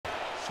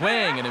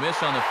swing and a miss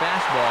on the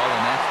fastball,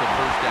 and that's the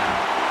first down.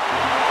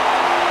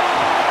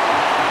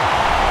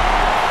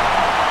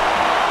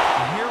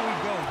 Here we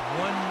go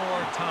one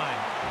more time.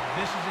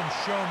 This is in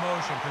show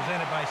motion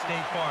presented by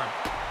State Farm.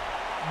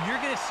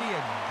 You're going to see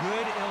a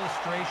good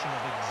illustration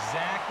of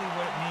exactly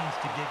what it means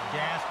to get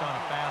gassed on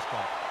a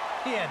fastball.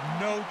 He had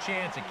no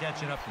chance of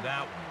catching up to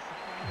that one.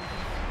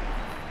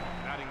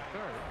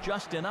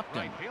 Justin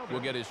Upton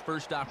will get his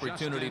first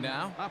opportunity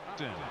now.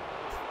 Upton.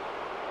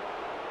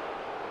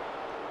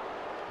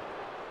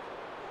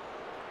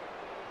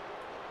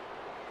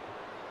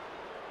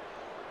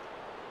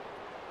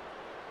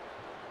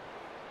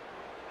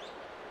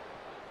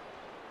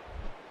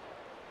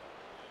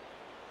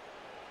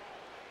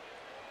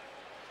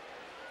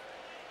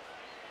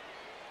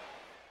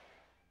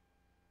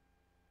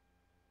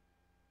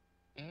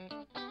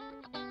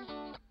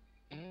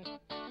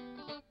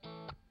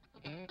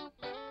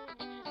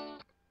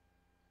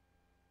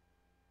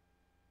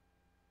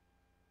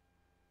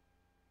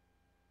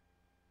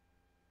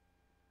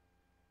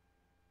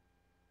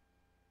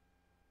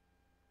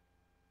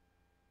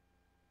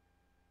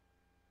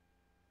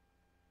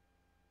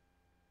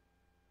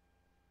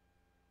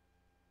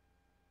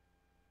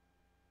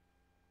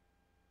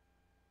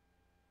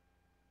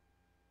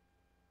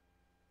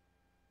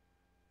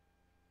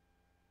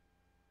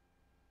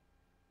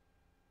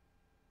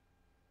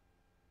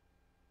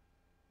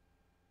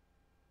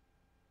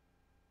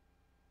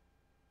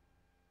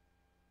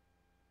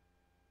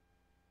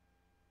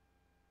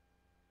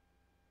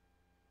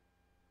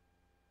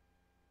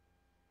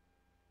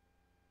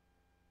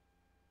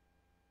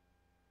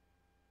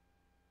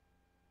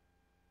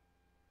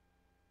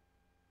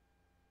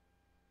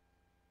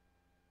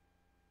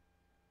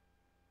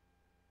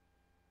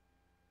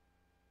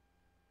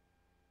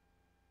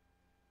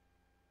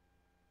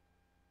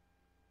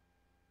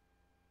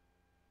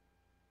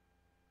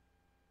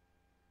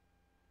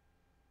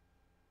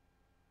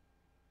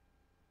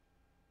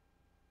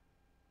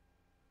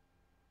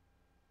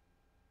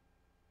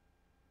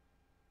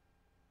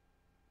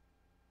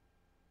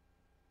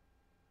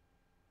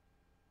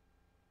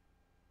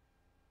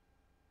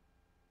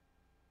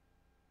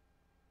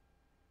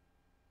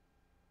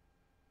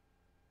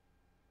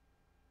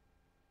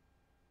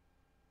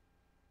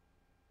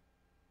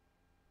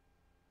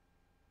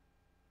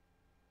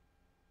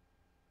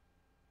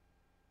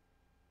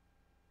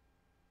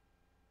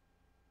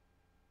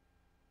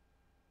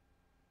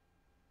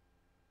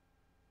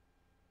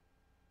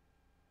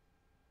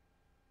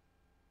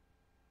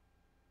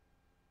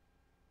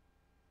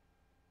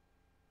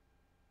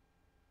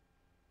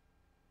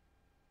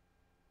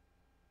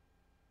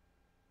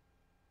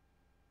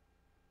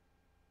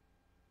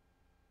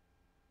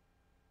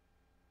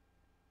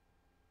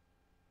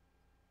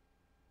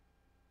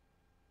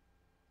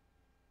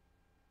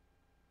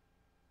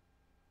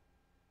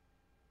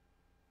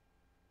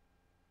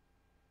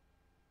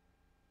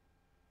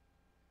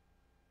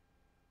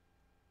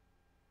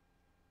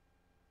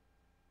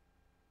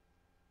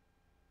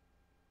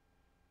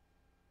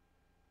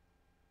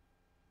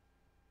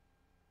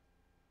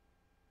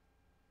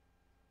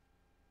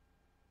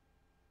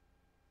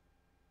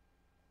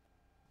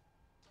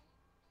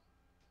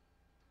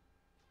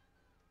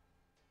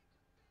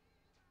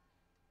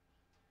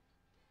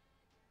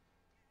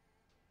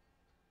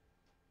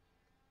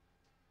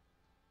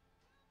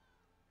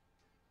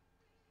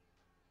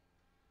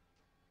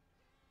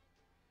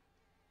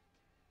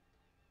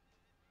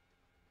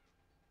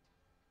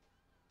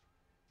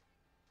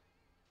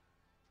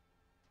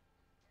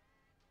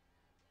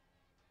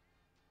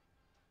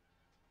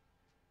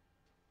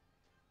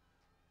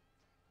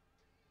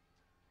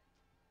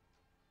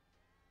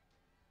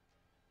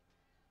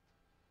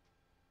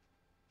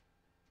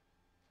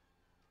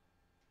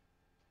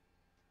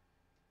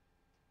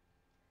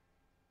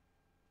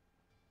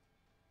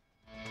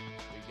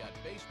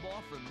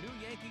 Baseball from New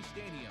Yankee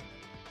Stadium.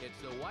 It's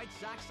the White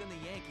Sox and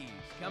the Yankees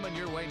coming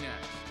your way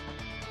next.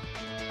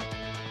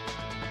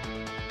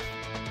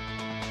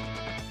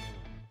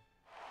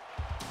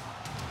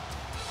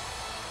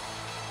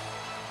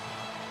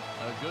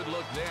 A good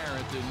look there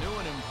at the new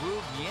and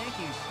improved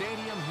Yankee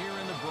Stadium here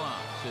in the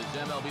Bronx as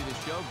MLB The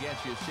Show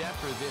gets you set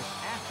for this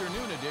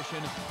afternoon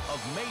edition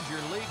of Major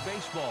League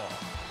Baseball.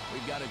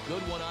 We've got a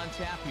good one on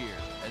tap here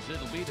as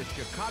it'll be the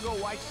Chicago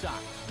White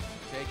Sox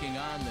taking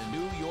on the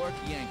New York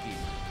Yankees.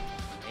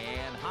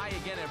 And hi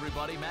again,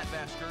 everybody. Matt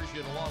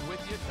Vasgersian along with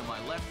you. To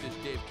my left is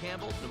Dave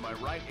Campbell. To my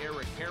right,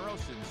 Eric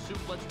Harros. And Soup,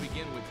 let's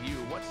begin with you.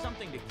 What's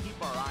something to keep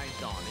our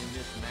eyes on in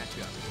this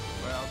matchup?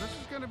 Well, this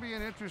is going to be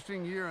an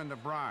interesting year in the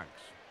Bronx.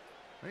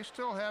 They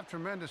still have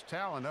tremendous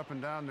talent up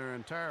and down their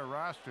entire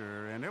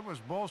roster, and it was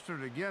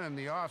bolstered again in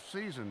the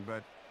offseason,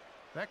 but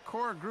that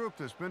core group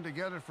that's been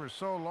together for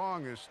so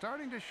long is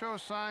starting to show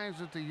signs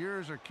that the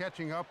years are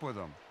catching up with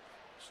them.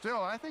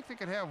 Still, I think they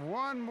could have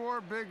one more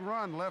big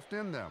run left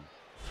in them.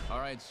 All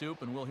right,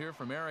 Soup, and we'll hear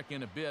from Eric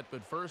in a bit,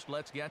 but first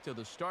let's get to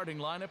the starting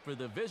lineup for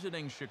the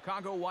visiting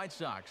Chicago White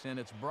Sox, and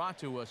it's brought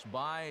to us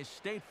by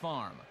State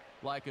Farm.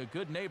 Like a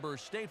good neighbor,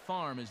 State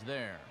Farm is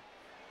there.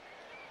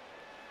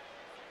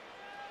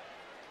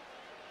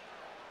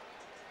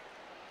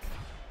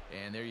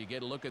 And there you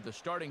get a look at the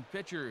starting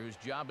pitcher, whose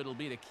job it'll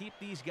be to keep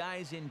these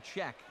guys in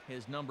check.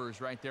 His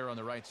number's right there on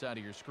the right side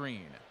of your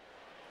screen.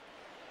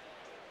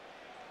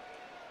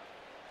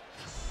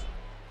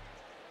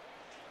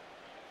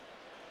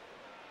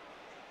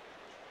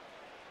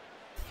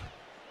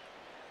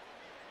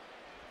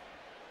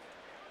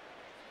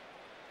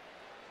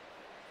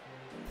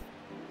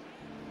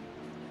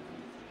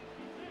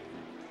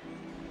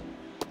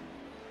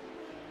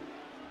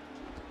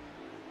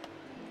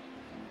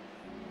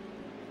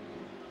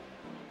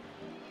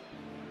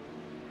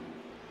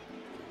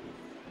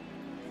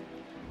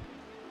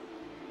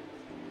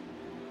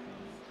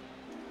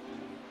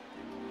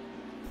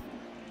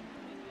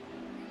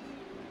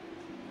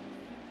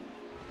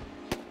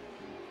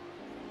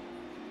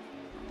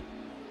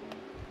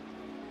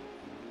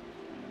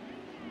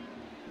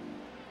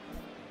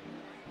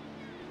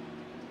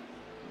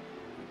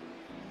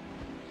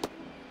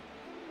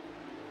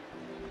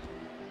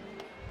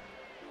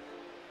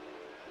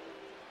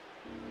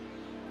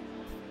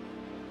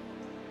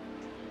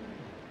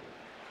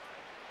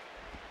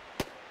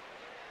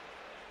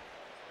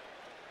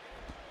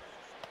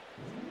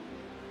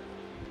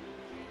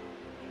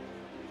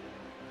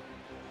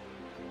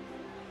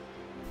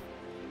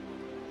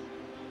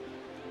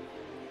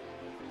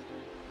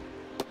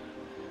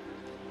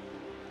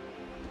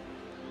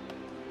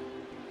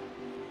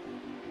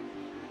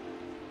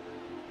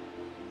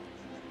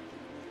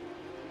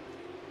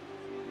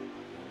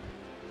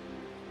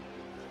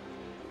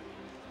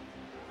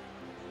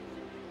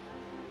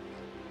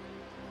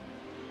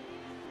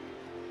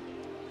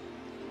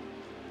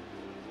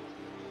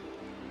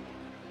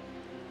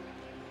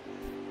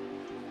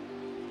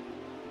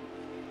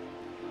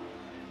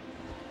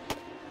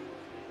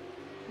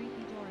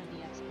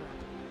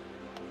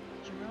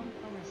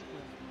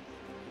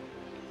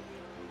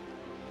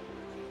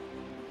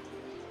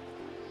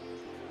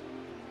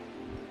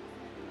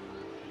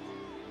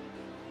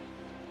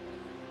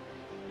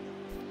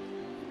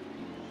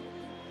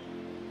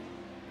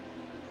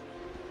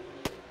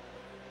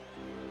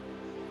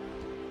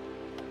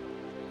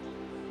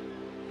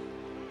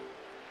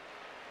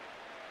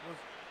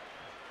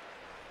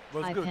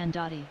 Hi, good?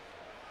 Pandati.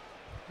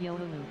 Yo,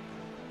 Hulu.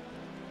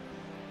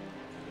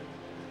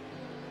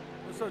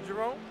 What's up,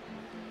 Jerome?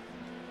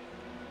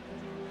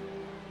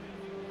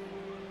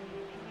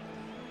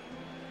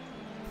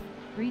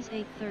 Breeze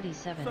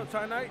 837. What's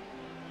up, Ty Knight?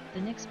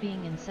 The Knicks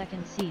being in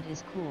second seed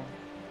is cool.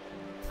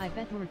 I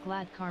bet we're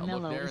glad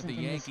Carmelo isn't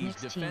in this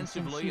Knicks team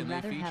since he'd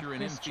rather have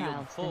Chris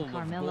Childs than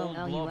Carmelo Gold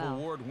Glove LUL.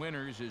 Award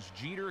winners as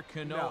Jeter,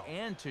 Cano,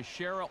 and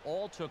Teixeira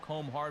all took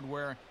home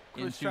hardware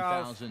in Chris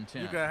Childs,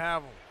 2010. you can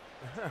have him.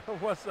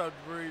 What's up,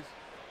 Breeze?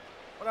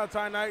 What up,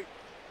 Ty Knight?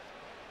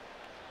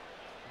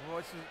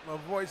 My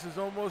voice is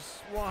almost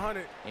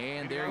 100.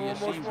 And there you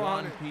see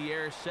Juan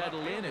Pierre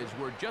settle in as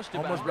we're just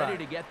about ready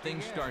to get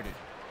things started.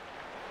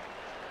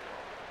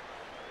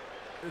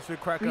 This should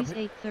crack Breeze up.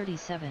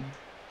 837.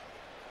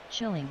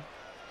 Chilling.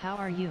 How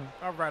are you?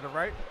 All right, all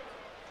right.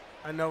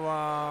 I know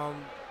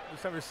the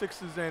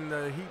 76ers and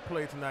the Heat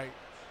play tonight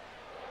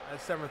at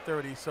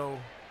 7:30, so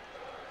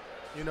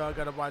you know I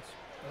gotta watch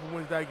who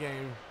wins that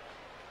game.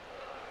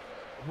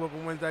 Whoever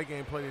wins that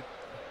game played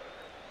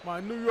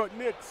my New York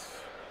Knicks.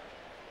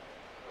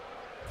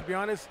 To be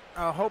honest,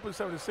 I hope it's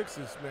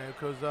 76ers, man,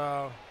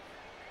 because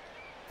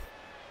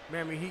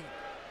Miami Heat,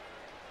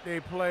 they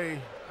play.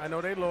 I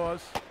know they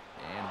lost.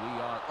 And we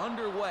are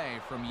underway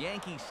from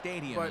Yankee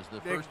Stadium as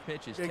the first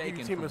pitch is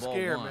taken for ball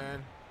one.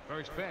 Man.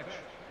 First pitch,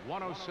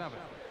 107.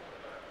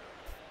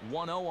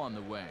 1-0 on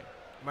the way.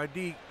 My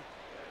D.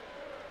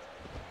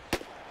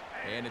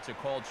 And it's a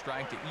called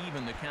strike to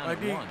even the count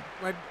at one.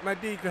 My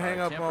D can hang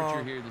up temperature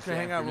on. here this can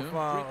hang out afternoon,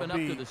 with creeping up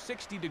to the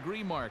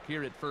 60-degree mark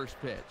here at first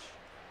pitch.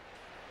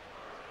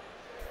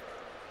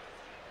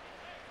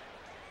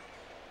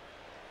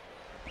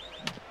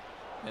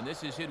 And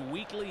this is hit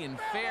weakly in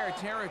fair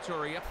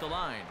territory up the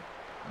line.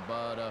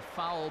 But a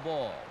foul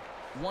ball.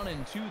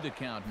 1-2 the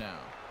count now.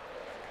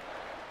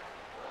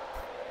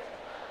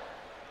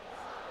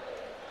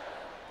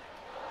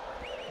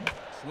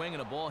 Swing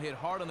and a ball hit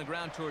hard on the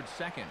ground towards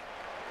second.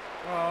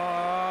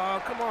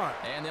 Oh, come on.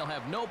 And they'll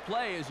have no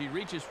play as he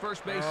reaches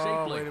first base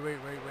Oh, safely. wait.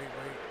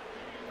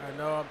 I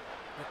know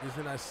it's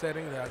in that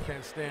setting that I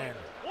can't stand.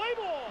 Play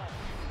ball.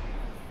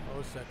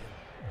 Oh, second.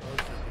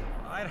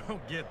 I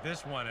don't get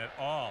this one at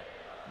all.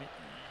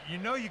 You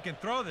know you can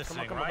throw this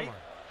thing, right? Come on.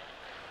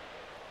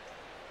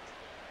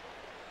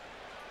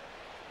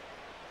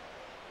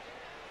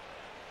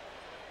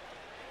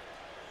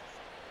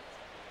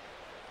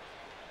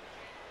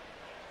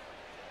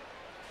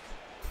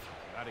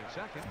 Batting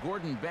second.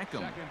 Gordon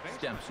Beckham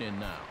steps in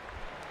now.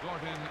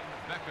 Gordon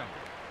Beckham.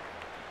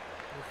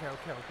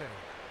 Okay.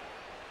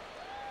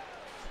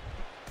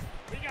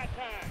 We got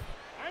time.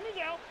 Time is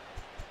out.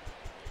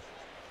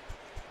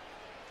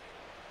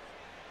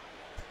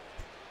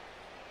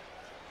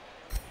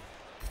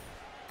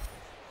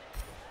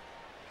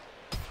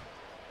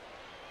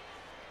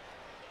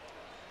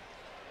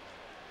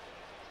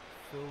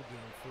 Full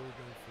game.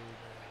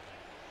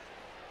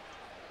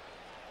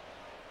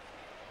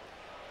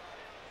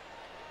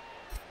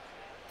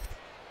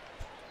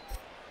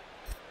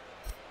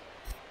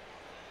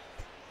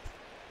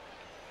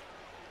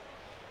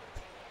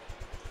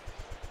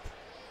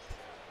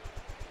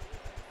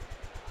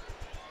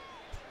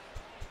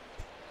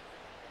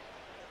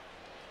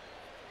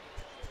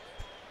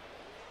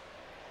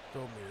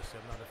 Throw me this.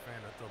 I'm not a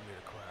fan of throw me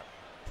the crap.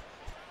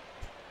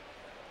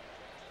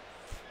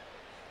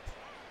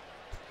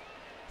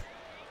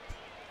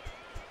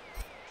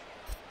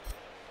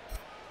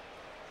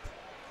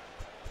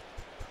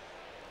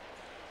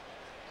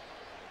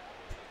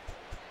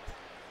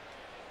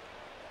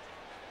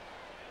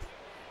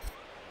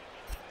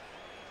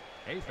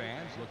 Hey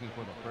fans, looking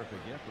for the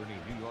perfect gift for any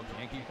New York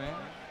Yankee fan?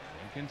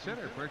 Then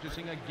consider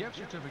purchasing a gift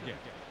certificate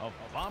of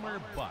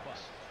Bomber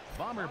Bucks.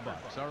 Bomber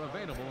Bucks are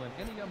available in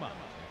any amount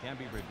and can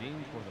be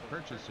redeemed for the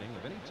purchasing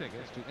of any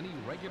tickets to any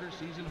regular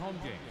season home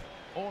game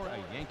or a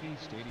Yankee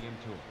Stadium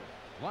tour.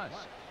 Plus,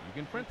 you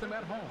can print them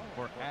at home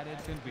for added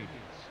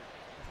convenience.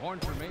 For more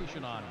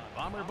information on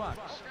Bomber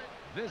Bucks,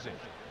 visit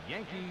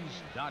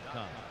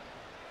Yankees.com.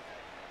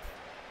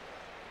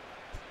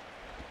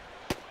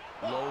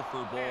 Low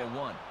for ball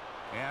one.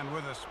 And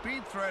with a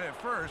speed threat at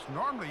first,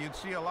 normally you'd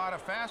see a lot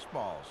of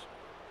fastballs.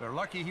 They're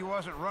lucky he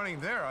wasn't running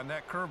there on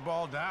that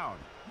curveball down.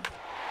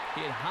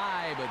 Hit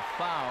high but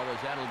foul as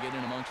that'll get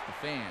in amongst the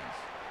fans.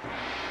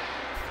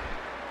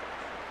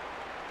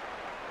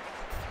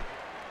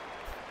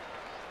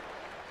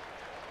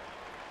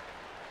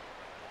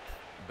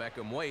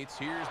 Beckham waits.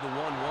 Here's the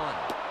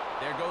 1-1.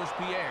 There goes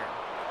Pierre.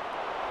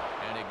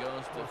 And it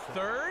goes to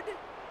third.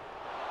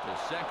 To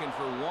second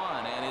for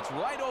one, and it's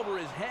right over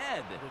his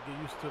head. They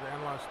get used to the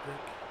analog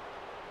stick.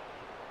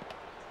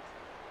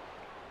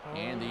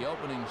 And the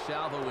opening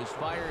salvo is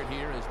fired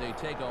here as they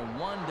take a 1-0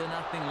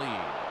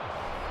 lead.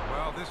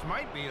 Well, this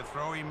might be a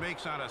throw he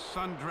makes on a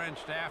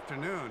sun-drenched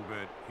afternoon,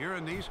 but here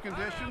in these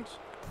conditions,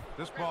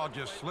 this ball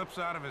just slips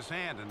out of his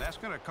hand, and that's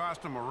going to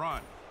cost him a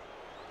run.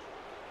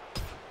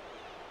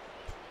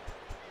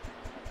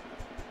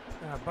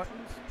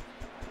 Buttons.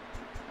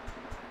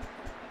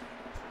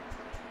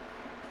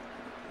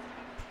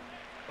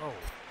 Oh,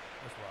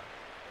 that's why.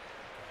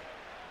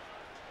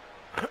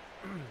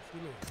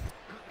 Excuse me.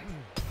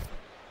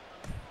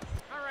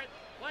 All right,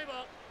 play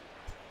ball.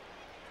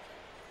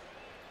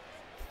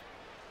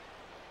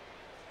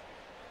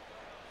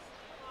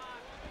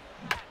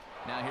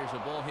 Now here's a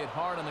ball hit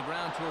hard on the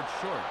ground towards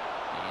short.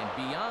 And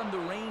beyond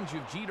the range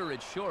of Jeter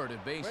at short, a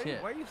base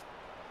hit. Why are you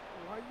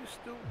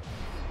still...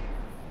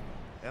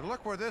 And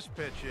look where this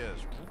pitch is,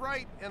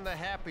 right in the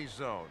happy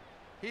zone.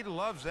 He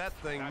loves that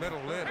thing middle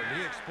in, and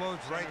he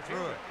explodes right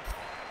through it.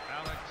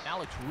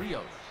 Alex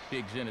Rios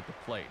digs in at the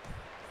plate.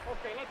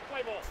 Okay, let's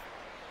play ball.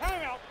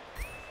 Hang out.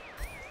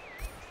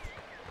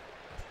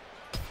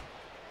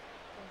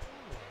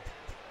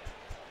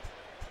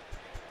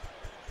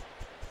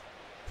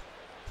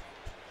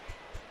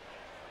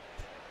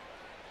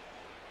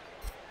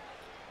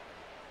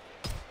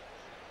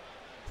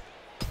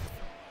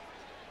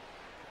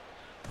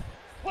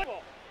 Play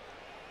ball.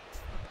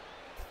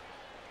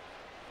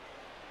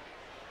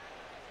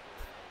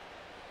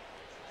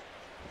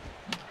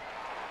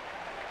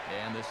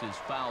 And this is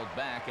fouled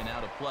back and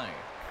out of play.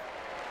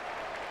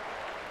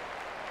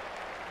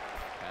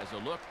 Has a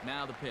look,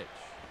 now the pitch.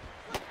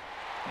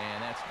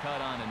 And that's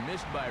cut on and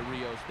missed by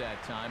Rios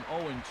that time.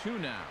 0-2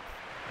 now.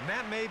 And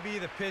that may be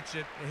the pitch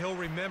that he'll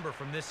remember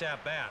from this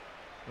at-bat.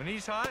 When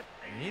he's hot,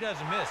 he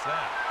doesn't miss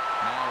that.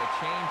 Now a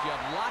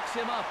changeup locks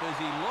him up as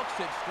he looks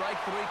at strike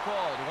three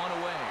called. One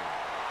away.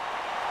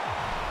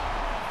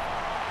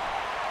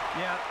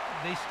 Yeah,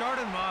 they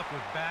started him off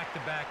with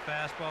back-to-back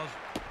fastballs,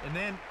 and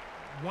then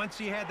once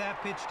he had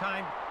that pitch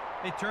timed,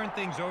 they turned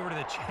things over to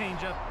the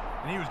changeup,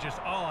 and he was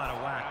just all out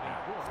of whack now.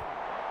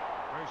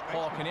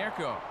 Paul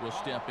Konerko will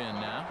step in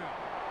now.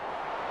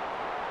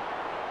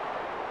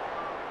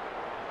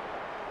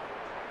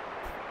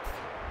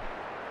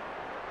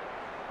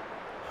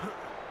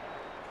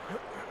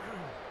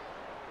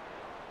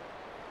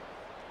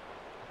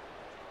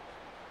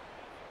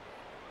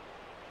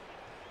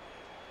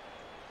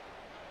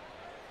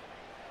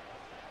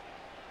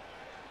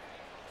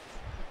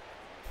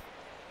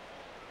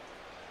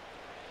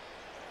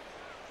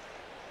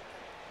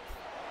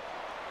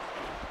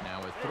 Now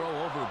a throw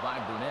over by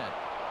Burnett,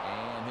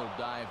 and he'll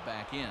dive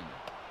back in.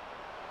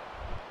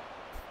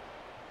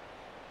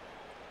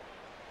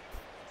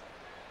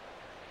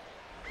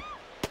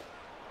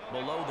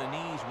 Below the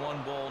knees,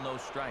 1 ball, no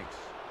strikes.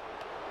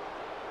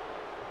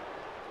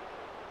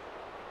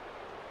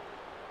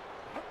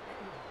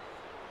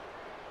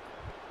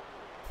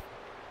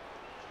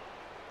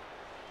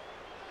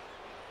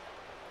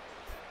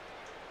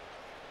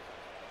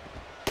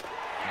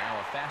 Now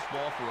a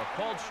fastball for a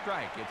called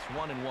strike. It's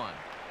 1-1.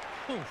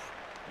 Oof.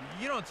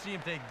 You don't see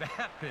him take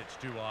that pitch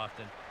too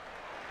often.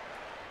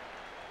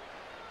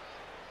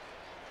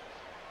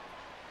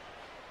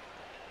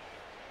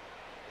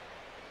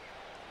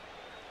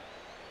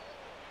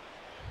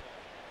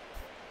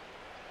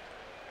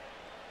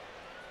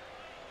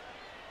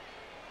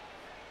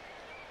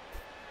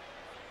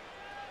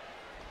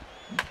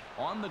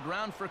 On the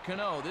ground for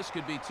Cano. This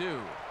could be 2.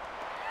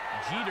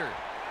 Jeter.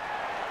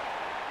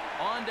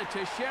 On to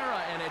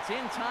Teixeira, and it's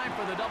in time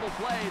for the double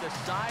play. The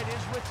side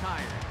is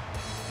retired.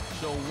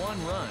 So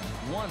 1 run,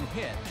 1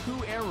 hit,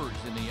 2 errors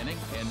in the inning,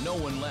 and no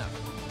one left.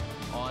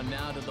 On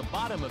now to the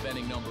bottom of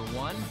inning number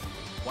 1.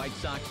 White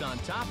Sox on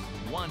top,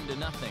 1-0.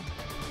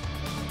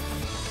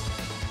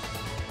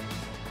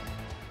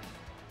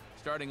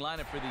 Starting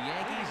lineup for the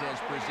Yankees, as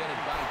presented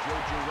by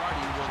Joe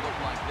Girardi, will look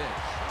like this.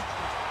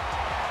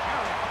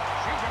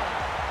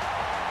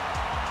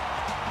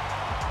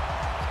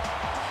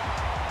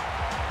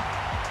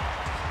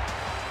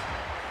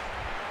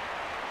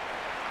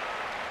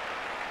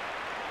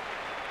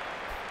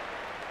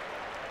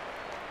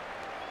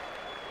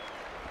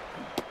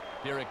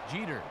 Derek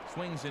Jeter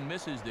swings and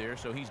misses there,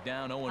 so he's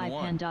down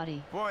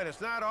 0-1. Boy,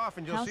 it's not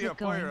often you'll see a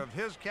player of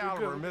his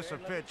caliber miss a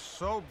pitch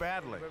so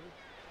badly.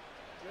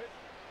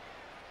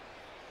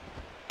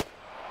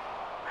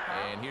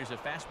 And here's a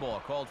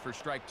fastball called for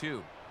strike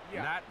 2.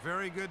 Not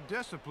very good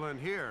discipline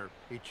here.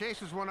 He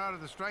chases one out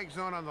of the strike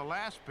zone on the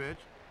last pitch,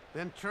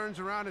 then turns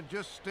around and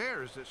just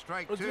stares at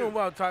strike 2. What's doing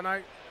well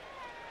tonight?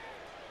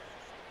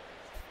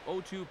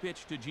 0-2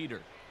 pitch to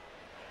Jeter.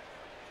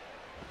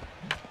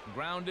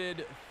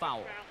 Grounded,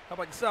 foul. How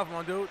about yourself,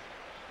 my dude?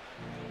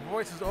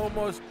 Voice is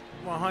almost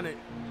 100.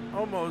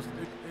 Almost.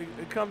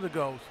 It comes and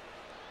goes.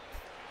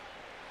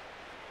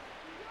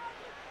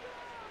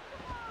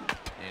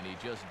 And he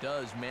just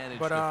does manage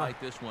to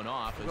fight this one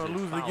off as it's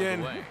lose fouled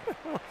again. away.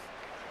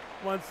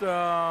 Once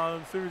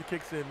series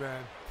kicks in,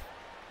 man.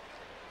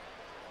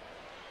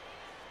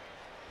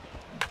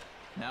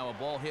 Now a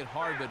ball hit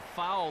hard but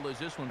foul as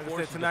this one Like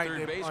forces the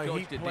third base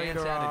coach to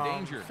dance out of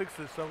danger.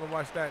 Sixers, so I'm going to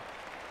watch that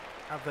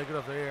after I get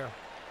off the air.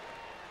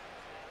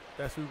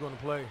 That's who's going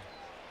to play.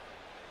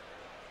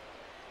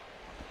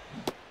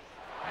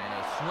 And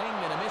a swing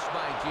and a miss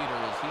by Jeter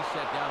as he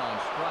set down on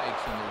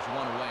strikes, and there's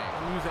one away.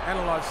 I'm using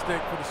analog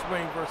stick for the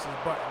swing versus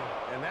button.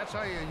 And that's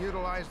how you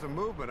utilize the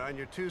movement on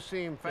your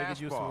two-seam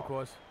fastball. Of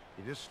course.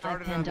 You just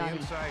started on the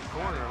inside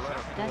corner, let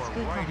it That's pour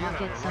good right for in on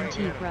get the some right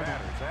tea, hand of brother.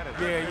 batters. That is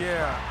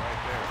Yeah.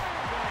 right there.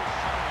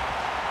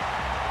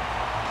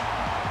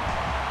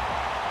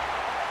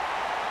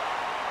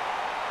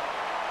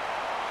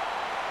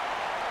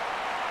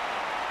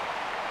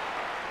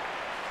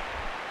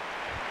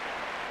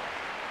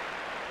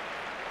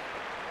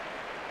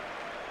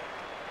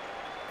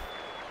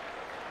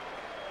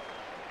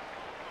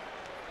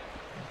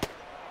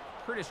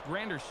 Curtis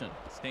Granderson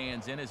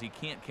stands in as he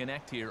can't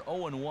connect here.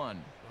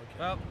 0-1.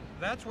 Well,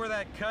 that's where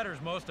that cutter's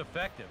most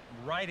effective.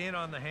 Right in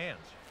on the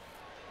hands.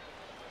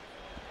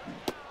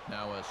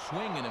 Now a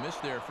swing and a miss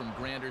there from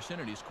Granderson,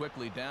 and he's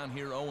quickly down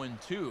here 0-2.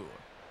 Using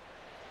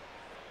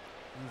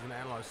an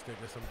analog stick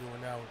as I'm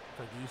doing now.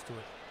 I'm used to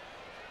it.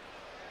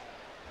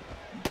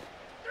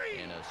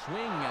 And a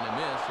swing and a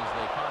miss as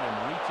they caught him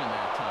reaching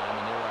that time,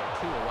 and there are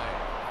 2 away.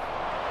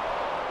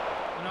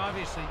 And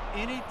obviously,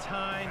 any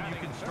time you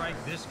can strike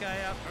this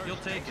guy out, you'll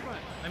take it.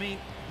 I mean,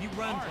 he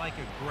runs like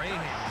a greyhound.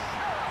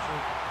 So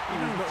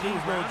even routine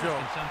runners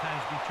can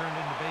sometimes be turned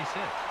into base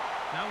hits.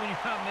 Not when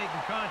you're not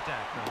making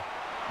contact, though.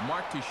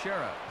 Mark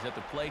Teixeira is at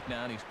the plate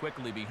now, and he's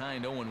quickly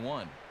behind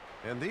 0-1.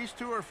 And these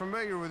two are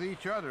familiar with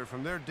each other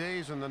from their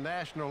days in the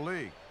National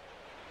League.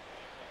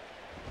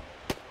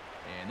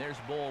 And there's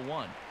ball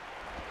 1.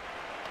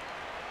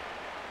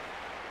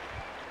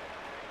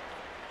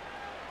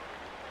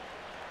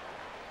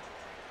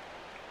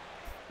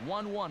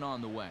 One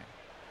on the way.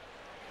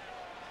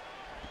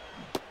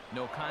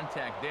 No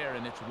contact there,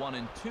 and it's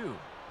 1-2.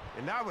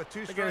 And now with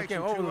 2 strikes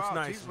and 2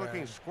 outs, he's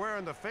looking square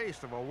in the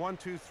face of a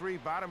 1-2-3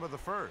 bottom of the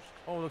first.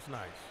 Oh, looks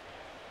nice.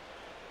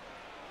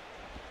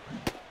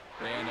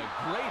 And a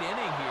great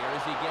inning here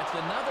as he gets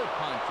another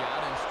punch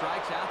out and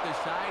strikes out the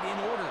side in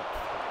order.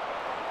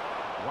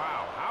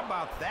 Wow, how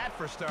about that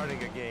for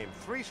starting a game?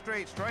 3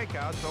 straight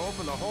strikeouts to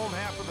open the home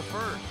half of the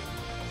first.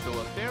 So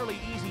a fairly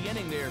easy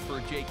inning there for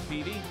Jake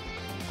Peavy.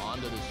 On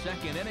to the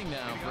second inning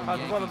now from How's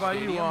Yankee what about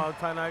Stadium. you,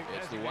 tonight?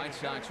 It's the White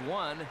Sox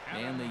 1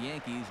 and the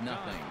Yankees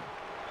nothing.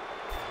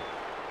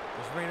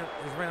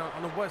 It's raining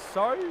on the west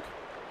side.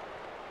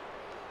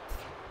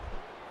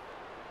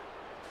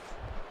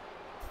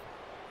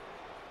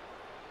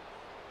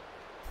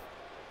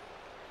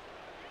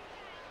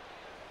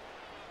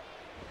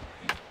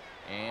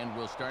 And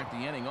we'll start the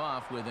inning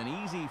off with an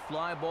easy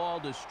fly ball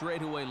to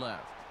straightaway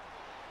left.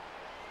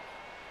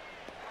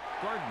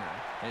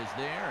 Gardner is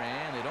there,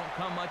 and they don't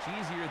come much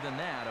easier than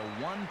that.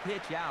 A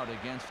 1-pitch out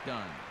against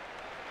Dunn.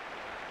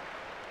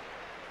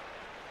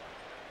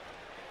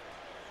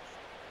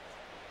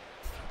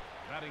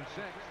 Batting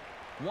 6.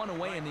 1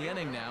 away in the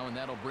inning now, and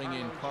that'll bring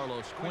in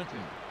Carlos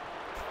Quentin.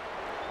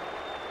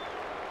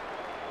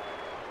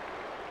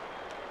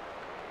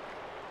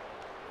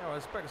 I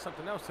was expecting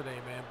something else today,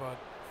 man, but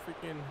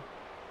freaking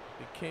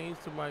the Canes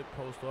to my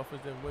post office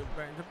then went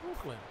back to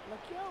Brooklyn. Like,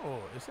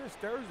 yo, it says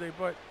Thursday,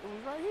 but it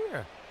was right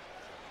here.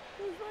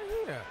 It was right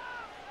here.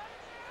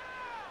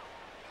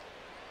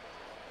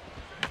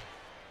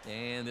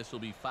 And this will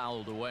be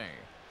fouled away.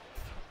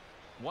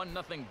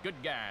 1-0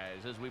 good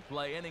guys as we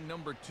play inning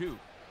number 2.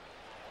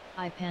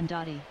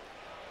 Pandotti.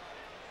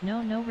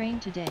 No rain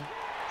today.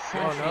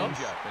 Sad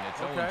change-up, and it's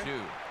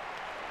 0-2.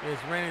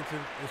 It's raining.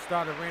 It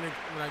started raining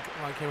when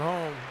I came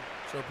home,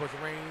 so it's supposed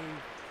to rain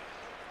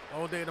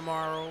all day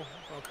tomorrow.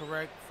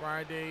 Correct.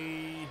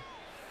 Friday,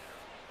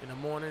 in the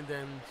morning,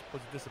 then it's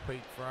supposed to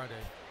dissipate Friday.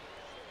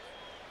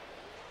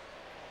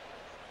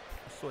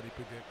 That's what they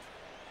predict.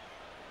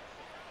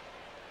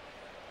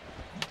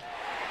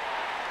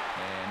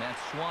 And that's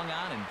swung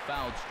on and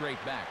fouled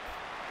straight back.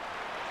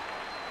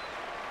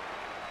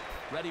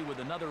 Ready with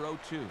another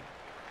 0-2.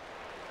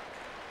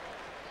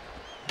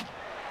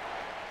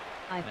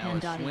 Now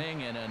a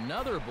swing and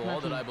another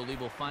ball that I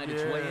believe will find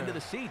its way into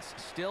the seats.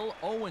 Still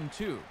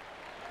 0-2.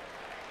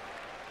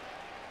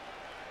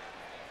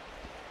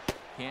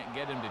 Can't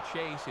get him to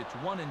chase. It's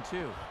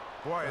 1-2.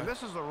 Boy, and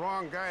this is the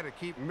wrong guy to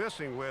keep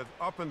missing with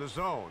up in the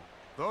zone.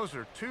 Those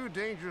are two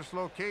dangerous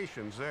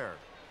locations there.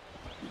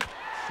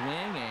 Swing,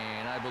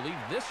 and I believe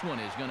this one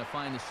is going to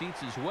find the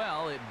seats as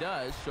well. It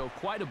does, so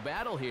quite a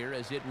battle here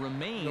as it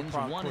remains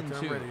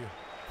 1-2.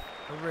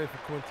 I'm ready for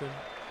Quentin.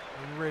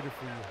 I'm ready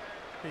for you.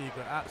 Here you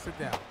go. Sit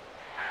down.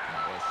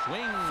 Now a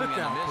swing and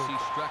a miss. He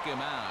struck him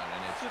out,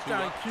 and it's 2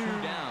 up, 2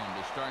 down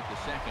to start the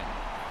second.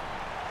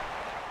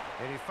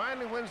 And he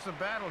finally wins the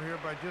battle here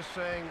by just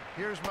saying,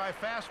 here's my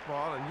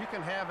fastball, and you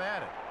can have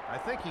at it. I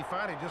think he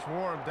finally just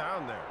wore him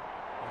down there.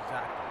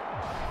 Exactly.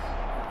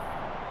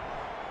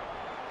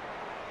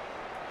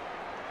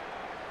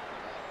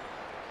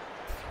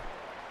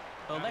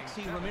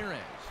 Alexi Ramirez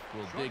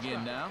will dig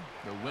in now.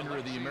 The winner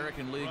of the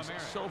American League's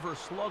Silver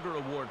Slugger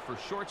Award for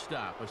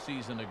shortstop a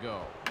season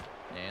ago.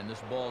 And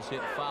this ball's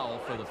hit foul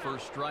for the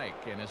first strike.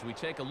 And as we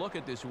take a look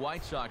at this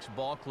White Sox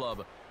ball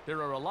club,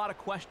 there are a lot of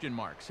question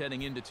marks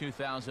heading into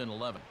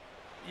 2011.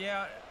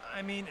 Yeah,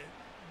 I mean,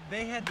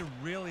 they had to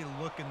really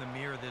look in the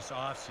mirror this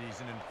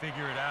offseason and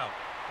figure it out.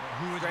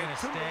 Who was going to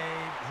stay,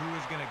 who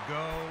was going to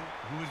go,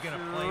 who was going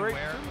to play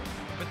where.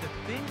 But the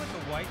thing with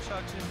the White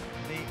Sox is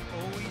they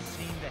always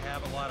seem to have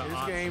a lot of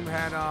options. This game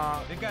had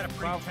they've got a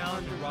pretty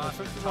talented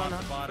roster top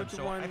to bottom,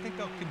 so I think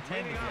they'll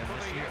contend again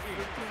this year.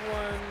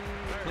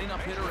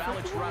 Cleanup hitter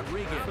Alex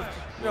Rodriguez.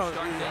 No,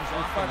 start things it's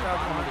off on the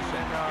bottom of the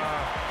second.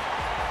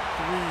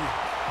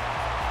 3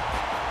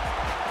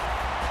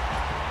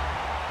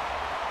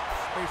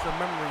 space of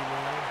memory,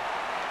 man.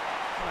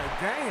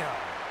 Like, damn.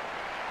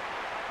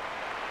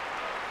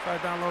 So I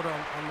downloaded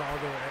on the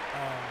other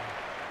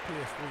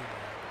PS3,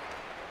 man.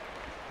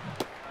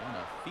 On a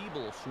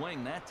feeble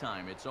swing that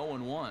time. It's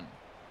 0-1.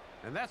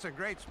 And that's a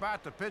great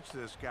spot to pitch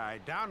this guy.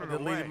 Down and away.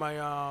 I deleted away.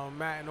 my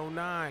Madden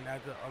 09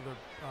 at the other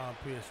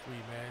PS3,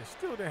 man.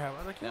 Still they have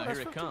it. Like, now that's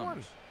here it 51.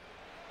 comes.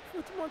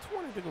 51-20,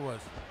 I think it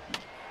was.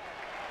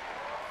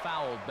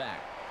 Fouled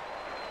back.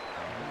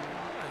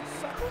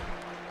 Sucker.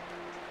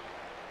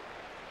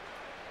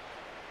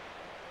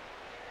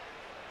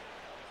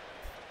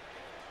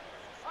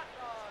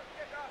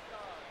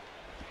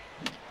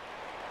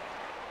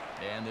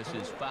 And this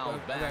is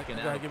fouled back and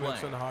out of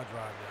play. On the hard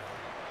drive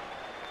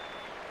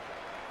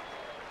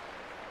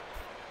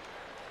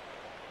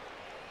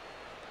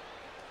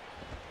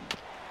now.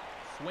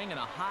 Swinging a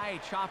high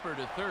chopper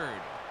to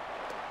third.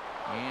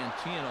 And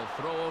Tien will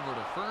throw over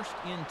to first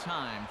in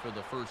time for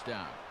the first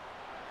down.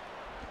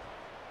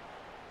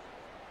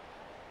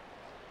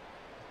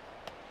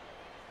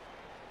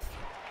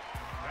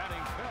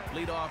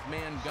 Leadoff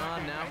man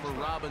gone now for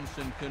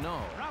Robinson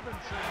Cano.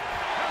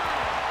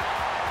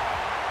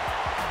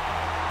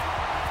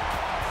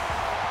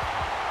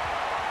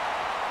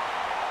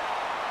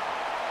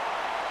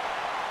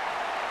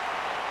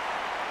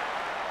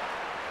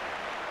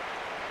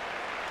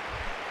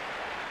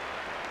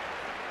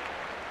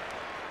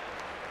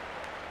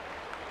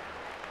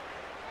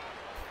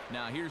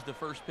 Now here's the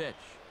first pitch.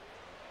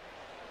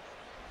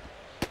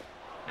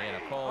 And a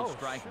called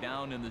strike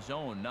down in the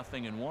zone,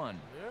 0-1. Yeah.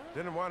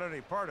 Didn't want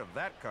any part of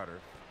that cutter.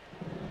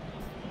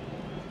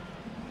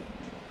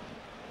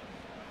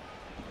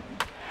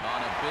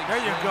 On a big there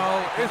you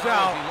go. It's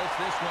out.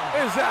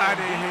 It's out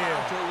of here.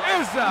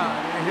 It's out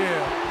of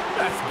here.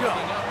 Let's go.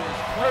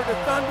 Heard the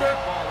thunder.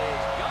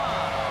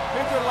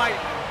 Here's the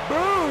lightning.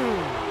 Boom.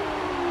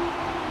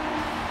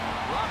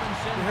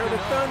 You heard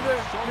the thunder.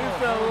 Here's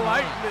the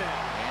lightning.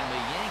 And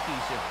the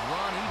Yankees have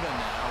drawn even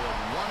now at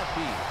 1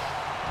 apiece.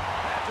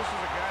 This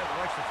is a guy that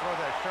likes to throw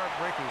that sharp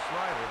breaking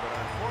slider, but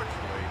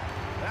unfortunately,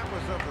 that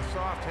was of the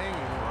soft hanging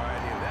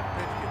variety, and that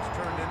pitch gets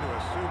turned into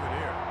a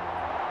souvenir.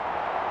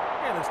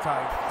 And it's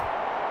tight.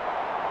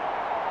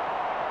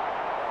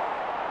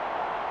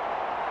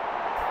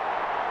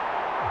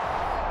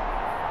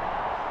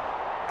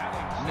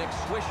 Nick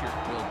Swisher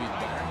will be the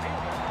batter.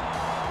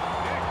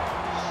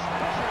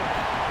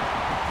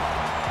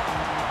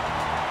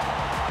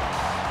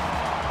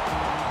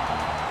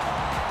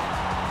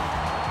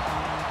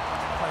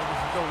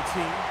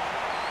 Team.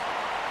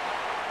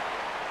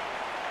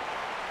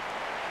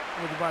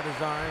 What about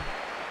design?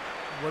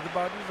 What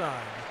about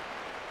design?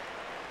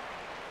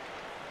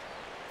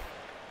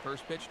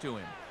 First pitch to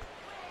him.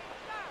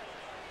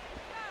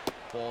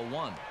 Ball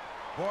 1.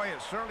 Boy,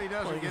 it certainly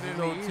doesn't get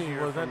any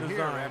easier from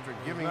here after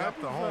giving up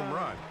the home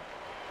run.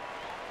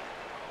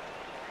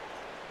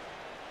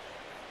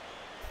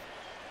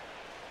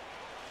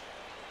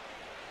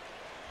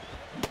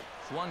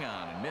 Swung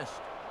on and missed.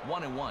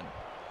 1-1.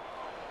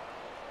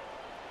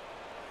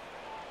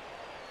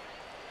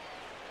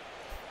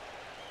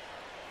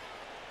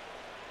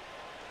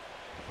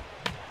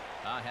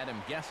 had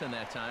him guessing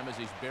that time as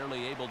he's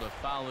barely able to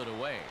foul it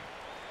away.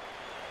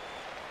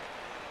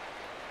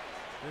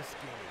 This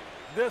skinny.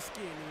 This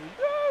skinny.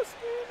 This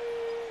skinny.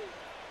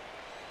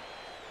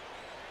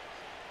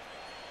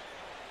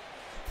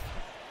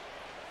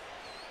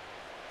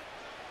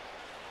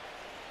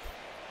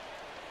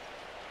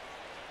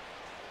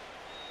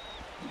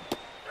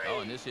 Oh,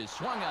 and this is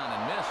swung on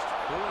and missed.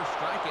 4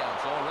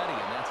 strikeouts already,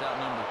 and that's out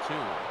number 2.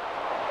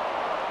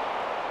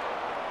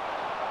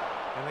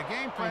 And the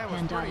game plan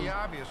was pretty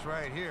obvious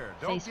right here.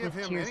 Don't give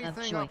him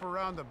anything up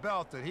around the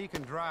belt that he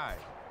can drive.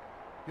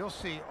 You'll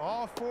see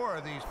all 4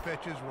 of these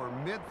pitches were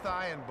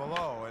mid-thigh and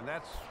below, and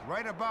that's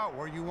right about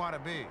where you want to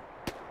be.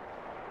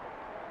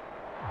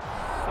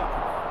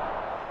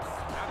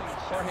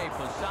 Jorge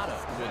Posada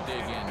will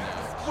dig in now.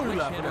 What are you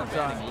laughing at,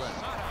 John?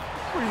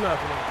 What are you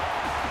laughing at?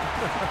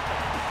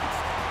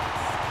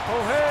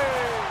 Oh, hey!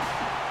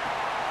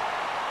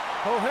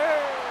 Oh,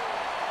 hey!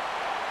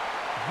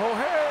 Oh,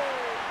 hey!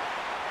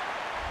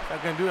 I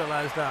couldn't do it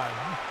last time.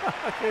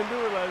 I couldn't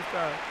do it last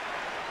time.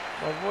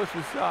 My voice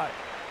was shot.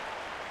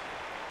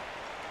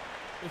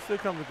 It still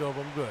comes to go,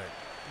 but I'm good.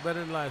 Better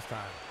than last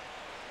time.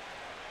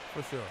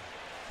 For sure.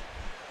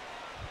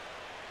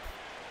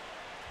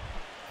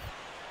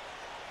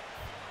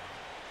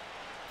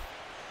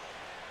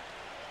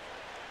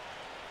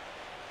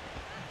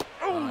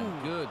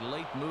 Good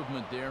late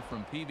movement there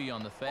from Peavy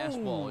on the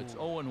fastball. Ooh. It's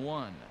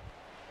 0-1.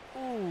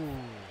 Ooh.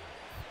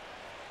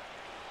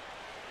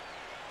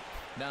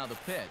 Now the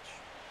pitch.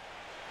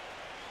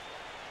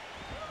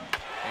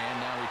 And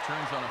now he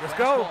turns on a Let's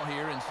fastball go.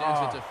 Here and sends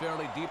it to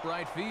fairly deep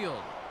right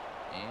field.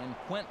 And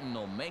Quentin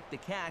will make the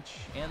catch,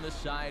 and the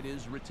side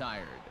is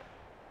retired.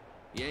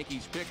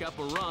 Yankees pick up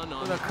a run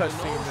on the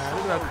cutscene, man.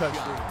 Look at that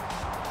cutscene.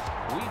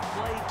 We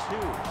played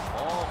 2.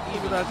 All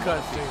even. Look at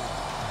that cutscene.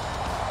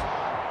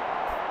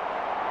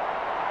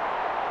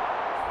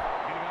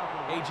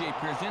 A.J.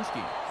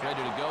 Pierzynski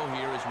ready to go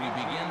here as we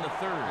begin the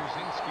 3rd.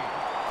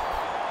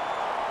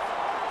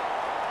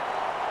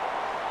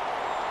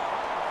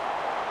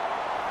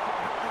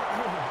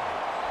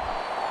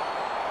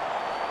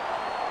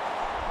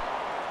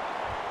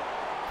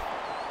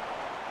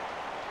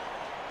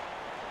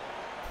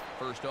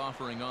 First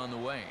offering on the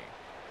way.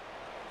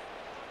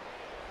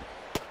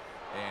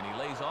 And he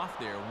lays off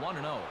there,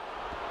 1-0.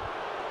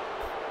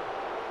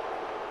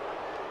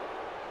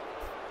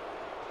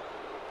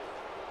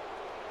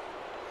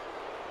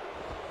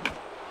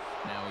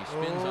 Now he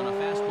spins on a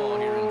fastball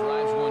here and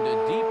drives one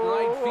to deep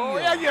right field.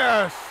 Yeah,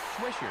 yes.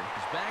 Swisher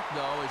is back,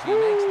 though, as he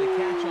makes the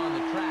catch on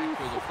the track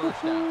for the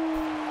first out.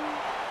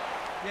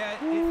 Yeah,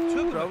 it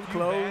took him a few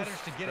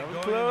batters to get it going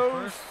in the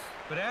first.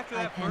 But after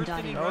that first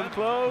inning run,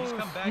 he's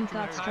come back to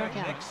retire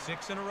the next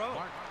 6 in a row.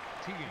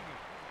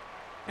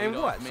 And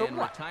what? So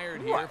what?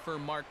 Retired here for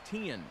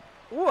Martian.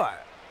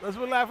 What? That's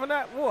what we're laughing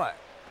at? What?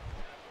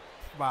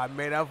 Bob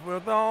made up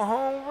with a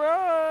home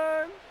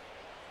run.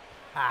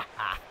 Ha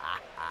ha ha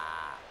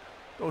ha.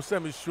 Don't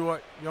send me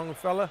short, young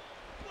fella.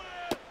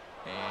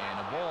 And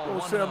a ball.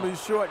 Don't send me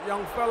short,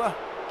 young fella.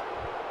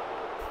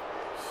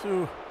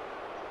 Shoot.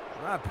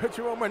 I put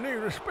you on my knee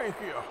to spank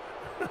you.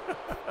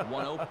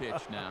 1-0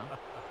 pitch now.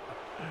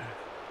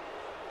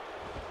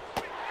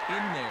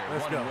 In there,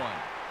 1-1.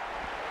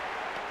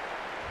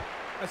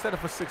 I set it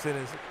for 6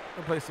 innings.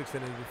 I play 6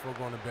 innings before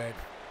going to bed.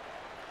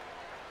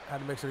 I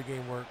had to make sure the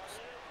game works.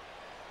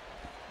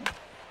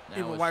 Now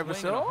even wipe a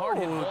hard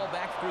hit ball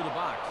back through the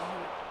box.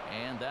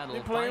 And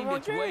that'll find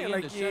its way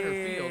into center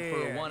field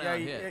for a 1-out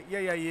hit.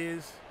 Yeah, he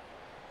is.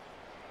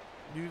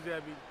 Usually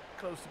I'd be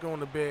close to going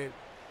to bed.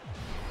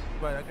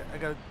 But I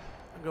got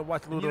to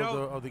watch a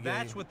little of the game.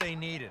 That's what they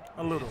needed.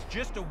 A little. It's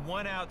just a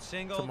 1-out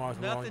single. Tomorrow's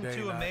nothing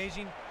too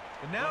amazing.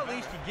 But now at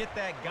least you get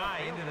that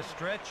guy into the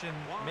stretch and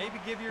maybe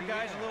give your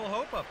guys a little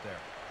hope up there.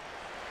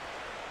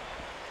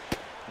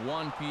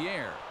 Juan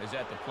Pierre is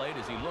at the plate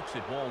as he looks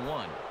at ball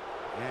 1.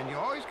 And you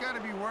always got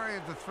to be wary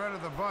of the threat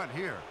of the bunt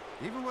here,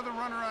 even with a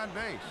runner on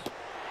base.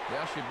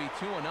 That should be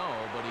 2-0,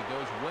 but he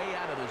goes way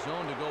out of the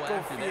zone to go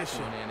after this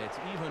one, and it's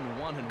even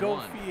 1-1.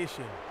 Go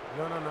fishing.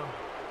 No.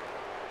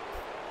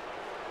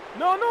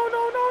 No, I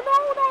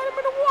didn't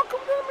mean to walk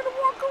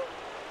him.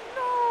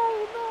 No.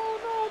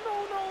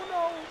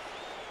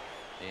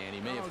 And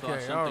he may have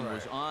thought something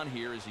was on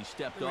here as he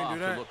stepped off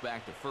to look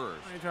back to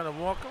first. I ain't trying to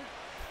walk him.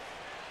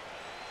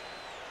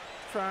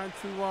 Trying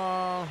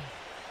to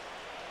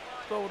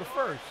throw to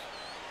first.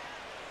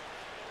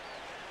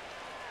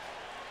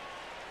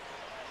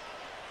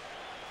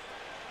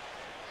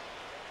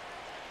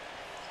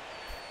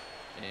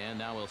 And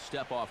now he'll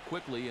step off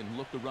quickly and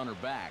look the runner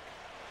back.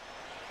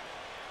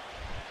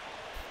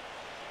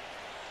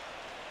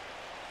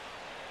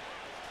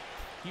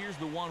 Here's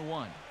the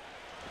 1-1.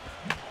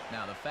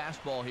 Now the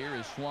fastball here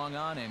is swung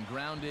on and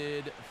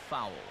grounded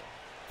foul.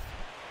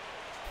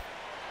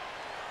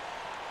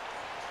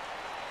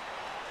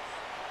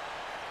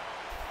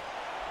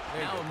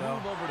 Now a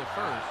move over to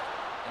first,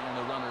 and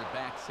the runner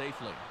back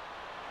safely.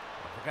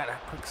 I forgot a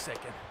quick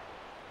second.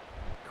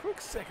 Quick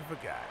second,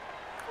 forgot.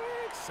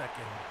 Quick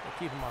second. I'll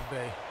keep him on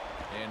bay.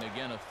 And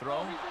again a throw,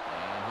 and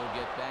he'll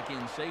get back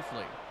in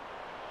safely.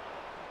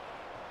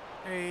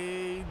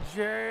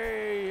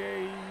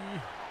 AJ.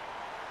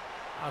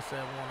 I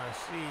said, wanna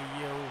see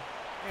you,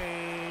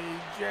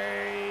 AJ.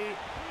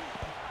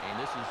 And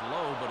this is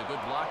low, but a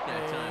good block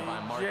that time by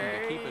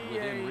Martin to keep it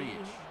within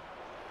reach.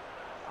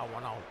 I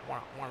wanna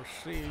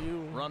see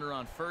you. Runner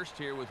on first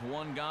here with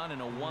one gone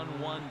and a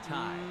 1-1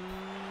 tie.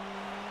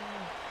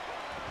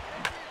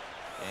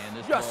 And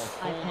this ball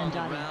pulled on the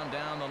ground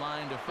down the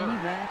line to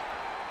first.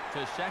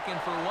 To second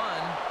for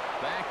one.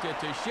 Back to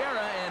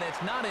Teixeira, and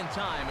it's not in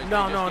time as they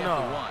just get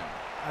the one.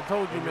 I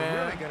told you, man.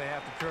 You're really going to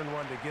have to turn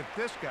one to get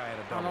this guy at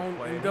a double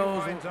play.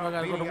 Indulge when I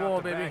got to go to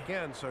war, baby. Back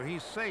end, so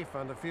he's safe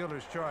on the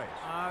fielder's choice.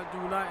 I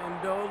do not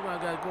indulge when I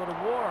got to go to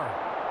war.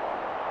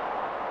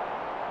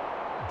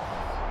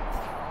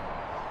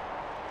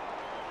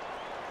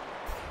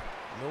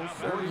 No,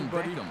 sir, Gordon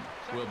buddy. Beckham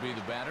will be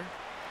the batter.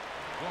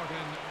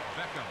 Gordon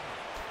Beckham.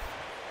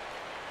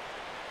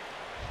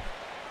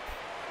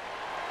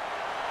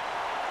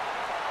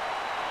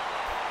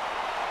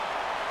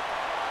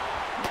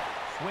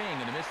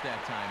 Swing and a miss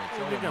that time. It's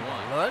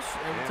 0-1.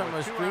 Every time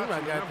I scream, I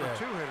got the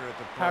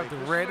have the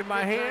red in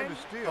my hand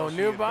or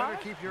nearby.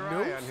 Keep your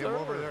eye on him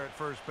over there at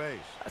first base.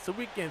 That's a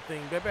weekend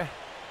thing, baby.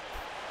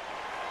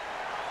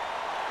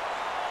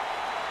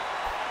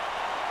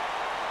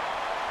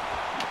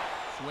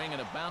 Swing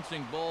and a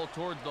bouncing ball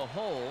towards the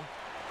hole.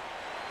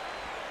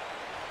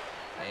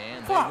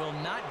 And they will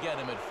not get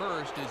him at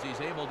first as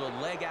he's able to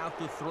leg out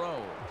the throw.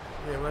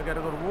 Yeah, well, I got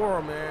to go to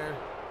war, man.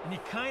 And you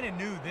kind of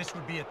knew this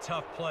would be a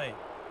tough play.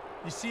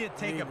 You see it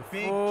take a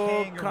big full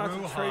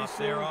kangaroo hop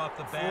there off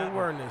the bat.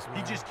 Awareness, man.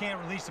 He just can't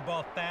release the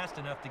ball fast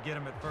enough to get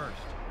him at first.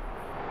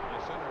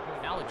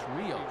 Alex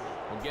Rios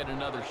will get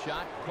another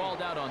shot.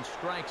 Called out on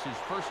strikes his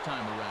first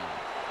time around.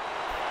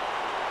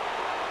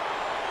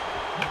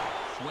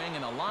 Swing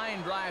and a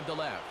line drive to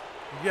left.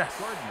 Yes.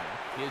 Gardner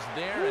is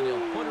there, and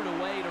he'll put it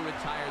away to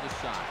retire the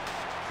side.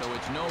 So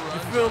it's no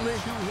runs, feel on me? 2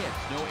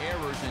 hits, no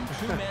errors, and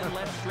 2 men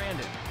left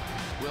stranded.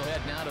 We'll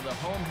head now to the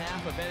home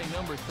half of inning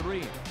number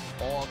 3,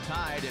 all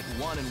tied at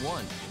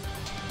 1-1.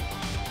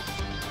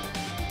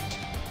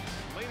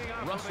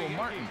 Russell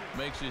Martin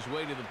makes his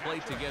way to the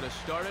plate to get us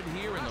started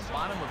here in the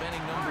bottom of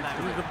inning number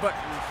 3. Use the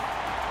buttons.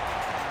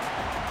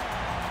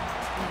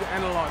 Use the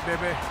analog,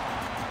 baby.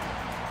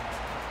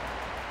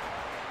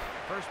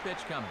 First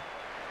pitch coming.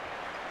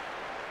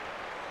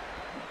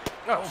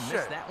 Oh,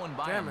 missed that one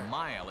by Damn a it.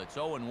 mile. It's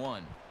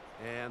 0-1.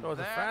 And that was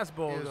a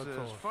fastball. is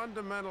as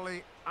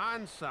fundamentally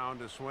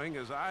unsound a swing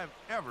as I've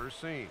ever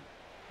seen.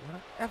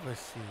 What I've ever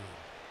seen.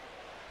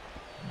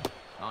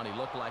 Oh, he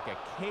looked like a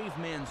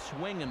caveman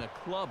swinging a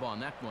club on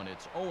that one.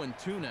 It's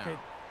 0-2 now. Okay.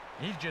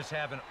 He's just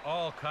having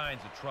all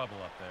kinds of trouble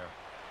up there.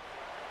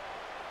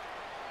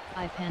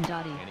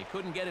 Pandotti. And he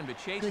couldn't get him to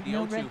chase Good the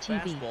no 0-2 red TV.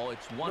 fastball.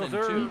 It's No, 1-2.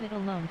 sir. Leave it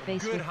alone,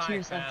 face Good with high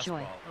tears of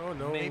joy. fastball. Oh,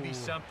 no. Maybe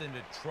something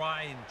to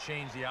try and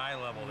change the eye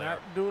level there.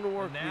 Not doing the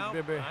work, And now,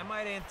 baby. I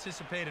might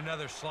anticipate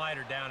another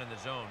slider down in the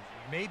zone,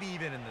 maybe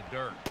even in the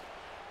dirt.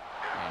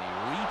 And he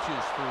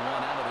reaches for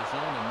one out of the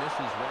zone and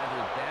misses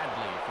rather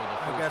badly for the I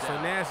first got some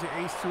out. nasty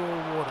H2O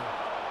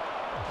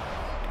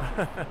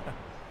water.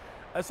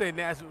 I say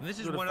nasty. This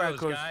is to the one fact of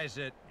those 'cause, guys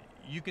that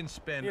you can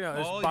spend you know,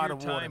 it's all your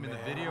bottled time water, in the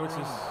man, video which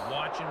room is-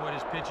 watching what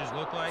his pitches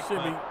look like,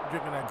 Should be but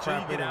drinking that until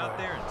crap you get out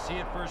anyway. there and see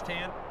it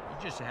firsthand, you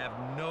just have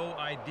no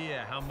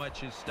idea how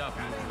much his stuff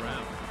moves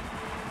around.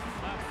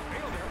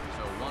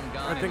 So one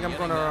gone. I think in I'm the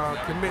going inning now. to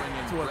That'll commit bring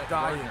in to a Brett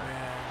diet, Gardner.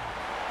 man.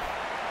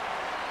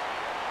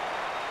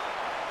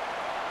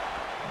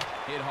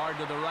 Hit hard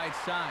to the right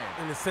side.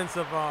 In the sense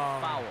of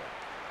Foul.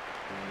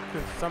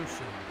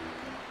 consumption.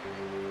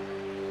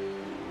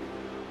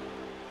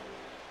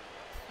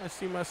 I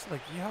see my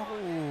slick. Yo.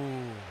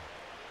 And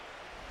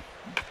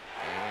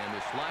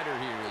the slider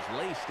here is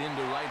laced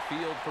into right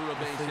field for a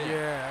base So, hit.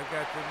 yeah, I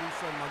got the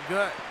loose on my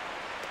gut.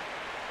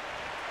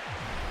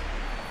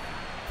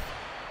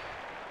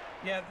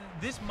 Yeah,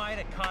 this might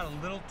have caught a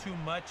little too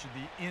much of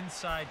the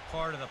inside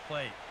part of the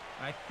plate.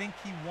 I think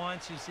he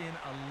wants his in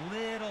a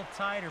little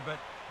tighter, but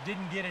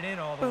didn't get it in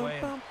all the way.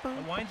 And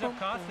it winds up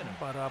costing him.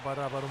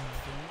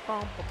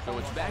 So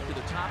it's back to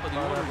the top of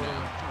the order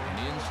now.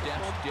 And in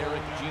steps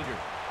Derek Jeter.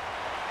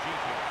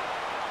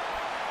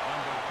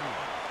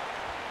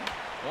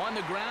 On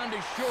the ground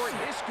is short.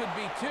 This could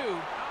be 2.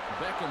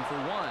 Beckham for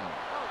 1.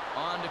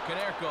 On to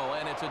Canerco,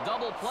 and it's a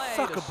double play.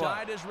 The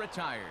side is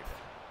retired.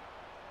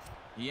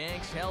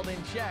 Yanks held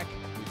in check.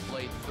 We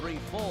played 3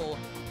 full.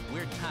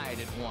 We're tied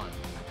at 1.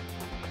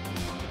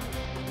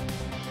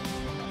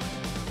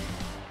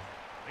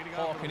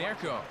 Paul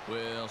Canerco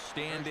will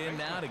stand in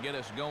now to get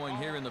us going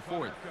here in the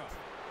 4th.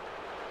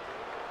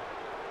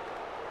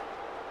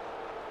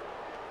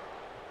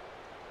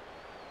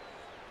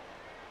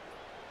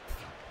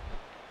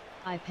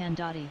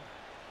 Pandotti.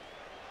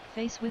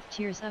 Face with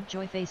tears of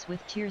joy, face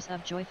with tears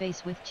of joy,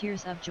 face with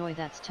tears of joy.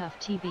 That's tough,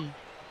 TB.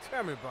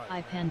 Tell me about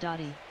it.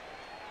 Pandotti.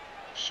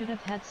 Should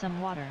have had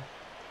some water.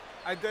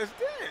 I just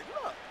did.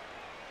 Look.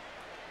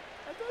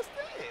 I just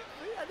did.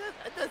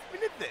 I just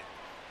finished it.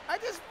 I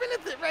just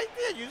finished it right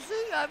there. You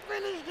see? I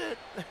finished it.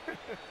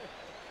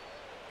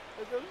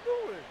 That's what I'm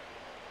doing.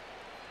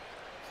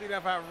 See,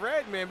 if I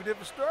read, man, we did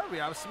the story.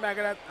 I would smack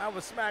it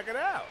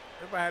out.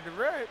 If I had to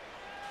read.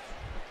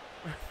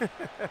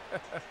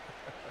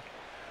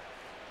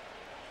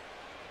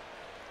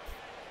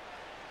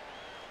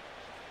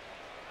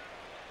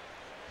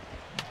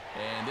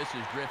 And this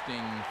is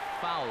drifting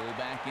foul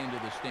back into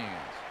the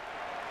stands.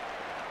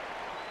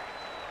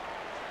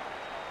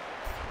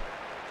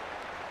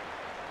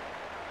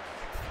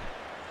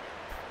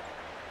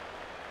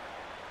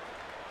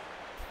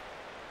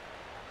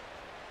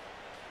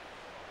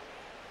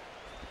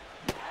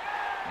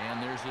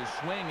 And there's a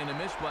swing and a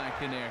miss by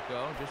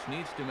Caneco. Just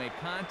needs to make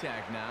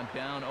contact now.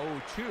 Down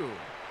 0-2.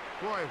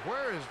 Boy,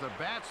 where is the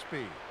bat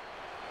speed?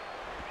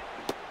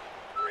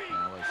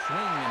 Now a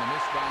swing and a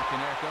miss by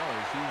Caneco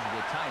as he's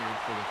retired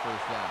for the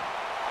first out.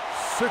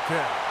 Sit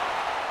down.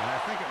 And I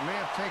think it may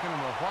have taken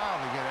him a while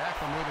to get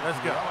acclimated to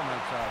the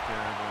elements out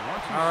there. But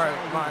once he's all right,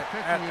 settled into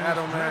pitching in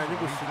Adam, his man, dribble, you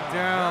can he's sit done a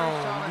down.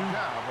 very solid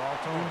job all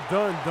told.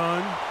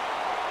 Done.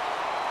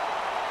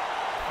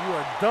 You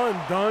are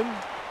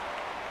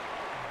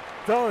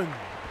done.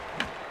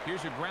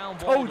 Here's a ground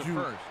ball to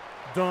first.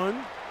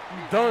 Done.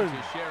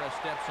 Teixeira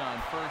steps on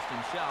first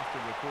himself to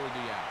record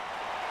the out.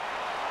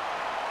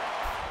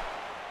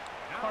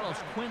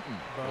 Carlos Quentin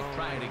will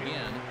try it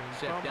again.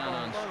 Set down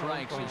on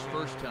strikes his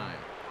first time.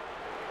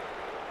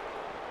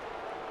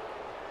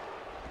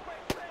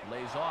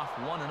 Lays off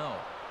 1-0.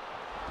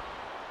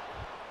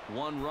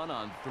 1 run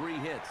on 3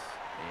 hits.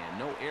 And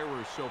no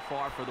errors so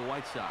far for the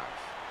White Sox.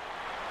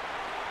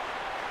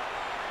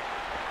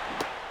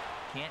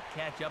 Can't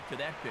catch up to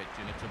that pitch,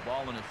 and it's a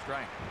ball and a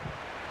strike.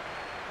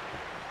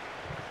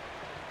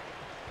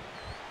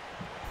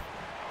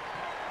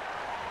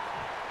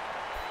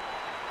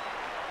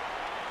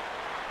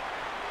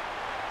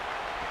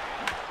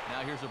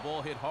 Now here's a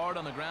ball hit hard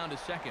on the ground to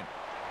second.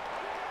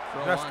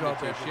 Throw Let's on go, to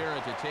Teixeira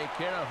to take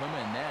care of him,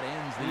 and that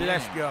ends the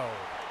Let's inning. go.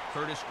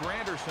 Curtis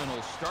Granderson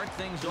will start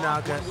things Now,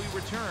 off when we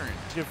return.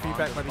 Give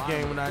feedback about the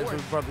game when I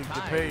was brother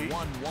get paid.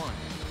 1-1.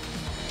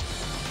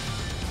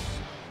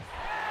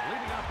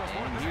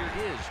 And here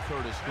is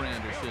Curtis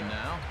Granderson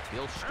now.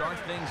 He'll start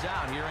things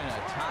out here in a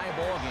tie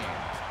ball game.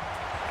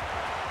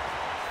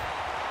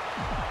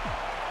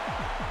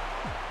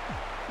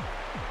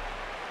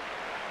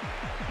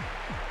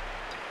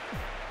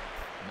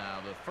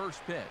 Now the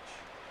first pitch.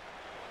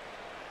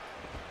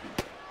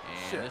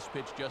 And this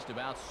pitch just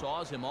about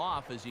saws him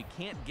off as he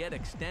can't get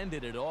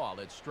extended at all.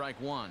 It's strike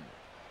 1.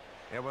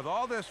 And with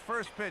all this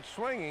first pitch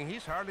swinging,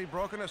 he's hardly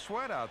broken a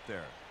sweat out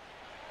there.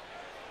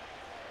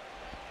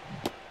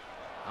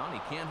 Well,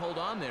 he can't hold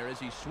on there as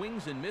he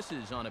swings and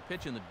misses on a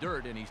pitch in the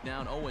dirt, and he's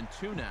down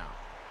 0-2 now.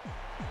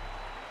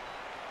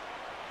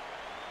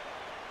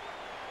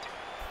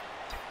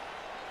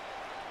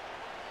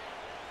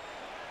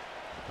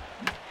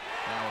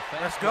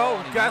 Let's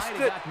go. Guessed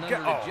it.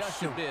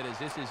 Just a bit as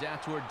this is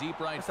out toward deep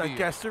right field. I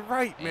guessed it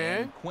right,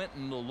 man. And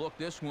Quentin will look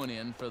this one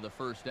in for the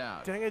first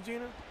out. Dang it,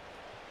 Gina.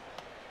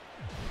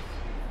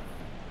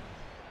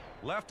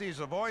 Lefties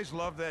have always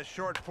loved that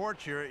short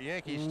porch here at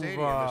Yankee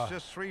Stadium. It's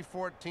just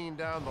 3:14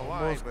 down the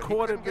line. Almost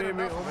caught it,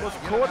 baby.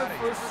 Almost caught it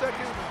for a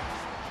second.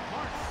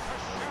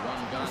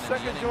 One gun in the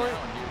inning now,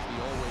 and here's the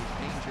always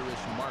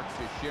dangerous Mark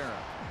Teixeira.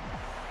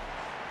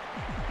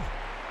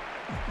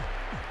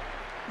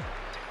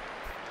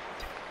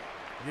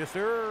 Yes,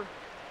 sir.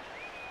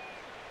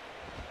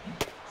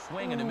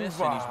 Swing and a miss,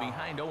 and he's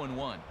behind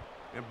 0-1.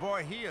 And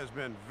boy, he has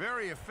been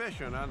very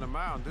efficient on the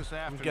mound this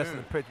afternoon. I'm guessing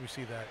the pitch. We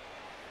see that.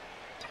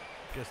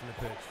 Guessing the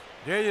pitch.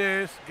 There he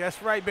is.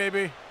 Guess right,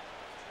 baby.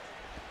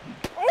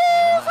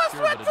 Oh, that's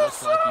right. It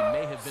looks like he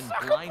may have been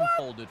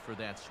blindfolded for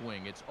that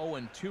swing. It's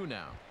 0-2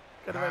 now.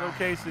 Got it right on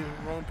Casey.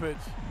 Wrong pitch.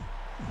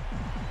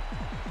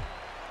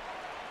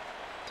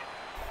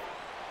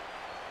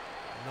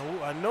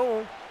 No, I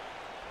know.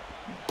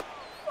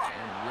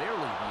 And rarely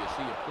do you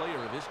see a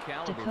player of his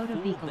caliber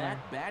fool that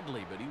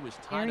badly, but he was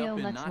tied up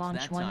in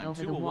knots that time.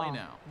 2 away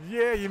now.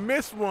 Yeah, you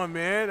missed one,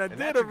 man. I did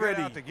that's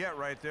already. That's a good out to get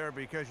right there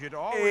because you'd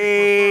always prefer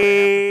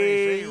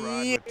to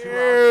have to face A-Rod with 2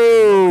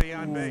 outs and nobody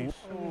on base.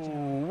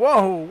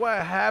 Whoa, what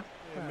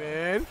happened,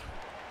 man?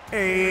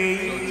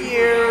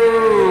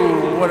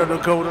 What a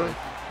Dakota.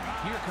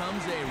 Here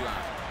comes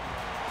A-Rod.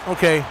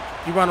 Okay,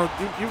 you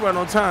run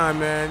on time,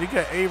 man. You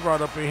got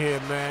A-Rod up in here,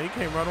 man. You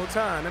came right on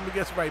time. Let me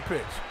guess the right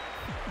pitch.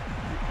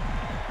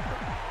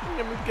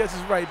 Let me guess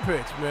his right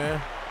pitch,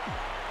 man.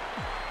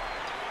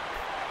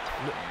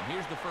 And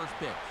here's the first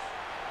pitch.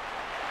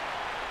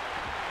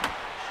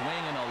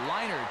 Swinging a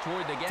liner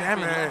toward the gap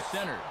in left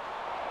center.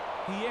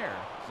 Pierre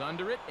is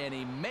under it, and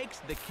he makes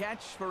the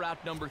catch for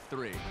out number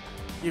 3.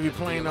 You'll be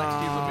playing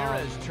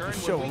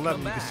show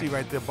 11. You can see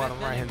right there, bottom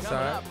right-hand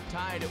side. Up,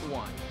 tied at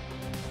 1.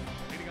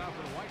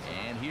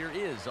 And here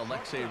is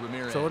Alexei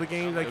Ramirez. So the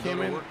games that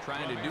came in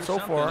trying to do so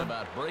far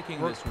about breaking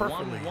this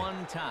perfectly.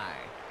 1-1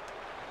 tie.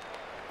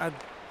 I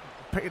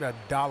paid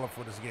 $1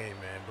 for this game,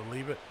 man.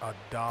 Believe it,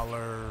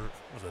 $1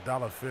 was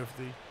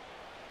 $1.50.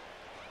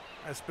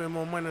 I spend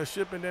more money on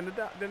shipping than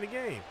the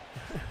game.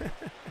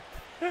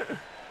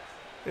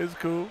 It's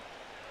cool.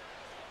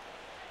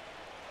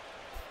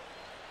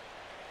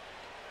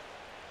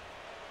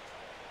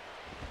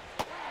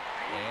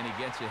 And he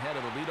gets ahead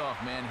of the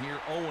leadoff man here,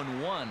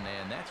 0-1,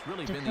 and that's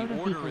really been the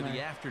order of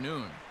the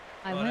afternoon.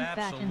 I went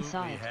back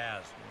inside. Absolutely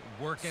has.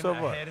 Working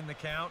ahead in the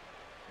count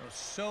is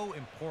so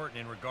important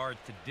in regards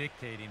to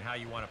dictating how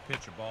you want to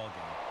pitch a ball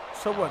game.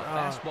 So what,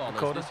 fastball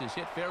Dakota? This is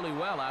hit fairly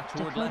well out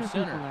toward Dakota left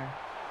center. Beekler.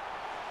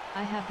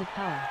 I have the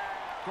power.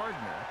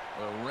 Gardner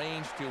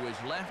arranged to his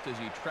left as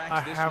he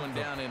tracks this one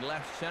down in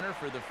left center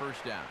for the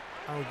first down.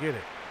 I don't get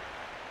it.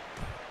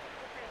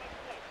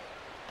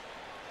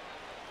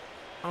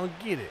 I don't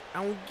get it.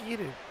 I don't get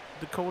it,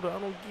 Dakota. I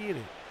don't get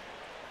it.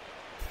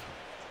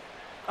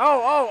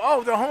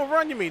 Oh, the home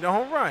run, you mean, the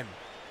home run.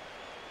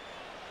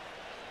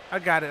 I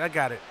got it.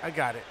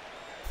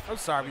 I'm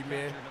sorry,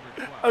 man.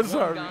 I'm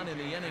sorry.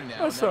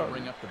 I'm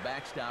sorry.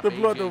 The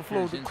blood don't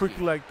flow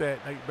quickly like that,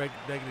 like back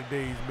in the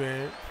days,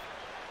 man.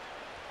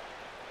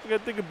 You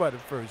gotta think about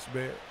it first,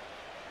 man.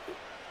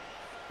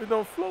 It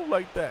don't flow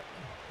like that.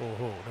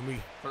 Oh, let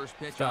me first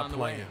pitch stop on the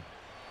playing. way.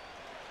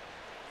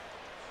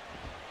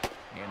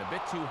 And a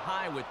bit too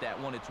high with that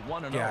one. It's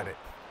 1-0. Got it.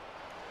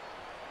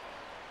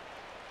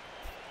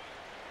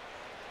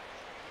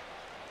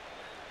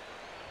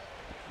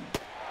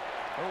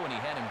 Oh, and he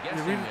had him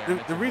guessing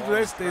there. The reason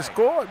they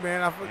scored,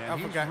 man, I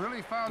forgot.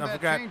 Really found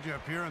that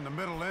changeup here in the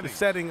middle inning. The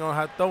setting on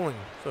how throwing.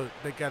 So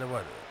they got it,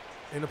 what,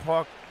 in the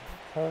park,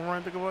 home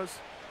run, I think it was.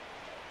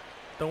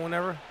 Throwing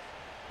ever.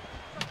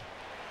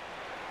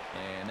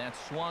 And that's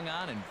swung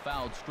on and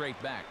fouled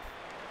straight back.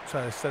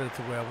 Try to set it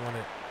to where I want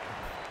it.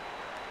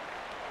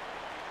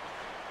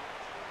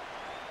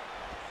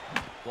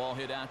 Ball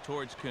hit out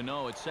towards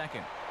Cano at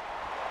second.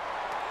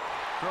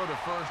 Throw to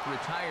first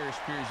retires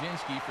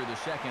Pierzynski for the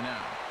second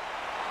out.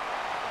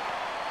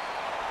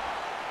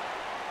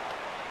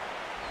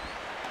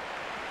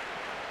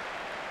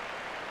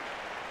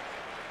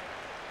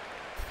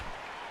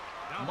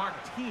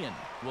 Martian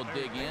will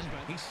dig in.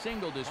 He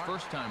singled his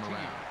first time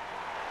around.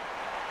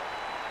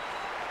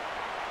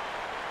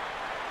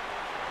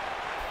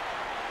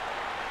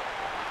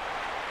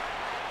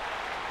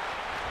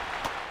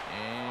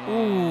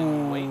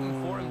 And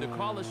waiting for him to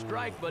call a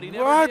strike, but he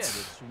never did.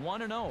 It's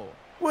 1-0.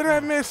 What I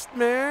missed,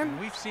 man?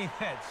 We've seen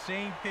that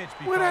same pitch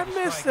before. What I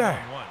missed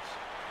that? Once.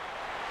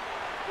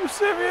 You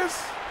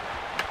serious?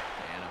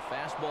 And a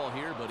fastball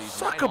here, but he's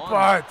Sucker right on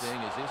parts. that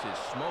thing as this is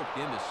smoked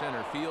into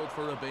center field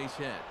for a base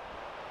hit.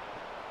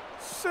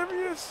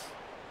 Serious?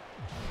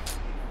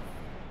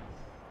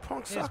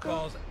 Punk His sucker?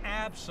 ball's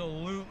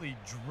absolutely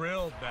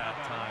drilled that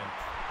time.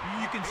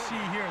 You can see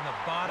here in the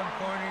bottom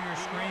corner of your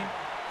screen,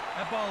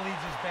 that ball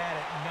leaves his bat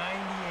at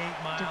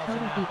 98 miles Dakota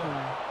an Beekler.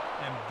 hour.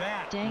 And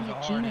that Dang was a it,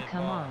 hard Gina, hit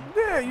come ball. on.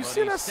 Yeah, you But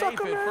see that he's safe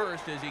sucker, at man?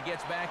 first as he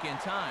gets back in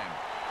time.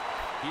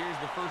 Here's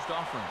the first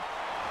offering.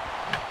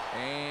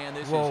 And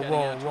this is heading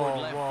out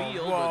toward left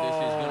field, but this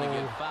is going to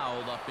get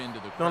fouled up into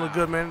the crowd. Don't look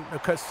good, man. The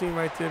cut scene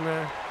right there,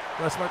 man.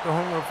 That's like the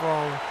home run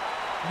from,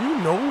 you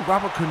know,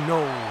 Robert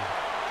Cano.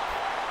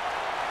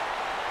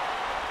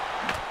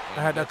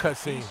 I had that cut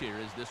scene. Here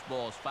as this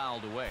ball is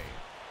fouled away.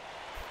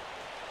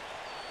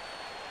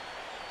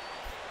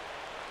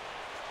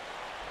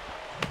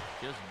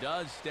 Just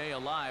does stay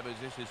alive as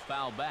this is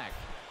fouled back.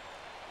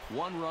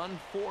 1 run,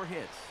 4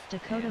 hits.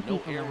 Dakota and no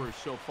Beekler. errors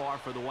so far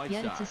for the White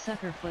Yet Sox. it's a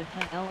sucker foot,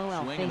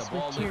 LOL Swinging face the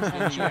ball with moves tears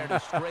in and the air joy. to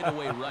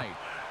straightaway right.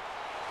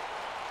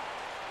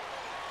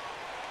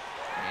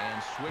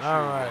 And Swisher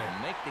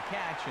will make the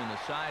catch, and the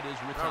side is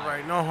retired. All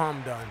right, no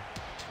harm done.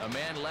 A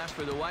man left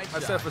for the White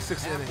Sox. I set it for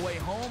 6 innings. Halfway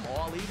home,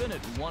 all even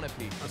at 1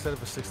 apiece. I set it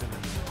for 6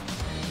 innings.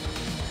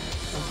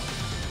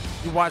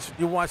 You watched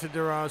the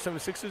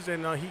 76ers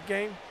and Heat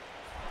game?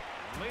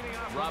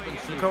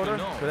 Robinson Dakota?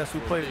 Cano So that's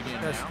who played.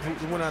 That's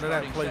who went out of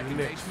that and played the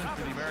Knicks. So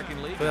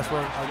that's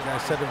why I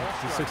set it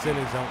for 6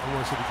 innings. I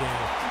want to see the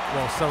game.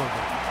 Well, some of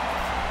it.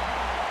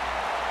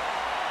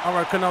 All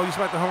right, Cano, you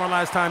spiked the home run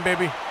last time,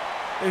 baby.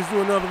 Let's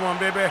do another one,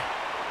 baby.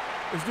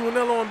 Let's do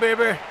another one,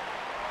 baby.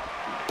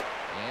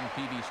 And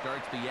PV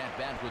starts the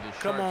at-bat with a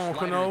Come sharp on,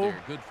 slider Cano. there.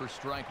 Good for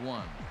strike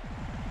 1.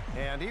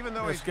 And even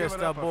though Let's he's get given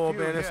that up ball, a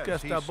few man. Let's hits,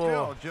 get he's that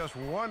ball. still just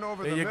 1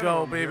 over There the you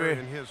minimum go, here baby.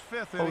 in his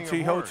 5th inning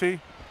OT, of work. OT.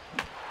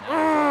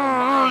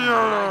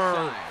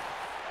 Right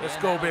Let's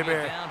and go, that'll get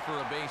baby. down for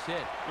a base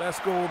hit. Let's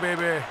go,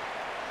 baby.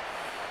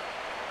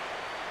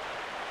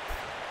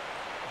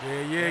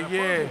 Yeah.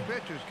 Opposing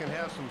pitchers can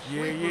have some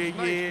sleepless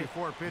nights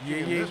before pitching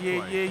in this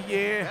place.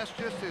 Yeah. That's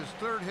just his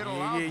 3rd hit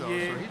allowed, though,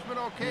 so he's been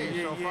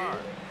okay so far.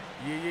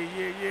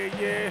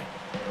 Yeah.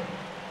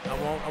 I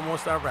won't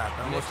start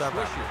rapping. I won't start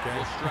rapping, Swisher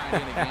will okay? stride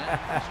in again.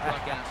 He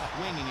struck out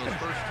swinging his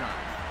first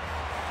time.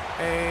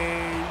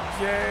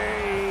 AJ,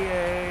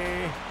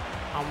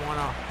 I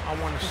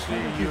wanna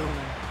see you.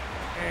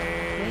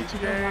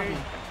 AJ,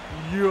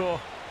 yo.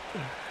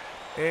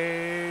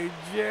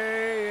 AJ,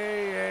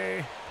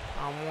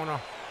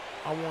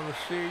 I wanna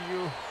see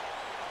you.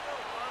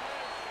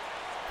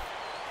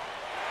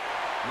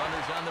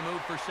 Runners on the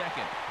move for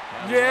second.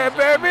 Yeah,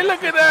 baby,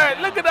 look at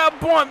that. Look at that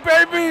bunt,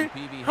 baby.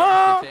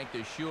 Huh?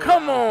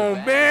 Come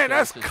on, man.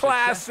 That's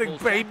classic,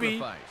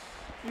 baby.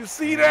 You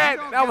see that?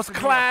 That was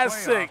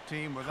classic.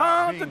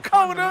 Huh,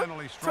 Dakota?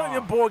 Tell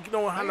your boy you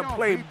know how to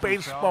play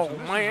baseball,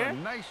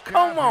 man.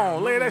 Come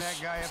on, lay that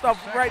stuff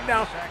right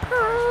down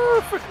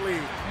perfectly.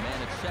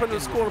 Put in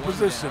the scoring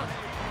position.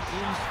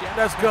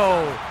 Let's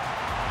go.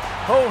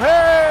 Ho,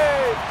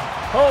 hey!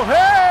 Ho,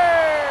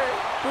 hey!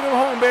 Bring him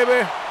home,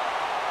 baby.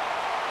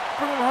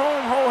 Bring him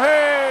home, ho,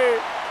 hey!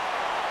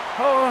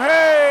 Ho,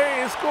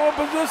 hey! Scoring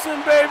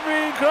position,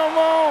 baby. Come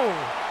on.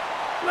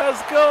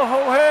 Let's go,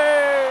 ho,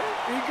 hey!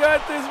 You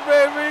got this,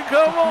 baby.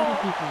 Come on.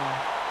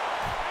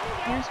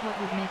 Here's what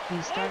would make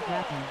you start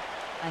rapping.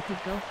 I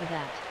could go for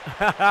that.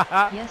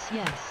 Yes,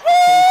 yes.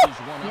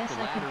 Yes,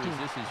 I could do.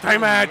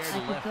 Damn it! I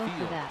could go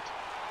for that.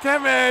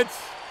 Damn it!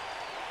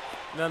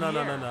 No.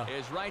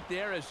 Is right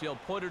there as he'll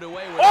put it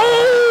away with yeah.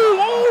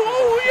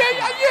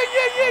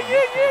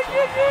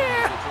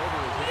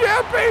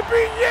 Yeah,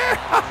 baby, yeah.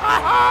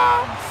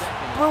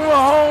 Bring it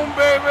home,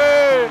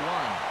 baby.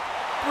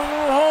 Bring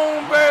it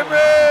home,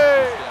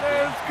 baby.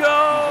 Let's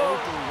go.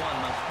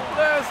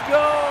 Let's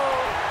go.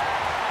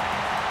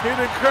 Hear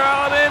the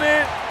crowd in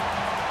it.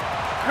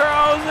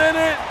 Crowd's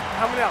in it.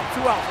 How many outs?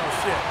 2 outs. Oh,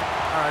 shit.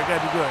 All right,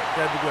 gotta be good.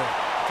 Gotta be good.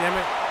 Damn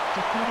it.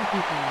 Dakota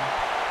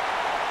people.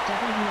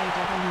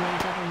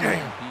 WAWAW.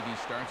 PV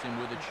starts in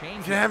with a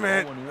change. Damn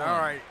it. All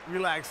right.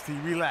 Relax, T.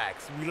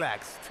 Relax.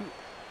 Relax.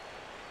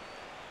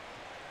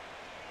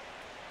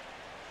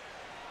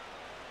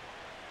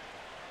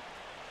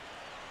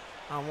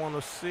 I want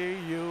to see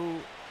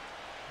you.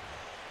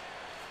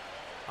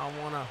 I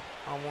want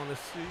to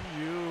see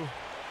you.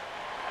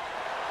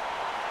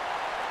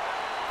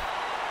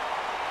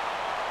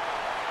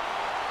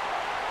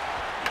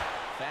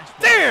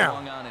 Fastball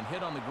swung on and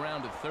hit on the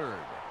ground at third.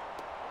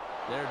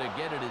 There to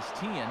get it is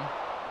Tien.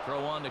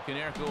 Throw on to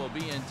Konerko will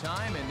be in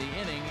time, and the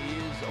inning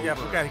is over. Yeah, I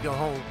forgot to go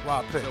home.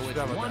 Wild pitch. So it's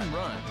 1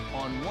 run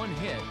on 1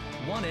 hit,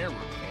 1 error,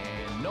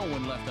 and no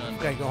one left on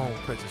base. Gotta go home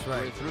pitches,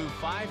 right? We're through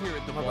 5 here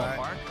at the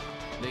ballpark.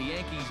 The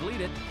Yankees lead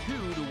it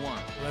 2-1.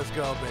 Let's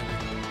go, baby.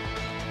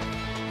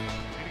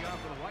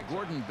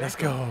 Gordon Let's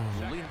Beckham go.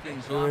 will lead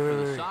things off for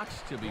the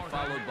Sox, to be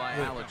followed by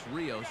Alex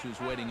Rios,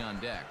 who's waiting on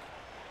deck.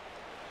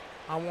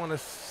 I want to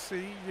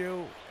see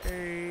you,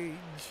 AJ.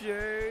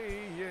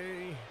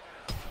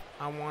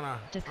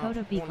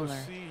 Dakota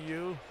Beekler. See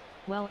you.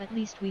 Well, at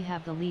least we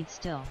have the lead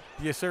still.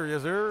 Yes, sir.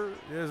 Yes, sir.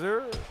 Yes,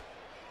 sir.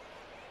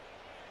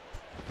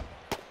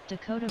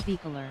 Dakota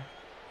Beekler.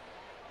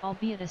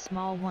 Albeit a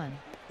small one.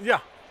 Yeah.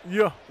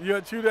 Chew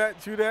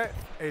that.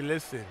 Hey,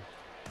 listen.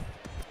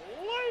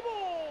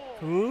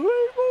 Label.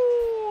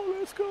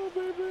 Let's go,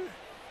 baby.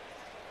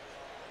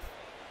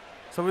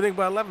 So we think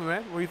about 11,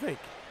 man. What do you think?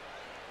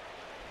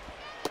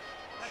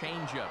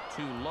 Change up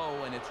too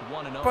low, and it's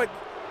 1-0. But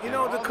you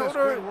know, Dakota.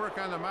 All this good work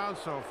on the mound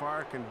so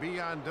far can be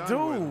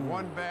undone with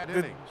 1 bad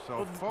inning.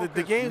 So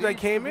the games that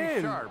came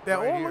in, they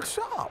all look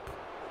sharp.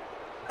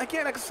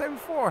 Again, like I said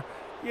before,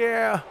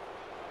 yeah.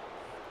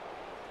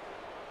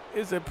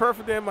 Is it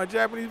perfect in my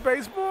Japanese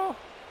baseball?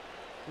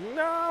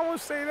 No, I won't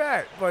say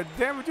that. But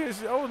damn it,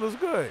 this looks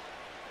good.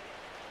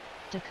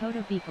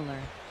 Dakota Beekler.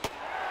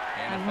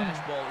 And a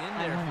fastball in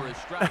there for a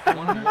strike.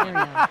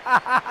 1-1.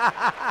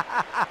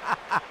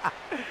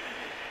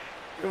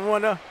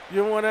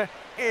 You wanna?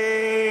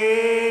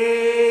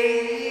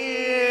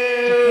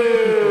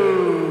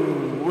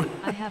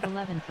 I have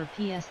 11 for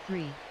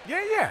PS3.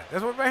 Yeah.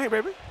 That's what right here,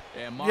 baby.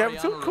 And you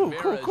have 2.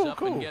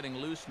 Cool. Getting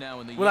loose now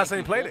in the well, I say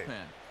he played bullpen.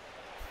 it.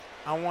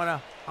 I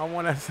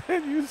wanna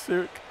say you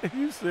sick.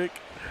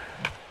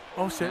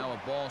 Oh shit. Now a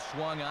ball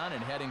swung on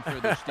and heading for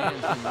the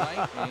stands in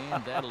right,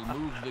 and that'll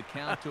move the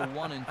count to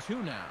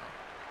 1-2 now.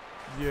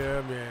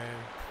 Yeah, man.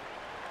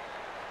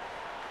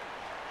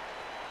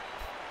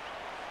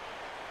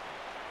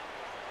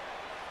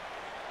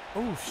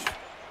 Oh,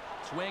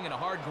 Swing and a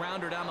hard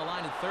grounder down the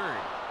line at third.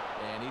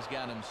 And he's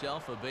got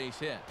himself a base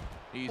hit.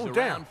 He's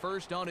around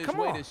first on his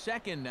way to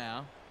second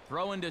now.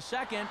 Throwing to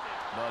second,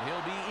 but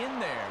he'll be in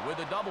there with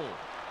a double.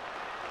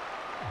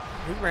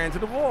 He ran to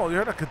the wall. You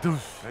heard that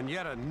kadoosh. And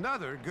yet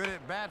another good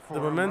at bat for the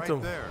him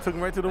momentum right there. took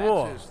him right to the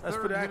wall. That's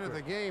pretty hit accurate. of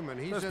the game, and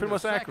he's That's in pretty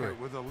much second accurate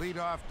with a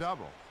leadoff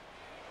double.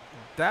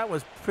 That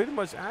was pretty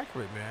much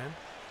accurate, man.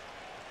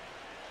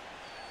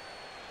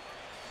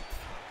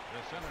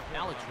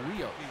 Alex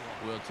Rios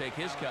will take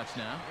his cuts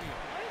now.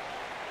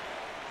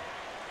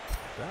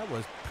 That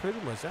was pretty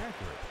much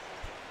accurate.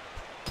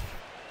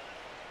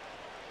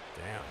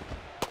 Damn.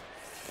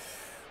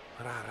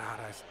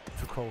 That's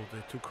too cold.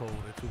 They're too cold.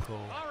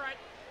 All right,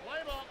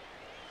 play ball.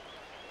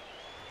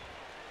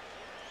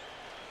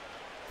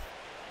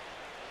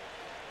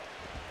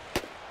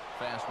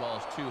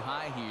 Fastball's too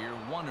high here,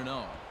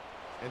 1-0.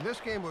 And this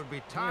game would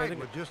be tied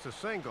with just a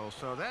single,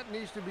 so that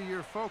needs to be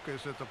your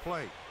focus at the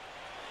plate.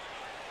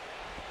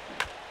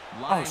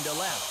 Line to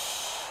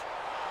left.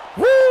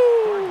 Woo!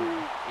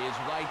 Is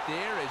right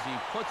there as he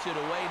puts it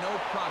away, no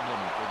problem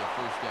for the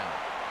first down.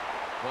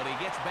 But he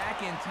gets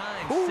back in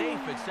time, safe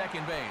at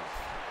second base.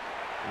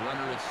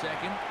 Runner at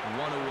second,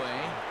 one away,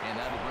 and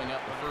that'll bring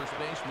up the first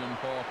baseman,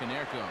 Paul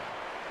Konerko.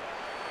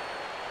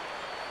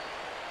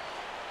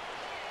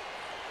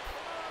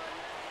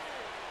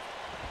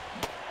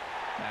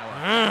 Now a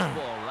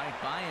fastball right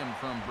by him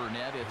from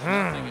Burnett. It's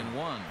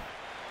 0-1.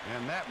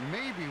 And that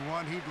may be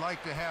one he'd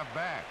like to have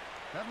back.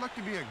 That looked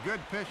to be a good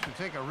pitch to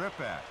take a rip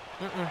at.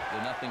 The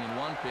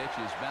 0-1 pitch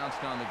is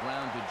bounced on the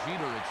ground to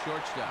Jeter at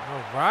shortstop.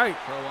 All right.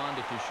 Throw on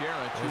to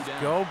Teixeira, 2 down.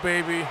 Let's go,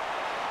 baby.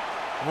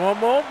 One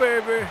more,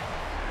 baby.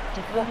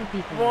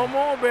 One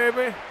more,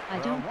 baby. I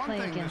don't play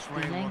against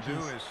the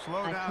Yankees.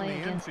 I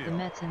play against the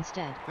Mets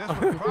instead.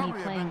 With me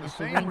playing with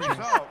the Rangers.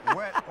 Result,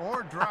 wet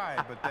or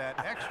dry, but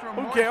that extra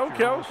moisture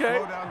will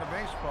slow down the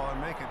baseball and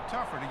make it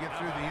tougher to get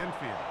through the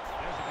infield.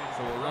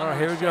 So a runner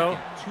here we go.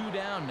 2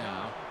 down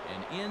now,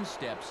 and in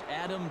steps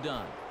Adam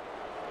Dunn.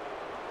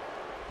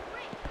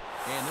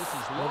 And this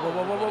is low.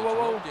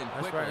 Whoa.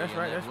 That's right.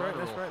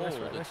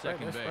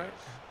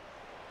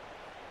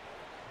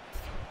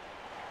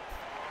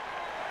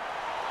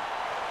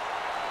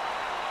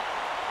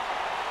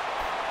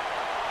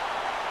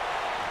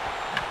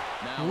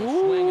 Now a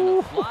swing and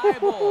a fly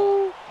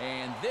ball,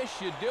 and this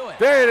should do it.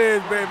 There it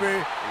is, baby.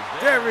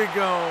 There we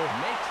go.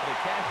 Makes the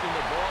catch in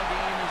the ball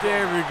game.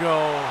 There we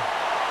go.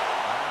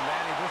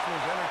 Manny, this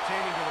was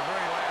entertaining to the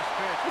very last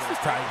pitch. This is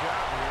tight.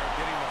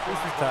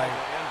 This is tight.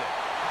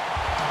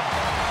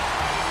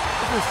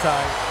 This is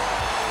tight.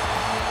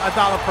 $1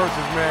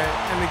 purchase, man.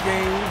 In the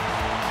game,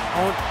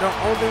 the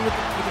only thing with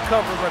the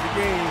cover of the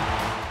game,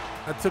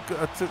 I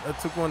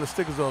took one of the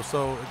stickers off,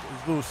 so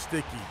it's a little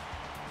sticky.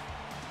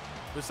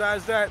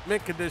 Besides that,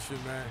 mint condition,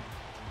 man.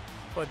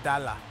 For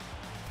 $1.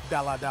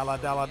 Dollar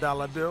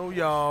bill,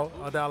 y'all.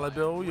 $1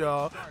 bill,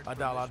 y'all.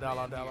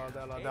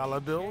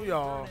 $1 bill,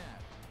 y'all.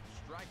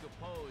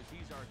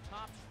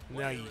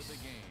 Nice.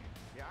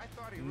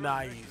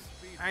 Nice.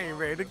 I ain't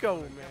ready to go,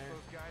 man.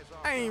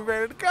 I ain't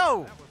ready to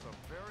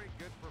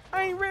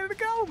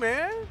go,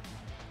 man.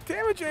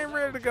 Damage ain't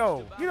ready to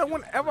go. You know,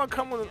 whenever I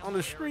come on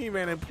the stream,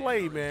 man, and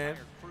play, man,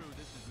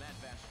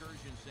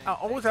 I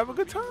always have a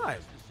good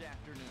time.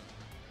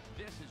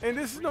 And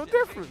this is no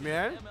different,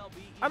 man.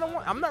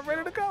 I'm not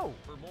ready to go.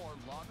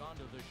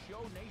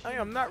 I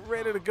am not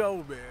ready to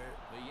go, man.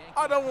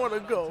 I don't want to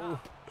go.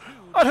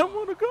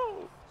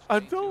 I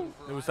don't.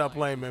 Let me stop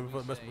playing, man,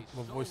 before I mess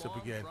my voice up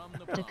again.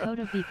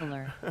 Dakota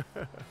Beekler.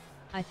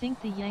 I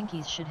think the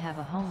Yankees should have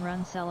a home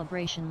run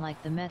celebration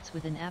like the Mets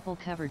with an apple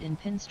covered in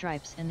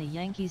pinstripes and the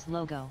Yankees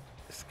logo.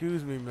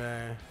 Excuse me,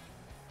 man.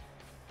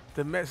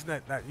 The Mets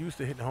not used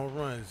to hitting home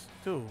runs,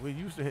 too. We're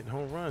used to hitting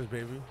home runs,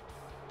 baby.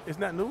 It's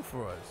not new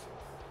for us.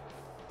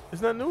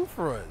 It's not new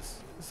for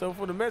us. So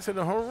for the Mets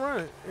hitting a home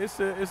run, it's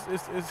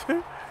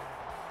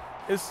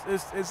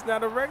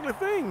not a regular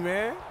thing,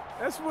 man.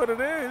 That's what it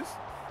is.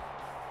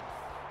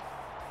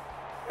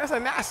 That's a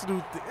national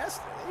thing. That's,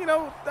 you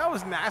know, that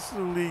was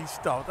National League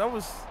stuff. That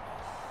was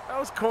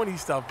corny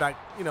stuff back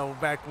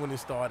when it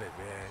started,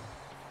 man.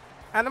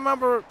 And I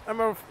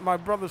remember my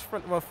brother's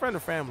friend, well, friend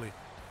of family.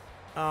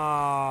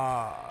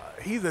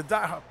 He's a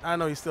diehard. I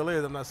know he still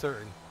is. I'm not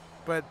certain,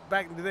 but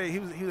back in the day, he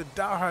was a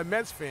diehard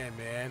Mets fan,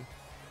 man.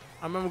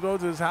 I remember going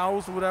to his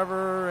house or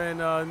whatever, and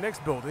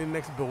next building,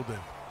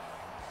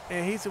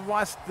 and he used to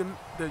watch the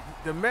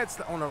Mets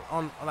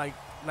on like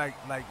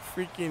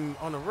freaking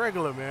on a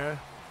regular, man.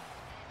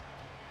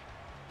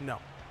 No.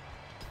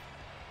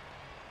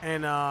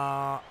 And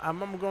I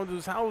remember going to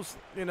his house,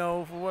 you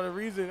know, for whatever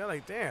reason. I'm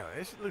like, damn,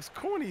 that shit looks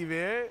corny,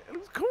 man. It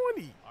looks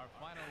corny.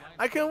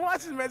 I couldn't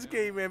watch the Mets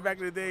game, man, back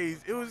in the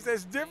days.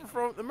 That's different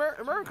from the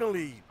American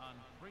League.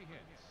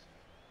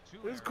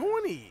 It was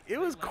corny. It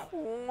was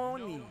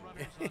corny.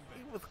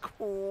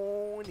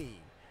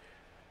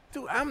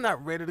 Dude, I'm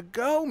not ready to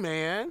go,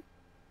 man.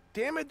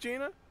 Damn it,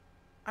 Gina.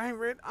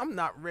 I'm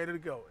not ready to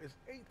go. It's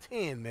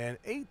 8:10, man.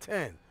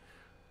 8:10.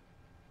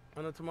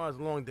 I know tomorrow's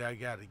a long day. I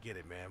gotta get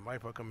it, man.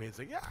 Wife will come here and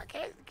say, "Yeah, I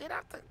can't get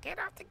off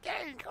the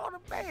game. Go to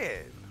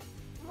bed."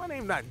 My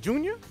name not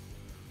Junior.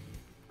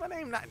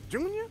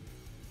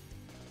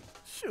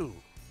 Shoot.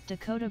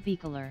 Dakota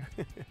Beekler.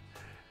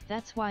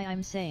 That's why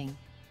I'm saying,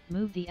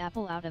 move the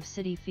apple out of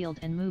Citi Field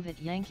and move it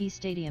Yankee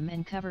Stadium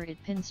and cover it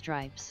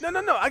pinstripes.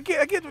 No. I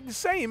get what you're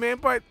saying, man.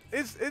 But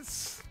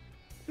it's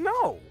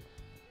no.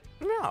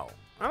 I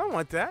don't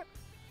want that.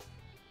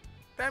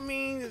 That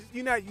means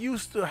you're not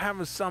used to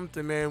having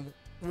something, man.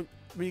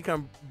 When you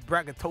come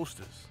bragging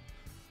toasters,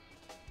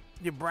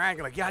 you're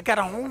bragging like, yeah, I got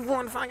a home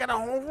run. I got a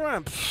home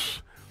run.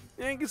 Psh,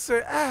 you ain't gonna say,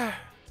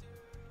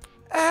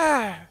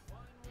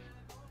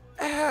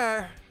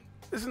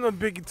 this is no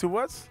biggie to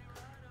us.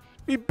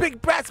 We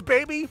big bats,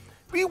 baby.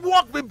 We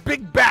walk with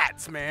big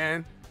bats,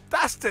 man.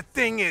 That's the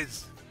thing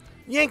is,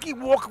 Yankee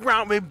walk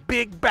around with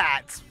big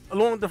bats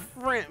along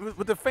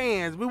with the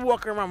fans. We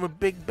walk around with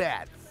big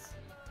bats.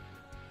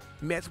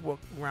 Mets walk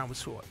around with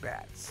short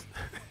bats.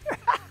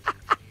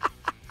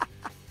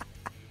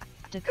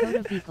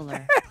 Dakota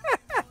Beekler.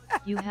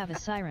 You have a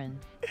siren.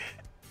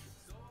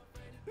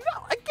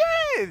 No,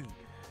 again.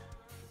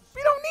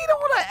 We don't need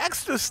all that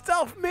extra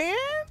stuff, man.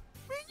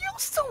 We're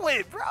used to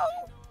it, bro.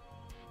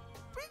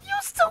 We're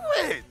used to to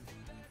it.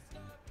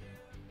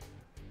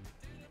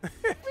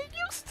 We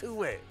used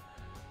to it.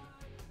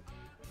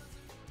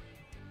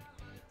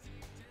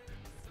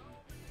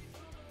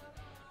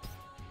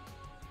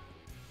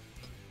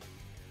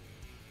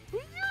 We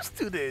used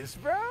to this,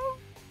 bro.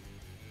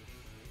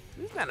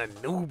 He's not a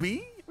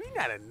newbie. We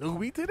not a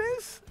newbie to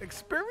this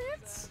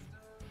experience.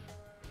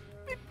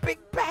 We big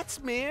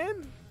bats,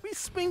 man. We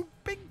swing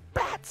big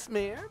bats,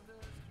 man.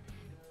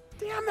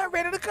 Damn, I'm not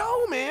ready to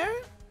go, man.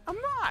 I'm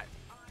not.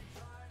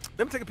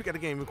 Let me take a peek at the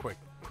game real quick.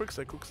 Quick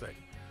sec.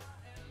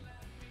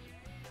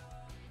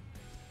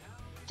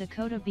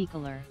 Dakota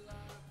Beekler.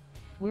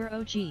 We're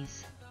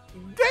OGs.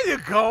 There you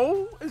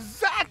go.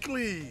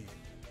 Exactly.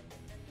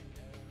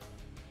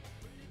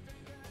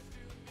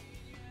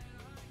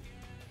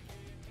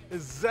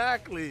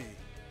 Exactly.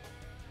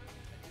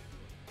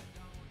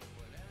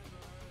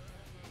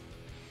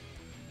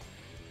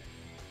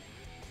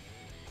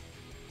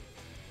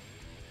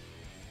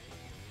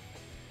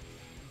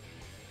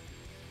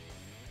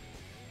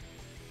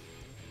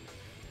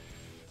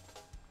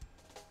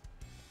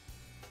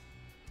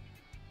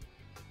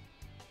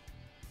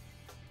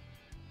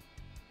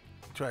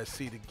 Try to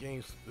see the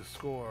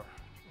score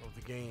of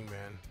the game,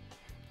 man.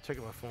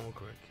 Checking my phone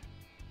quick.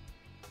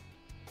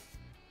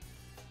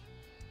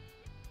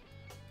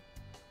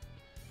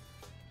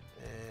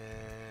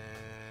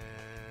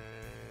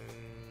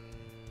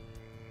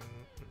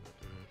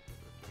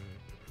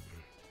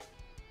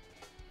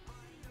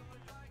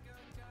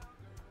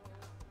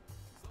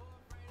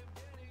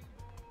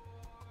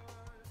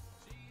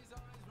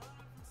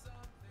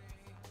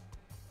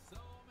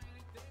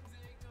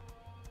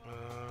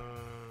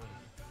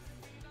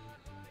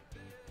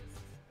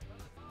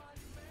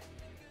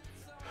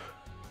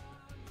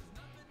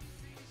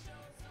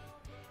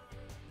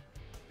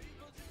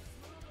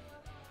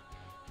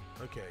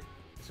 Okay,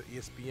 so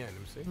ESPN, let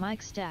me see.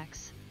 Mike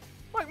Stacks.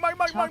 Mike.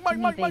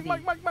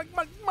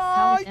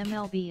 How is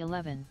MLB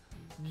 11?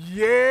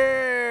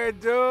 Yeah,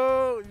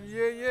 dude.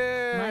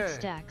 Yeah. Mike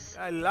Stacks.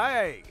 I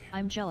like.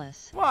 I'm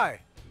jealous. Why?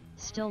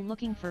 Still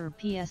looking for a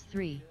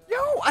PS3.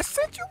 Yo, I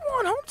sent you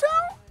one,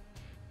 hometown.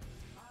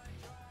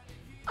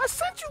 I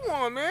sent you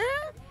one, man.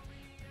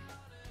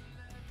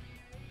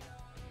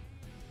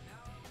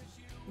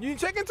 You didn't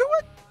check into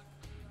it?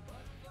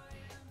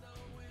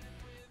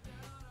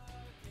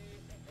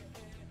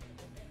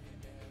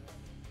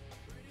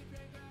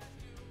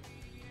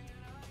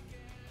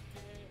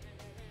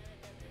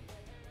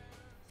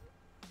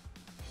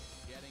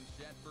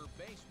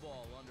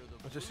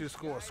 Let's just see the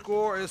score.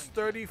 Score is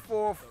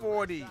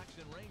 34-40.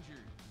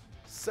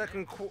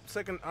 Second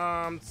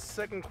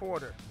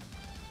quarter.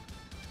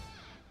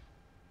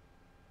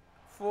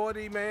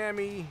 40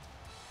 Miami.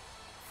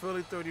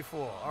 Philly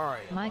 34. All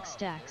right. Mike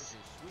Stacks.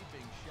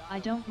 I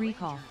don't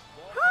recall.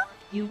 Huh?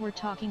 You were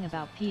talking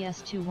about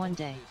PS2 one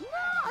day. No,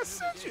 I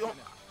sent you.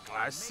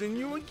 I sent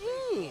you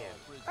again.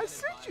 I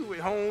sent you it,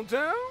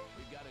 hometown.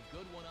 We've got a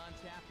good one on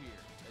tap here,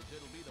 as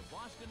it'll be the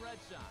Boston Red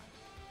Sox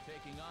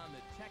taking on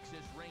the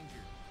Texas Rangers.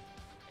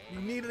 You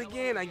need it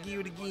again, I give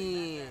you it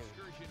again.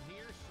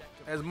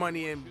 As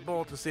Money and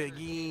Bolton said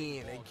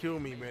again. They kill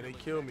me, man. They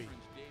kill me.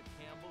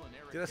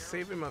 Did I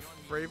save it in my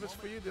favorites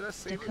for you? Did I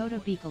save Dakota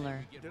it?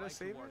 Beekler. Did I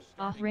save it?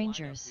 Off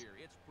Rangers.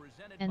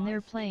 And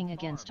they're playing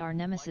against our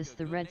nemesis,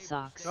 the Red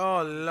Sox.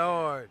 Oh,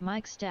 Lord.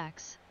 Mike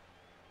Stacks.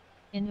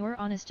 In your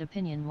honest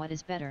opinion, what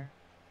is better?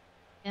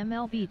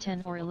 MLB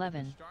 10 or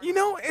 11? You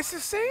know, it's the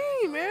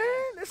same, man.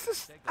 It's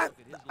just, I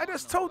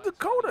just told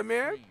Dakota,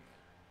 man.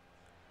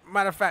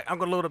 Matter of fact, I'm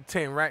gonna load up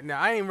 10 right now.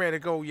 I ain't ready to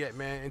go yet,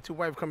 man. And two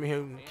wife come in here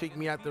and kick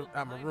me out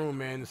my room,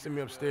 man, and send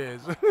me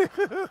upstairs.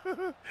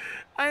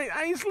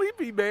 I ain't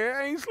sleepy, man.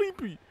 I ain't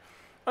sleepy.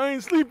 I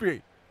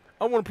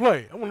wanna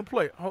play.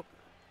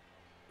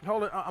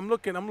 Hold it. I'm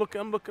looking, Mike.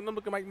 I'm looking,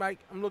 Mike. Mike.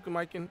 I'm looking,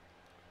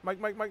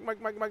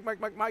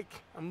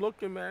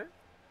 man.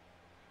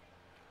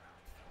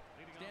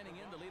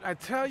 I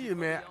tell you,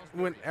 man,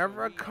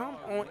 whenever I come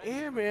on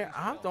air, man,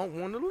 I don't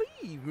want to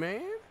leave,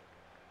 man.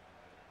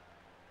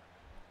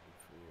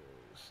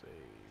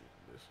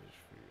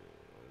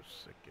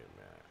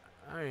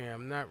 I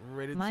am not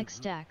ready Mike to...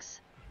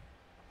 Stacks.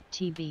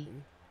 TB.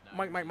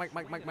 Mike.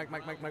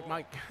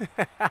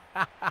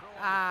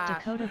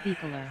 Dakota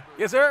Beekler.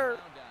 Yes, sir.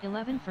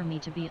 11 for me,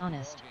 to be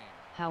honest.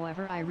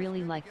 However, I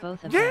really like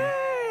both of them.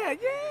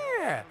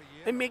 Yeah.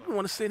 They make me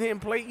want to sit here and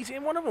play each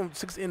and one of them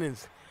 6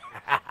 innings.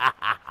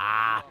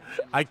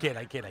 I can't.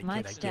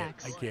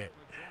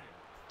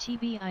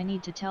 TB, I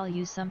need to tell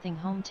you something,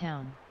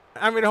 hometown.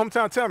 I'm ready,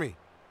 hometown. Tell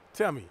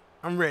me.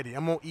 I'm ready.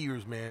 I'm on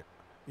ears, man.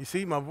 You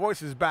see, my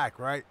voice is back,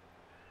 right?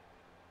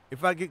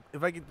 If I get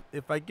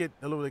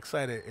a little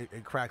excited,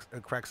 it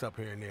cracks up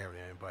here and there,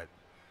 man. But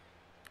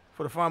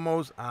for the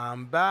foremost,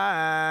 I'm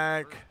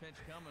back.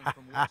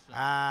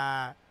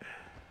 I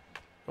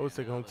was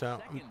taking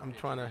hometown. I'm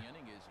trying to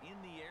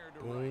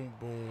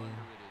boom.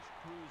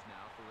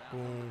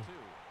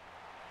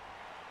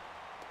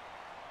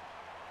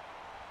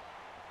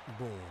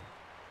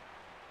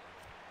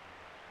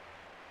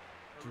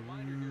 A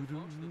reminder here,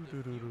 folks,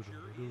 that the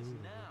future is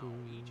now.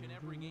 Each and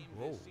every game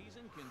this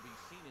season can be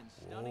seen in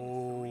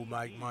stunning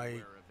 3D Mike.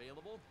 where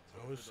available.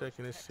 I was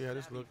checking to see how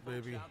this look,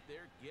 baby. Out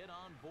there, get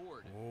on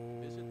board.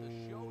 Visit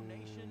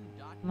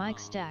theshownation.com. Mike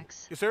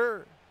Stacks. Yes,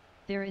 sir.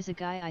 There is a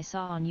guy I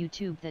saw on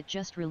YouTube that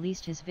just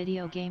released his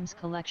video games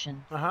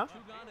collection. Uh-huh.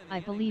 I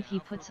believe he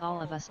puts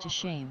all of us to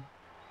shame.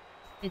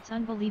 It's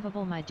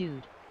unbelievable, my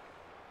dude.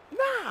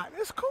 Nah,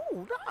 it's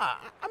cool. Nah,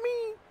 I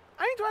mean,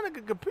 I ain't trying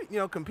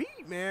to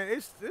compete, man.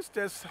 It's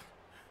just,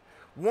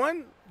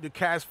 one, the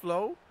cash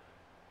flow.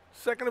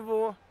 Second of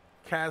all,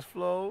 cash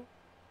flow.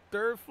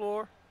 Third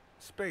floor,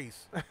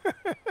 space.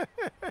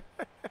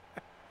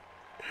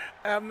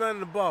 I have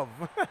none above.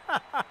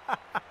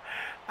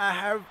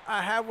 I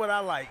have what I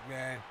like,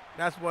 man.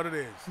 That's what it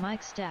is.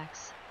 Mike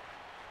Stacks.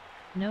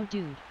 No,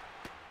 dude.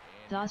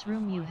 Das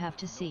room you have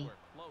to see.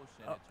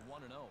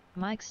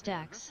 Mike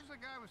Stacks.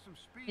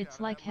 It's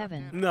like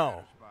heaven.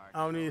 No,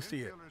 I don't need to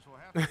see it.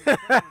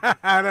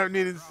 I don't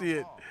need to see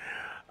it.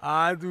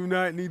 I do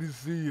not need to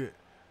see it.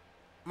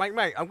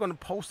 Mike, I'm going to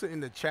post it in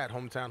the chat,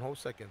 hometown. Hold a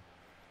second.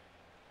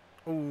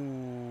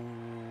 Ooh,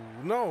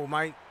 no,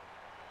 Mike.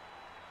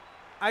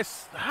 How I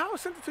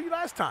sent it to you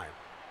last time?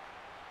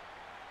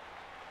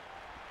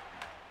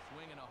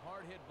 Swinging a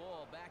hard hit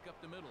ball back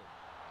up the middle.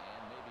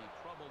 And maybe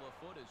trouble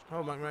afoot as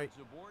Mike.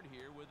 aboard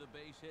here with a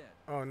base hit.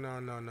 Oh, no.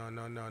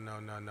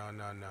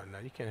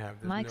 You can't have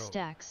this. Mike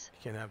Stacks. You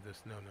can't have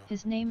this. No.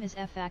 His name is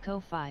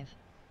FACO5.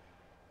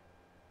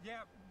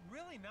 Yeah,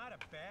 really not a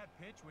bad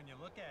pitch when you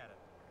look at it.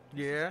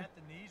 Yeah. At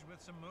the knees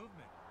with some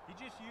movement. He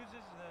just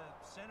uses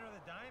the center of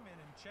the diamond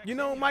and checks. You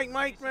know, Mike,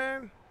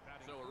 man.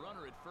 So a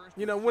runner at first.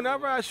 You know,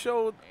 whenever I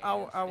showed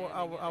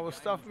our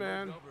stuff,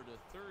 man.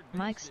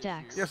 Mike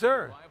Stacks. Yes,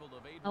 sir.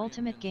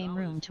 Ultimate Game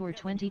Room Tour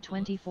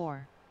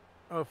 2024.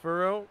 Oh, for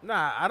real?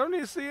 Nah, I don't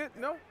need to see it.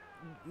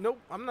 Nope.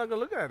 I'm not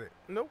gonna look at it.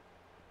 Nope.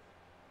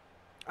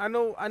 I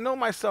know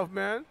myself,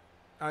 man.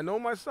 I know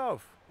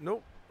myself.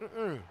 Nope.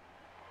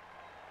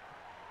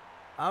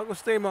 I'm gonna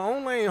stay in my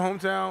own lane,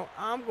 hometown.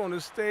 I'm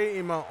gonna stay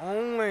in my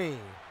own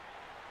lane.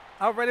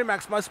 I already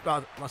maxed my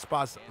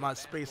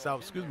space out.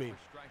 Excuse me.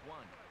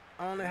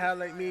 I only have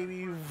like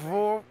maybe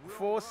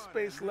four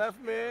space left,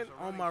 man,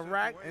 on my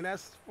rack, and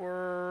that's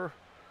for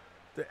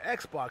the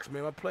Xbox,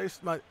 man.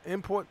 My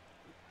import.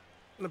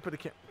 Let me put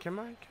the can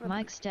I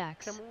Mike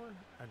Stacks. Camera on?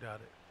 I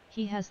doubt it.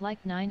 He has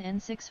like 9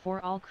 N6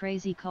 for all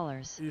crazy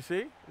colors. You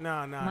see?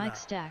 Nah. Mike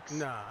Stacks.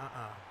 Nah,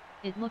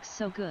 It looks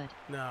so good.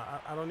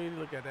 Nah, I don't need to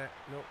look at that.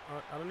 Nope,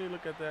 I don't need to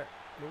look at that.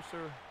 No,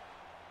 sir.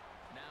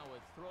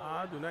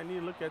 I do not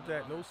need to look at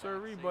that. No,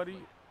 sirree,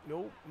 buddy.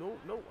 No.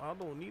 I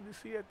don't need to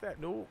see at that.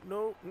 No.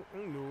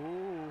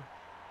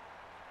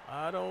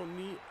 I don't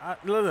need.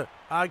 Look,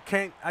 I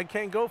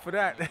can't go for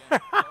that.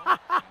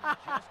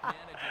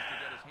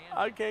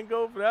 I can't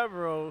go for that,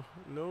 bro.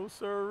 No,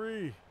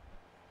 sirree.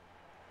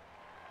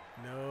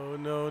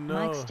 No.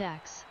 Mike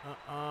Stacks.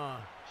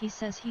 He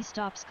says he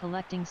stops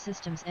collecting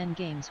systems and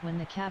games when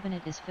the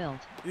cabinet is filled.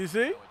 You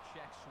see?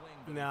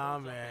 Nah,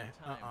 man.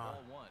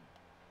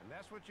 And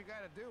that's what you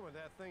got to do when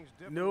that thing's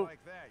dipping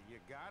like that. You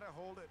got to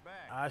hold it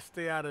back. I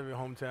stay out of it,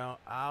 hometown.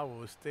 I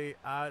will stay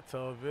out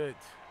of it.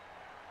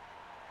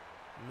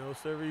 No,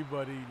 sirree,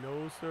 buddy.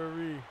 No,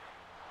 sirree.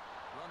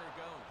 Runner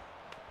goes.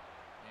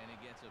 And he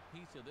gets a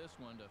piece of this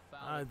one to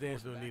foul. I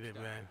dance don't need it,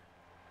 man.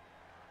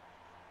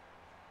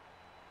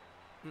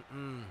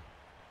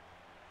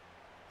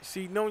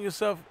 See, knowing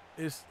yourself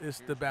is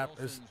the battle.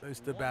 It's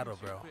the battle,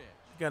 bro. You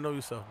gotta know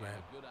yourself,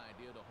 man.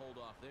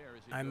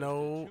 I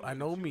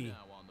know me.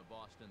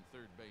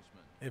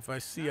 If I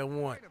see, I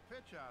want.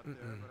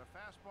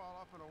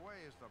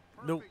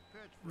 Nope.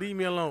 Leave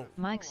me alone.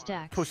 Mike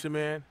Stacks. Push it,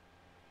 man.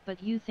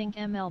 But you think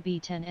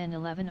MLB 10 and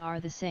 11 are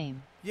the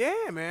same?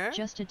 Yeah, man.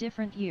 Just a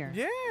different year.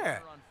 Yeah.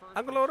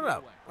 I'm gonna load it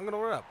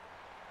up.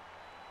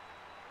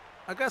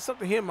 I got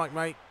something here,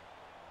 Mike.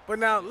 But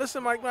now,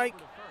 listen, Mike.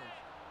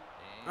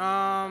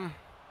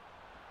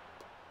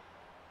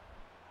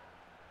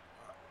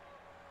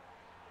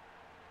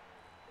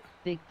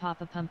 Big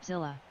Papa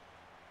Pumpzilla.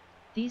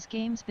 These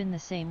games been the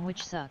same,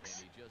 which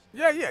sucks.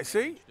 Yeah,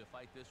 see?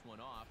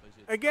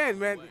 Again,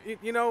 man,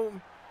 you know,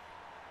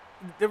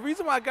 the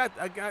reason why I got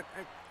it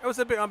was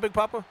a bit on Big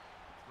Papa.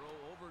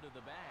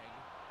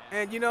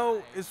 And you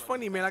know, it's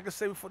funny, man, like I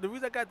said before, the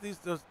reason I got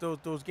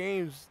those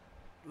games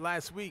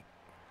last week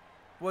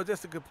was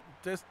just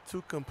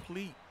to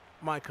complete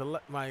my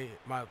collection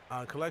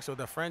of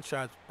the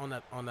franchise on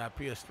that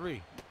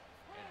PS3.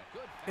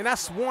 And I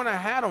sworn I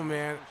had them,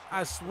 man.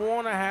 I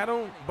sworn I had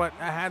them, but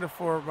I had it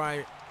for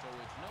my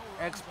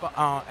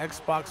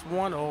Xbox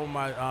One or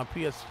my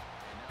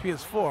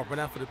PS4, but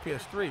not for the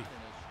PS3.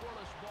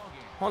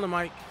 Hold on,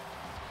 Mike.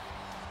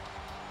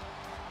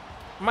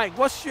 Mike,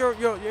 what's your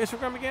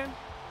Instagram again?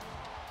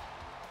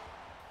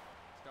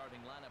 Starting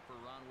lineup for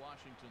Ron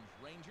Washington's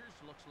Rangers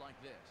looks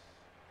like this.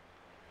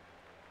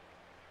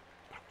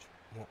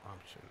 More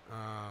option.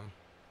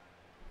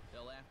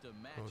 to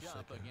match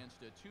up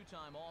against a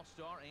two-time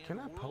All-Star and Can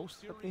I World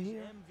post up Series in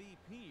here?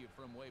 MVP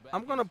from way back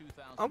I'm gonna in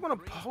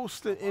 2003.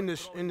 post it in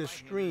the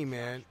stream,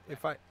 man.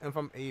 If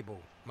I'm able,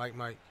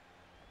 Mike.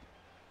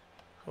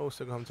 Hold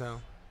second,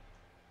 hometown.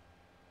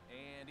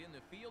 And in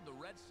the field, the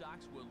Red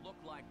Sox will look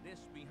like this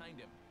behind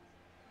him.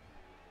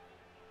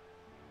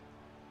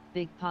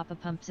 Big Papa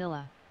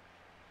Pumpzilla.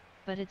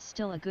 But it's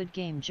still a good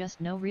game,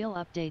 just no real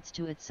updates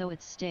to it, so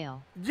it's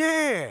stale.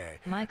 Yeah.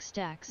 Mike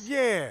Stacks.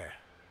 Yeah.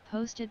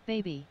 Post it,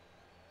 baby.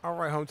 All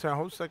right, hometown.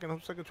 Hold second,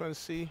 trying to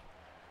see.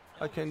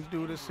 I can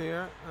do this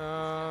here.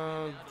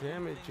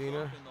 Damn it,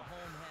 Gina.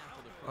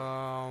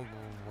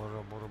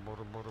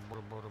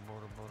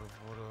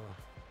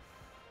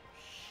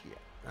 Shit.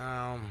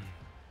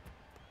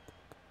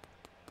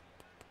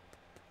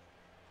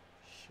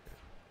 Shit.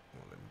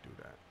 Won't let me do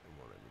that. It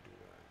won't let me do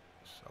that.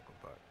 Sucker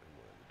butt. It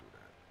won't let me do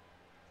that.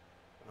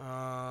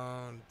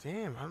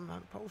 Damn, I don't know how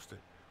to post it.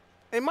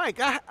 Hey, Mike,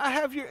 I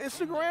have your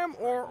Instagram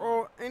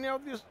or any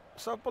of your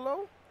stuff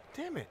below.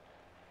 Damn it.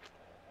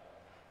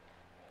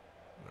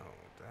 No,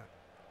 that.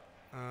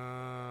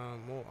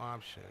 More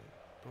option.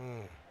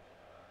 Boom.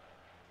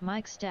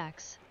 Mike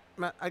Stacks.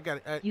 I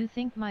got it. You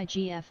think my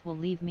GF will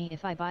leave me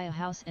if I buy a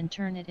house and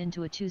turn it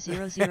into a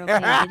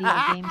 200K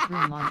video games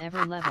room on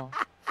every level?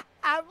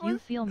 You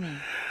feel me?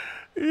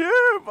 Yeah,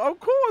 of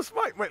course,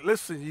 Mike. Wait,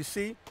 listen, you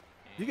see,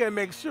 you gotta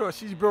make sure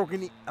she's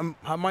broken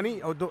her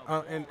money.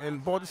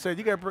 And Baldy said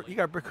you gotta break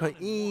her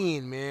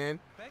in, man.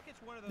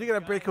 You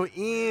gotta break her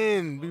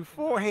in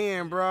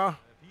beforehand, bro.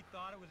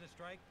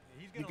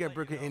 You gotta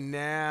break her in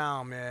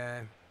now,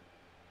 man.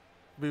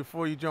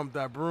 Before you jump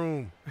that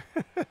broom.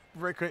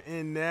 Break her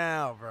in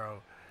now,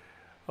 bro.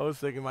 Hold a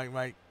second, Mike.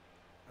 What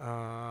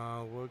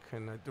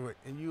can I do it?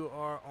 And you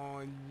are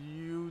on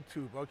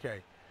YouTube.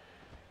 Okay.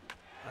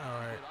 All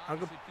right. I'm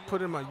going to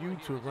put in my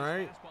YouTube,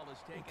 right?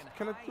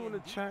 Can I do it in the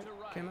chat?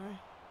 Can I?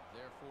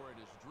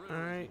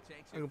 All right.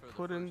 I'm going to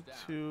put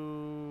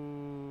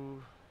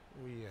into...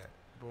 Where we at?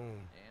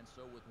 Boom. And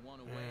so with one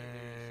away, there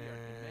you see our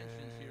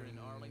conventions here in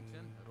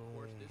Arlington. Of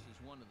course, this is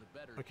one of the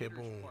better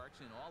boom. parks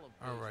in all of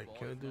All right,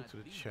 baseball, can I do if to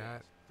the not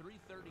chat? best.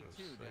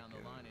 332 down the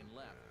line in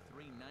left,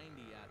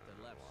 390 at the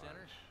left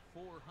center,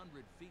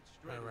 400 feet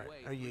straight All right.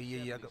 away. Oh,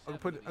 yeah. I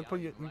 377 put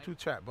your to the YouTube right,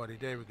 chat, buddy.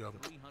 There we go.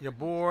 Your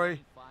boy.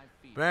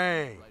 325 feet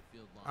Bang. right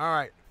field line. All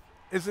right.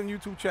 It's in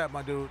YouTube chat,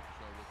 my dude. So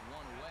with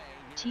one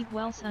away,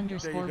 Teepwells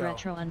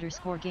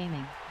 _retro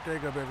 _gaming. There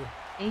you go, baby.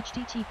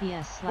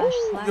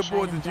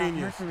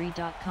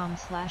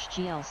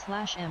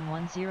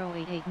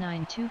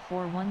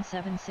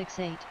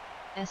 https://adam.mercury.com/gl/m108892417768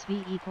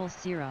 SV equals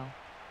 0.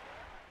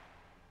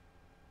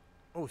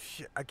 Oh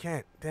shit, I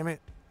can't. Damn it.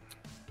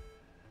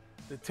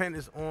 The 10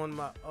 is on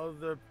my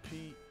other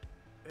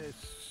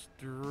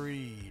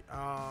PS3.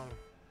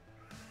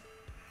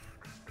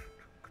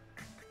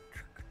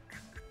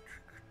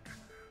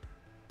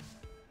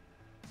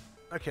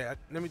 Okay,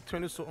 let me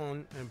turn this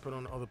on and put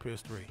on the other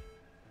PS3.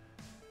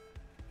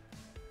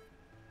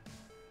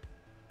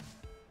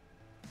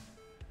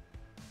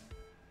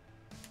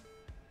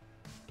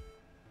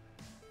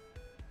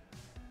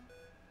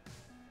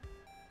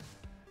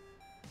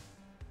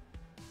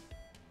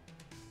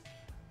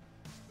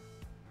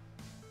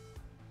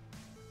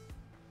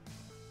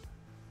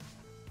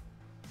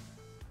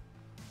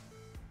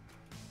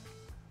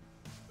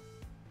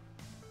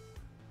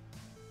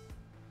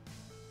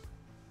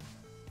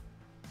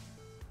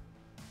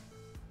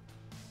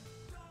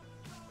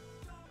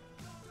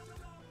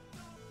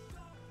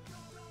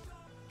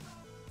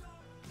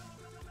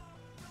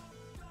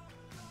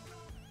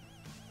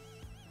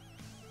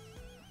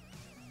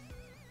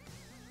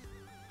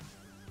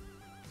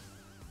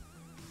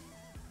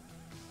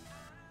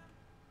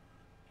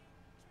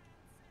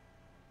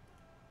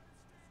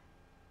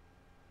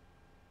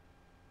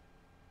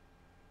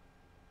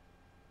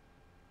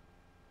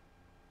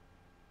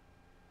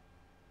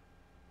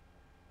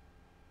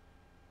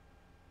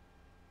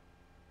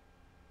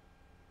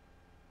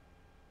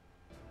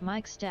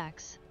 Mike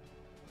Stacks.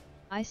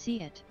 I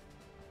see it.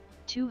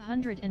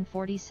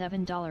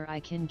 $247 I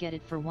can get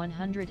it for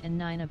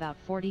 109 about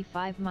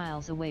 45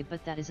 miles away,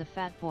 but that is a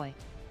fat boy.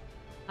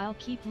 I'll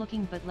keep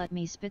looking, but let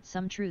me spit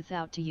some truth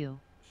out to you.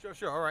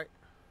 Sure, all right.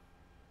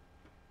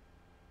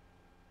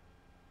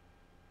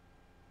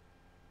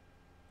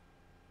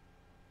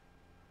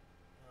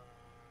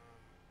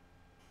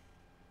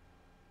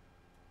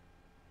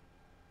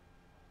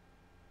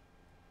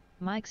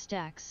 Mike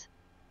Stacks.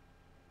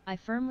 I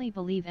firmly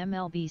believe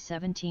MLB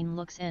 17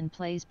 looks and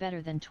plays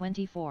better than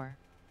 24.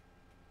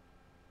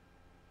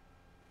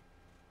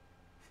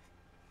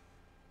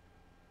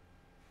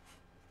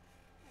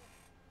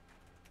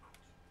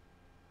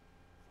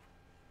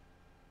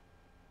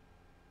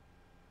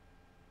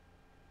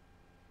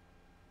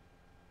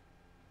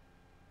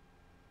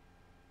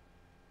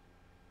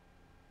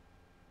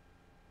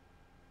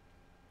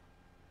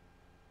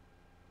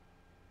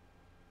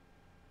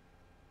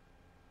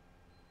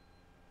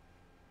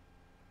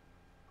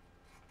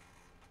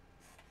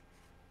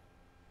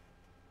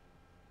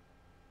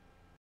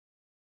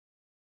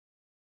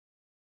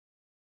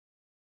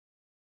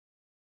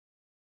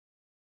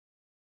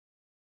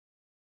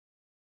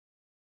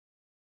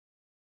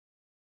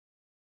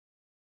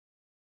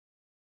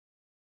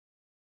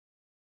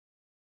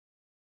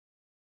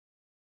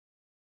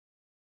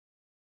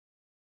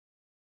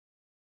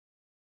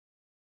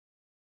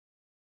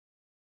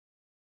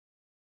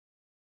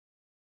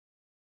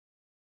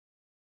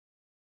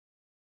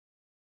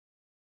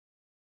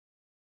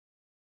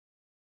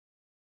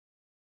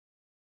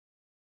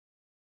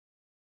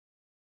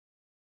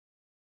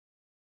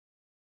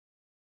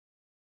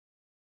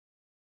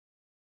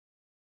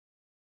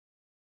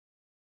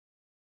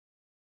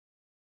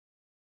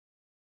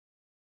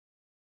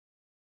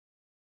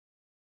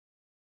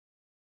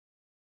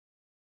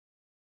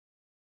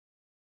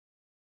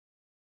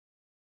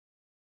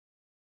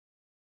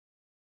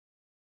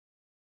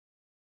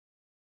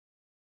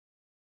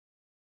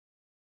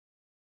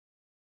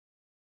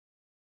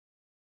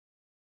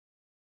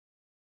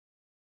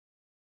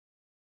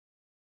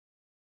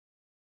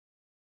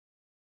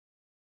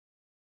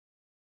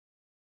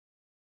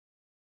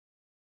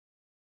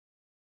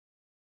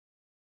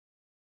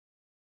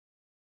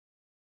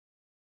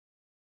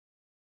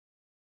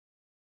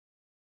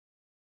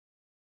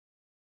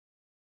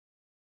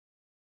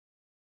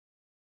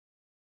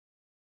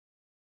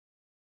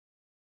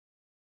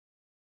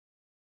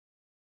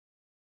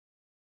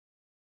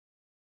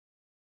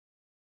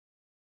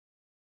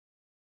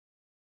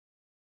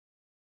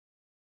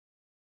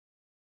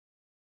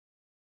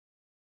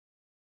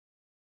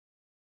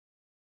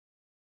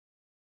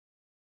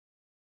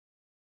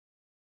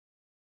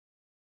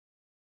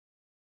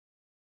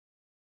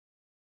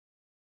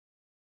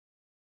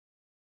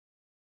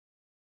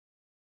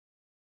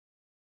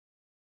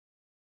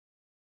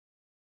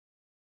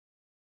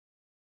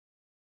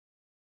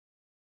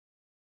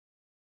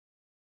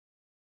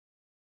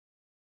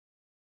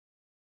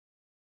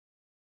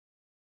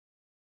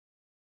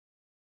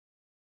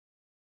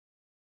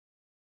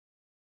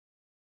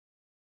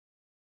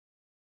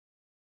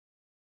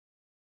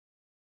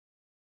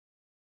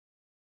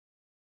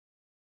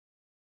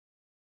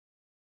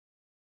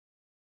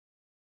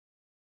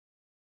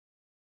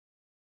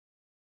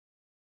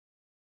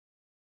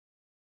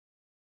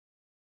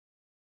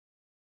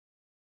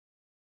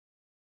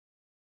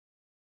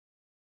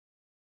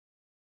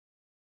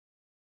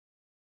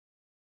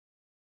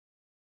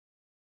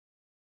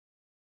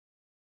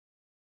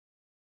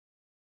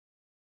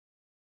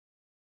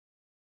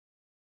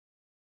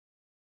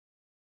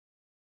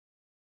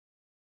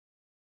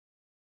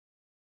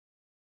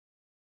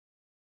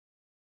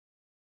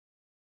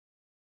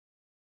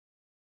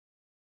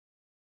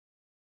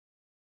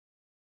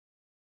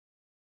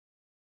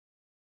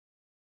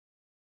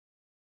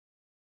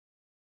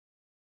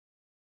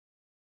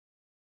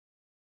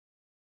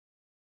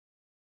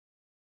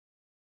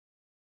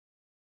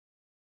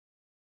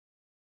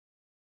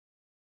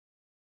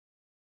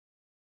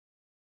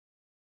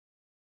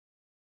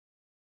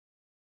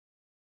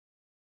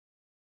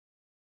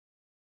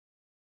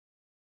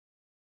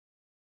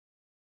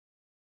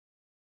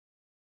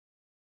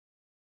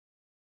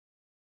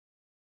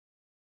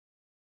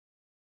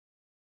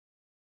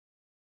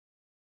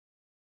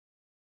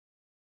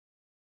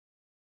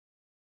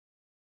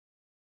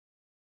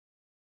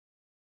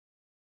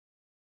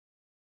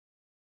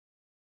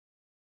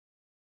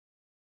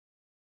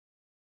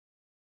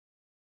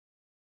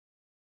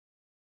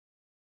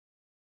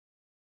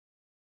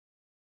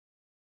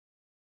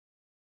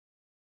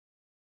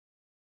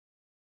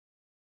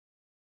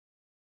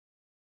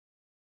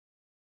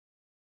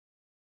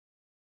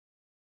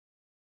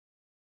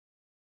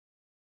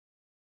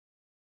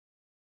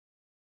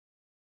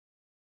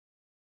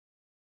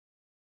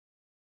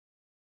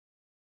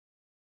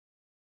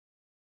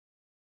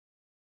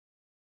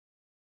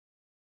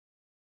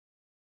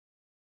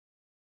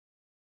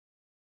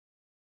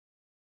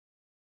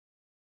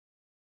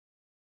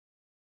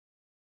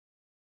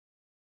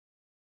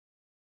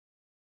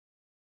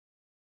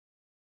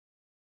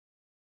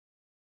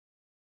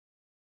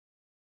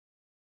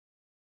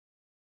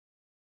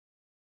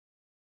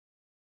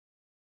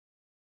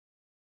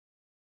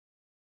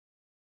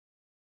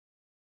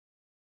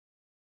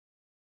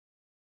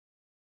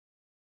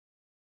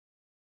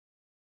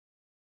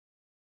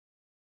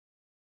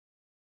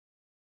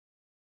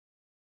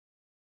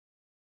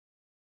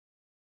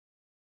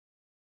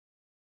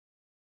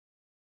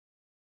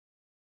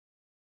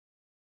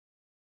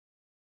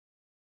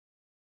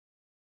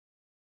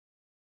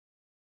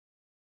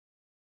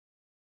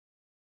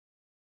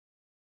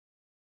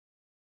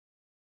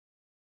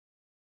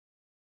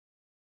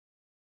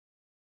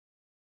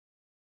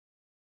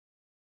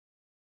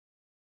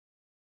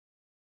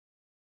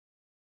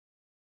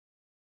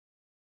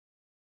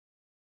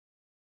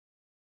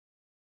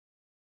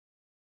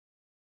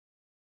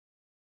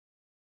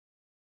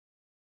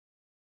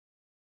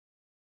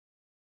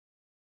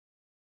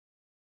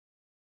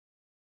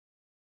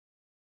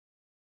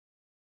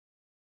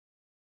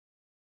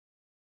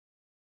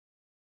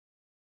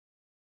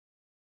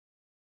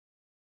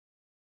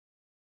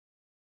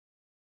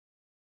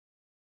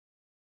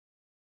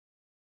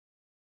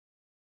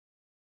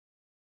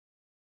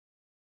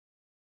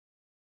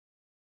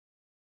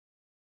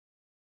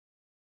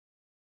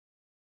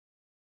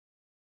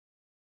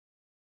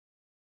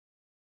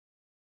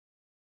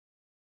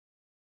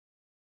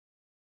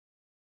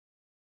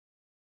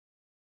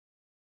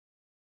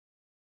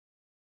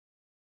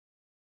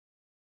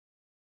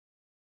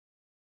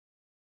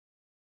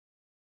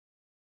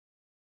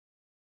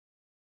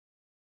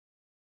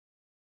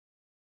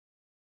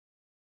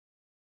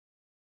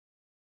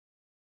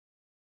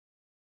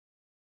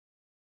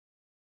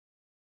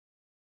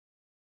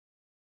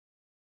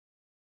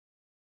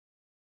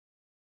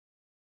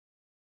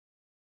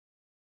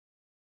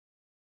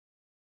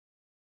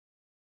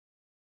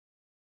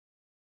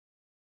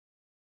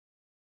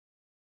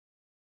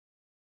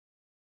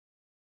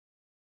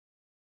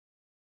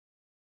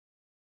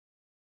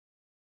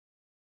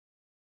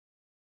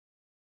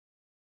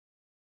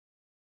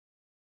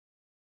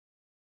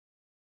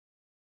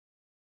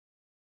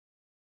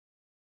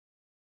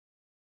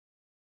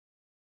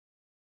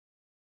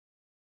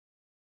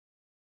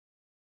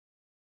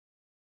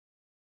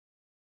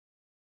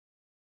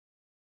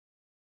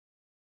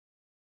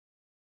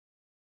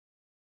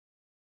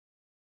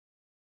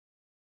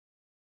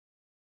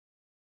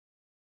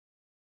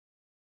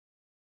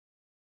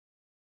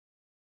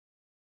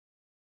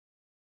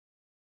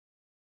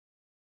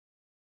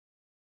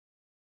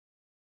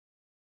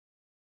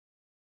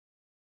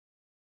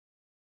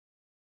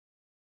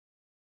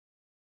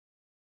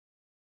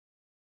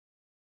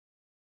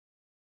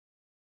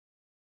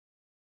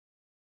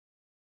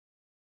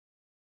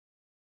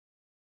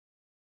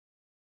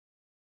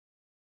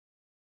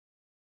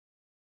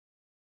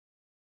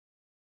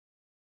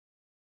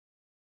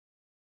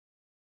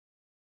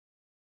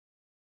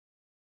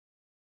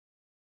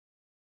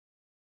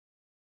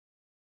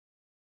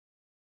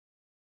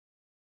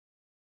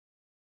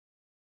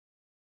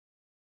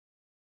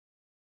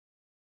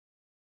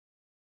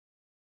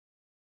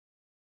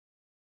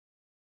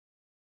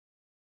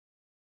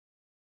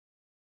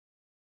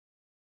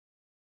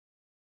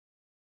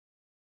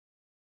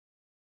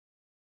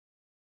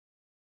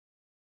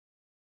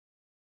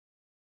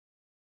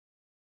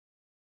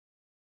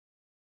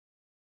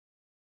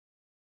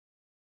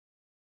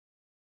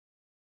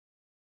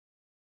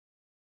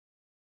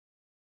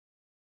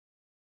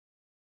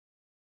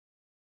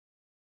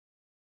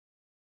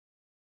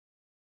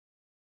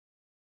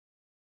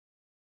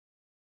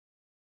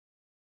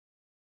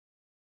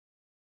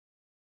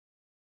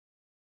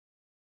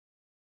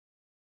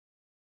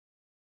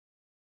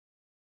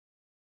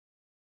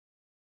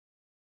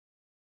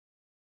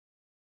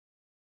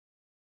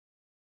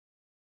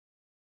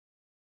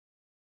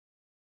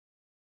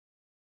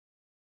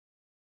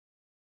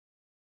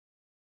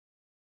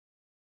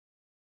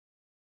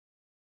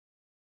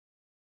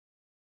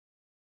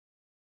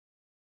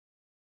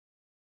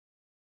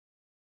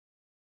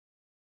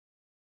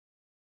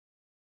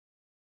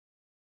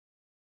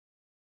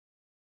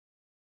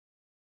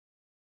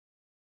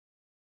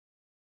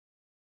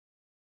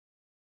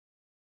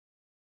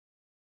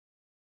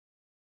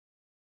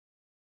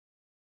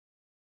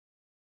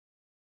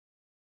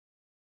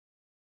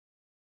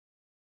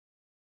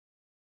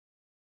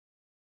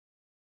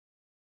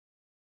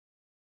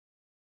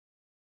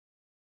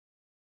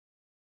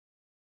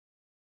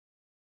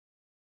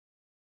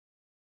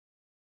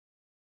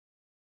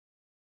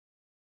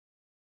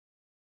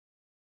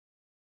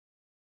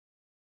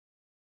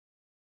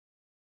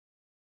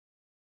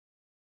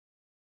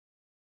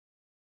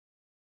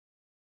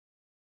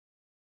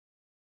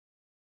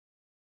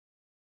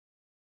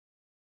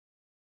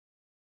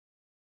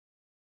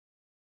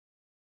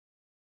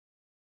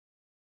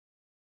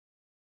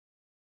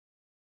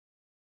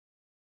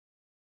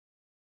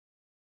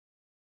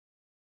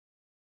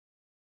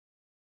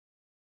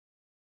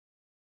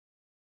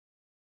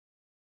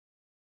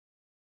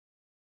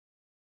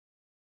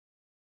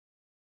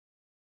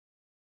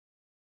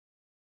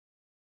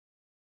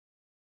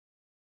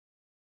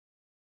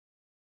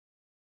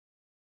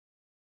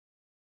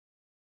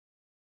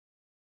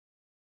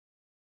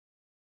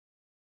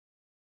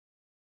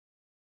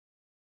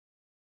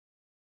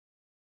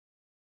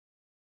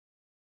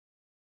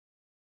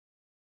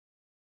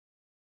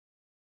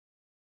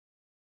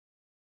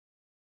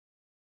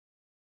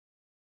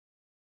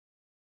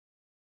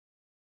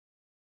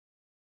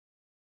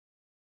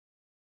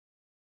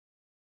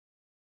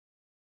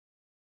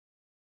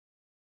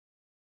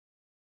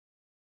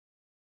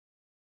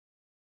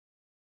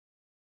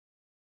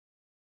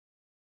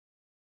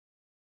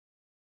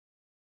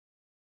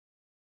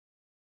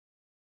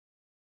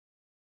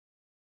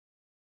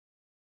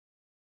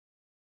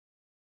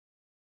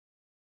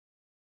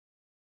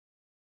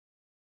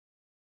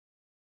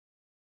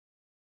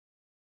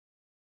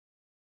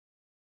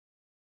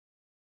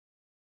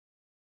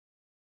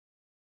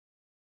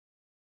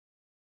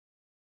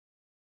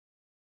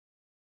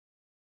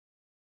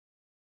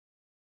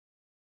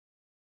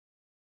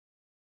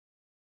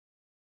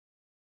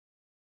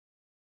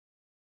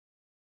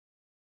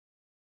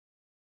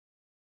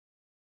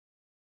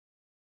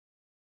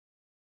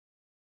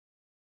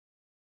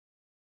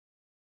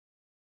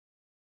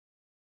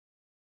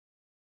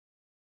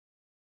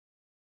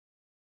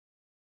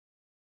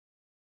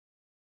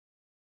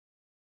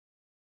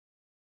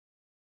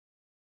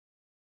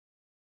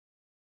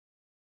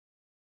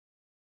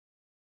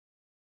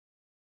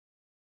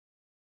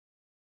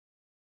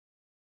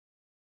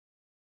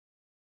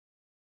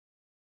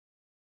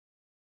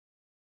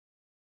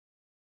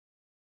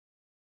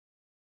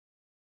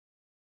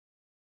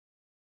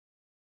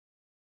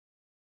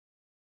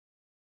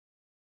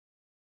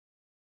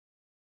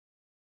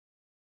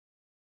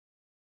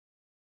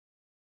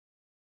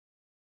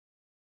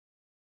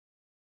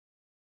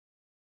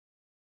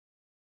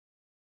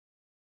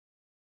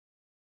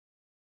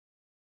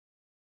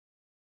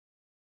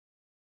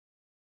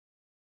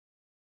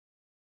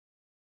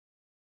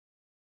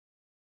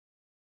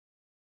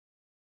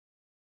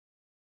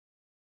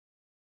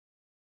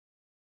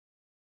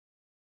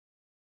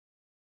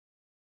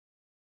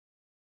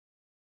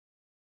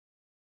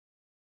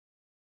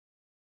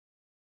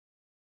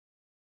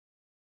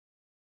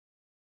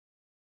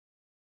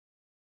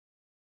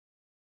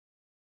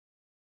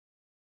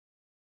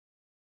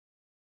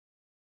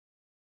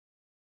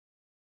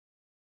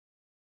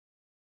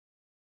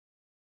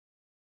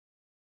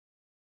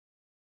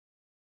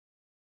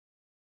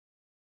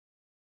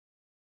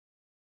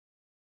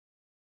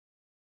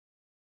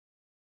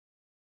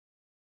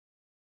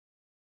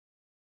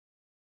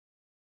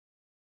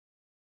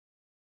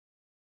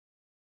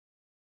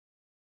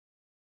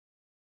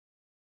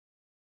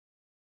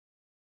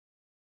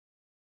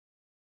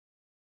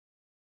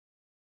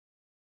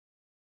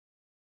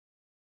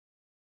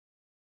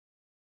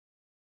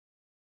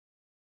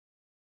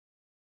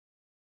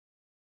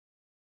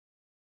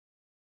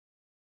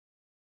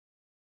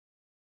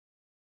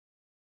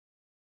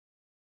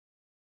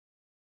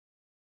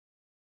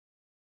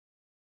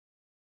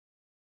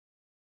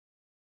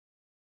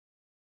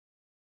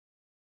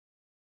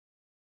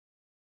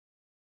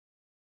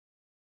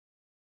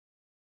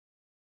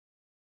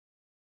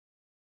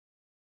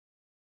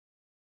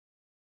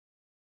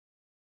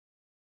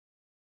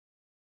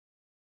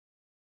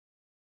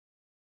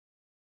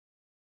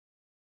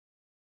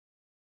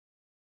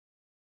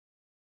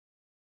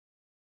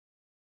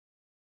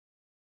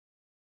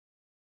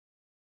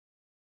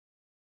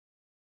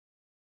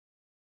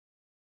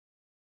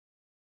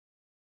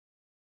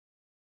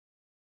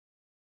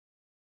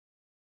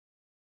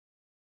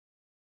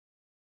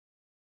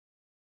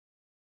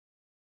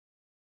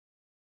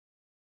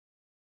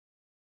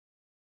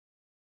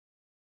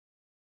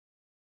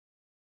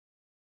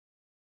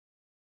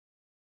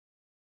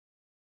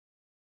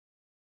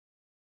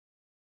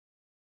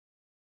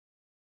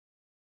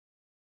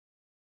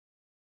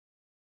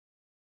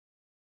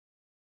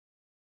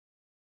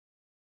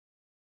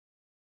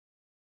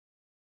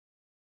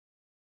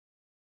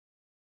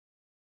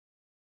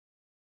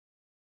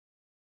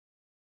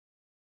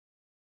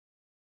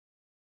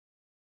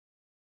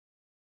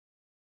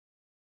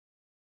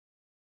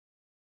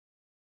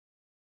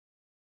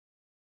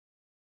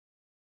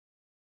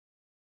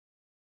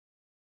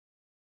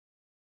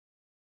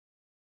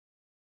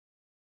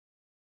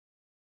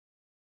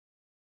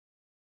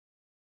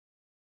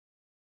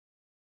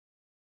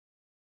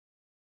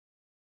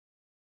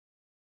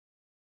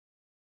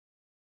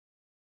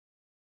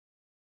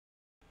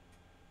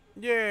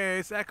 Yeah,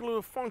 it's acting a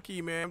little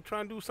funky, man. I'm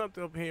trying to do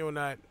something up here on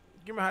that.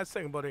 Give me a hot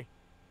second, buddy.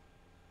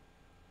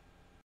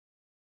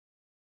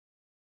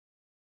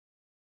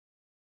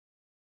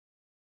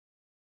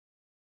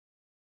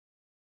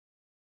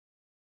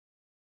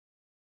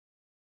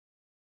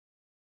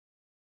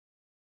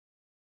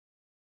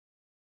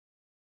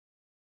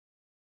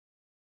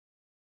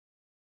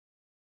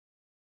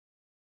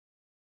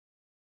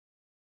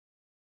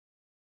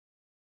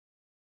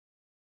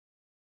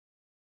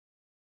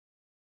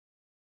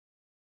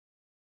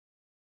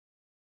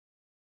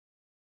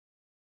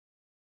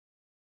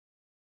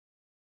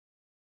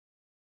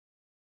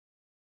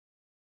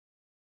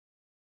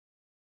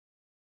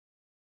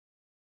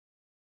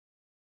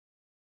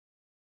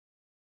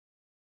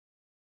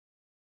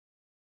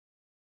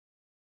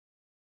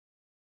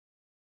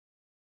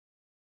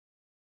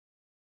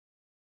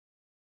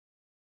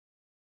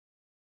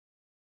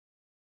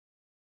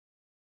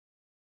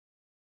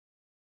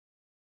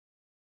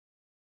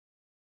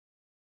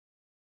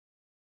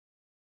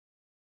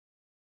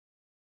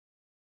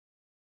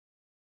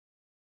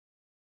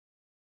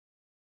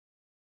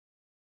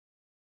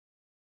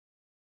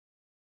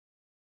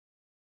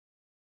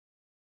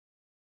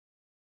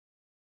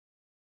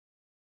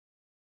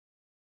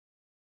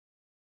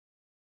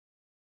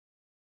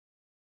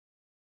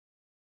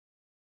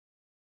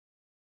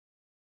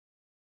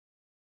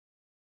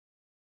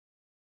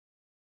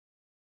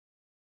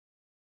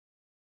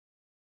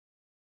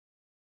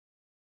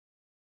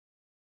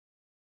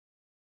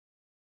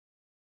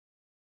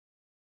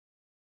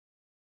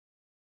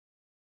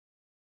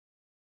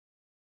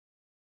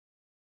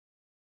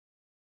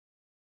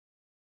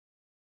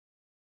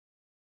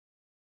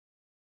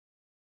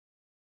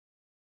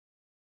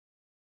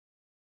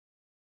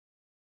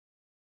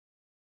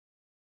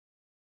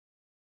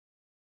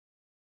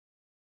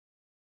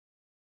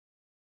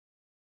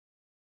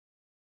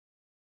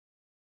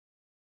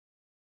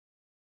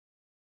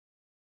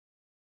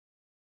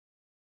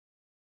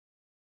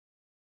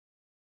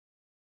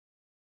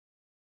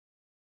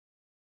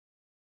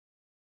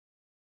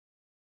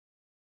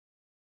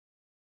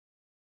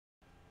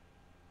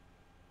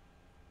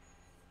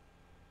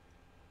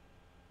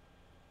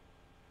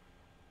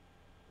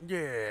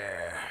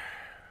 Yeah.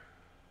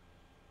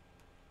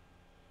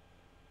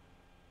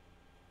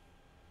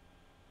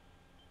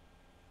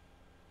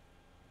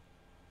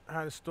 I had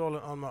to install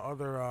it on my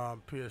other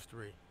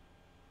PS3.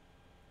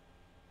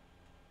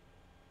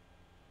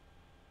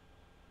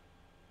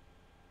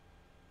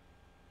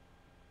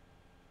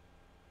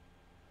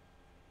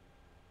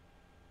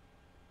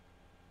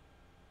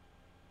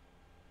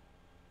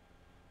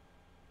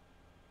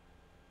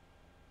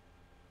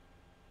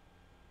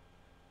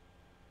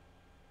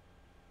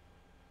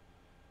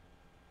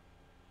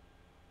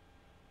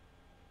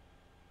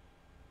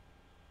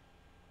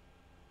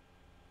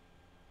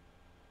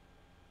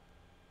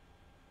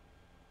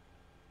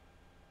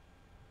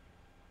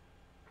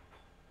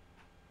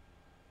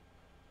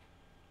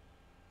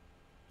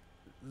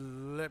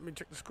 Let me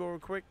check the score real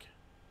quick.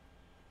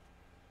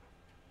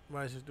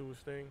 Might just do his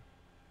thing.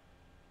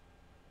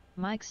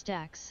 Mike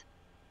Stacks.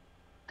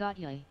 Got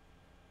ya.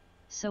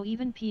 So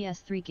even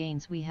PS3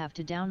 games we have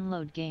to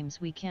download games,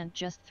 we can't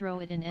just throw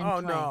it in and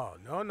oh, play. no.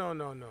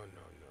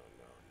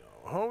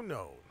 Oh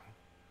no.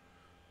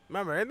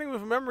 Remember, anything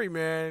with memory,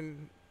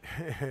 man.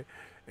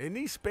 It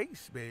needs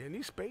space, man. It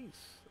needs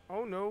space.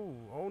 Oh no.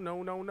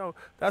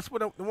 That's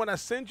what the one I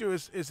sent you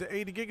is an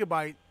 80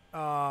 gigabyte.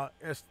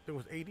 It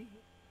was 80.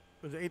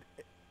 Was it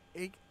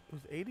 8?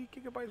 Was 80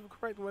 gigabytes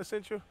correct? What I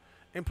sent you,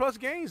 and plus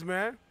games,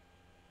 man.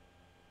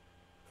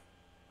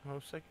 Hold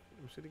on a second.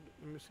 Let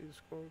me see the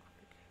score real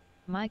quick.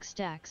 Mike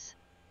Stacks.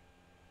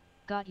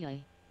 Got ya.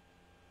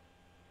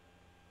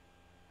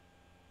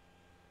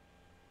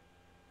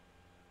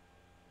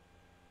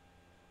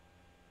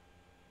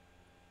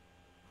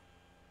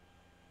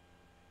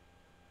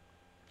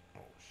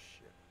 Oh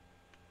shit.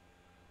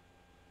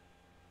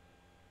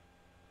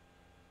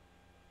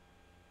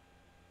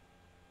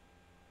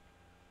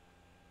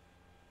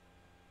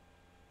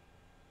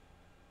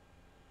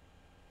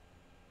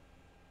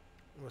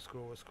 What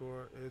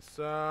score? It's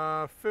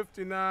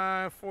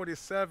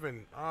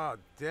 59-47. Ah,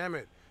 damn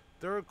it.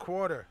 Third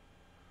quarter.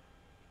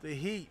 The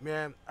Heat,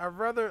 man. I'd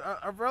rather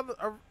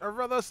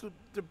us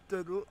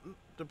to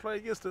play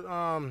against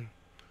the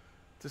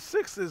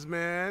Sixers,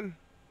 man.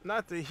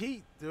 Not the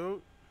Heat,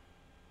 dude.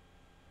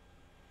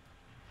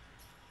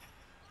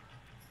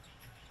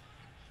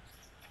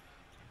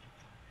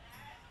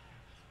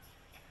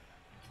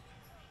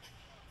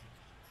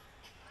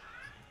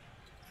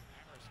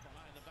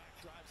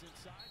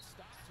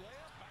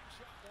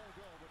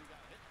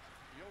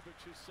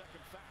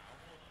 Second foul.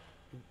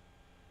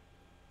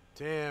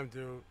 Damn,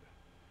 dude.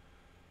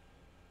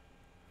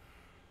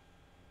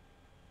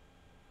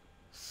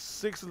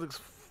 Sixers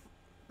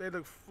they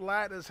look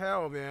flat as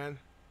hell, man.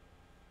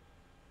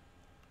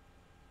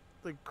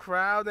 The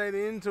crowd ain't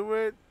into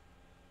it.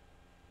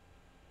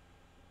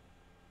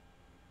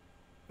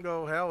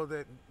 No hell,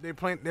 they're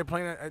playing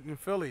in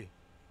Philly.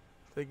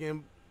 They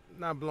getting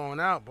not blown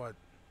out, but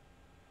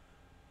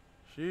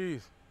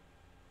jeez.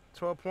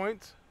 12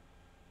 points.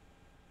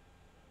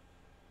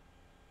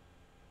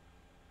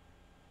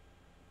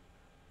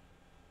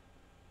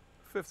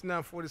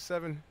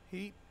 $59.47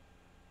 Heat.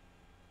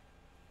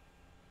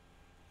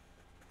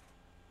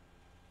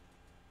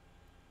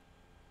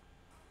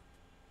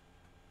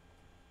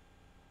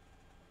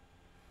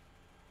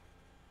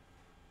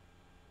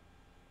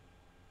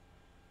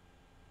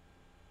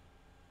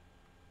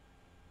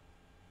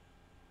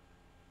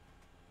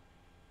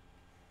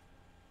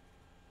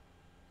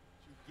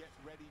 Get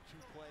ready to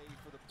play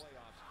for the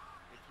playoffs.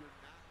 If you're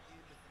not in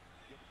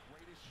your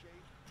greatest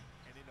shape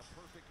and in a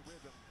perfect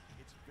rhythm,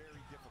 it's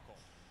very difficult.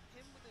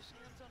 Him with his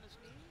hands on his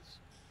knees,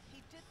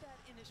 he did that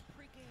in his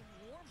pregame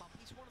warm-up.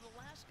 He's one of the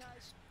last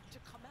guys to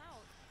come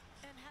out,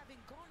 and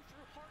having gone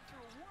hard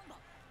through a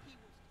warm-up, he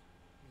was...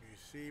 You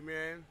see,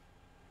 man?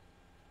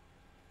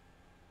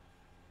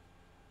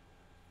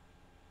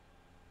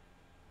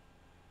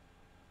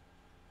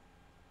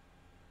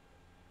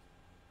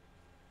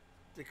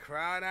 The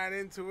crowd not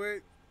into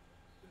it.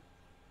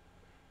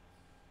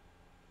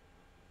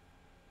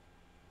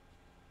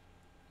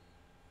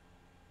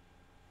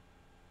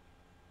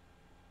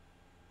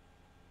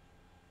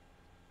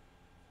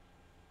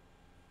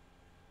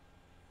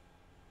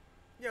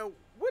 Yo,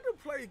 where do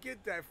players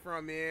get that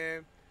from,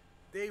 man?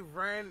 They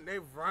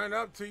run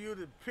up to you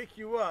to pick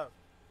you up.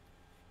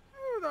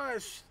 You know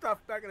that stuff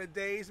back in the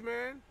days,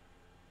 man.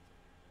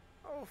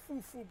 Oh,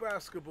 foo-foo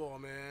basketball,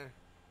 man.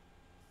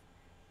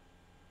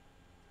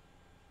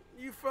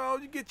 You fall,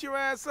 you get your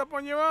ass up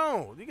on your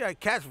own. You got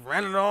cats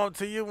running on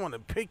to you, want to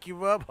pick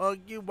you up, hug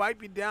you,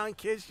 wipe you down,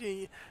 kiss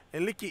you,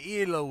 and lick your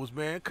earlobes,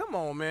 man. Come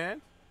on,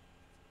 man.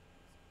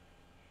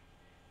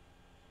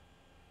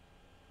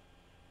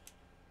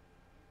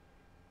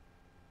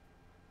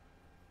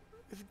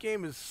 This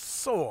game is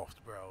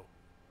soft, bro.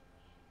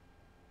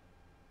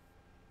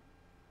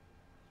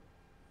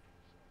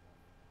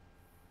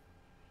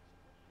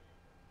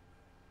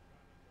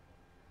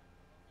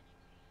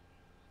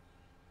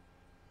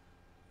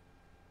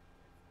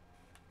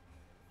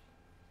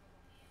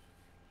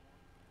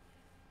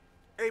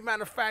 Hey,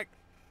 matter of fact,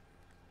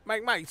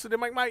 Mike, so then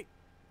Mike.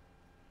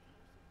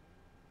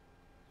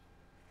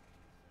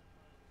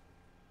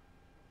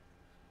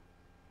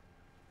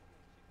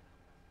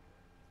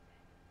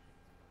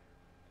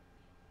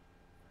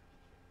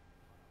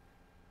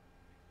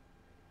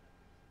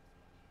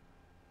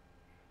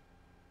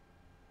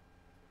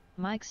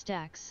 Mike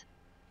Stacks.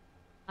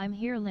 I'm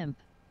here, limp.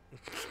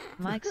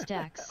 Mike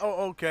Stacks.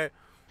 Oh, okay.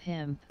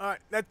 Pimp. All right,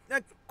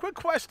 that quick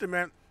question,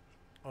 man.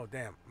 Oh,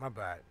 damn, my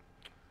bad.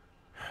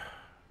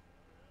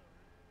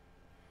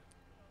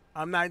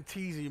 I'm not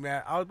teasing you,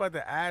 man. I was about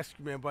to ask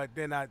you, man, but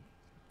then I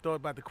thought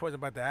about the question I'm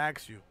about to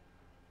ask you.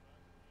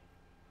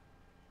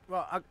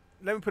 Well,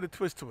 let me put a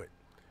twist to it.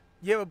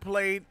 You ever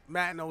played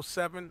Madden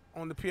 07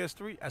 on the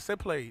PS3? I said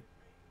played.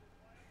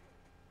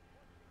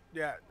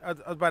 Yeah, I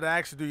was about to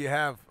ask you, do you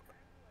have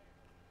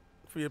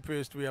for your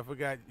PS3? I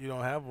forgot you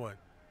don't have one.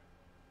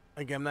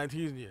 Again, I'm not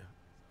teasing you.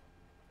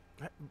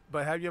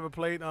 But have you ever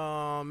played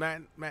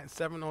Madden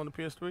 7 on the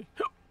PS3?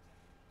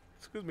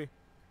 Excuse me.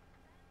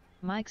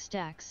 Mike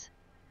Stacks.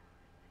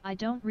 I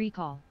don't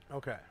recall.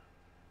 Okay.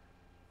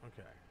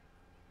 Okay.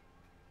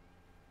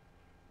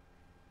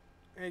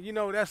 And you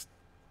know that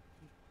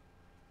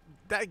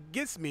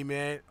gets me,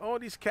 man. All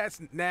these cats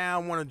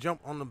now want to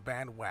jump on the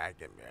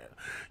bandwagon, man.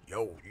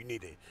 Yo, you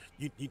need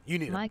you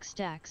need Mike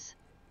Stacks.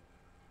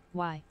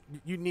 Why?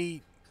 You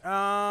need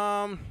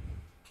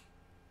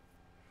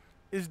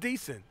it's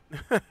decent.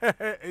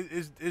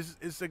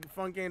 It's a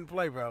fun game to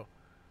play, bro.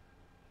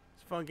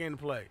 It's a fun game to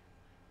play.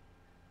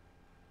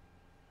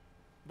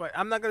 But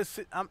I'm not gonna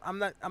sit. I'm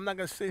not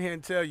gonna sit here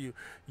and tell you,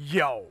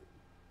 yo,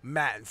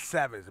 Madden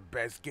 7 is the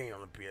best game on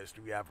the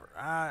PS3 ever.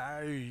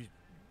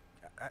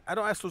 I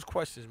don't ask those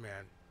questions,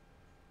 man.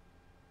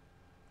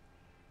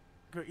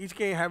 Each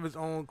game have its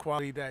own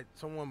quality that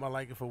someone might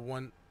like it for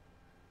one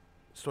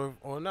story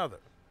or another.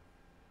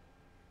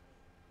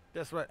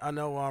 That's right. I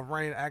know.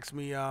 Ryan asked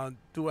me,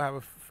 do I have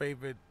a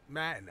favorite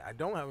Madden? I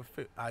don't have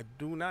I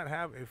do not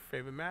have a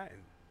favorite Madden.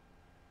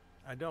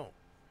 I don't.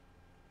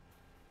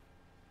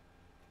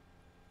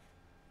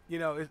 You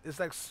know, it's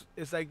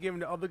like giving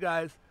the other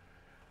guys.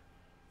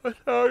 I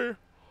tell you.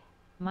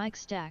 Mike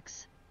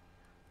Stacks.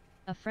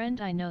 A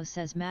friend I know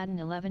says Madden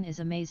 11 is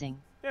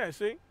amazing. Yeah,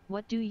 see?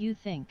 What do you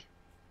think?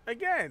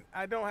 Again,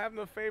 I don't have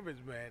no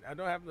favorites, man. I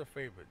don't have no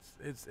favorites.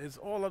 It's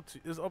all up to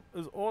it's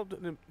all to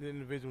the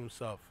individual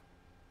himself.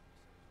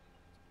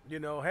 You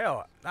know,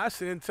 hell, I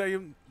sit and tell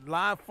you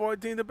Live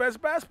 14 the best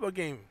basketball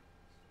game.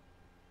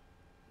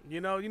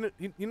 You know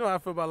how I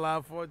feel about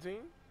Live 14.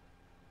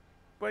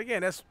 But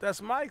again,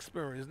 that's my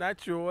experience,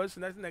 not yours,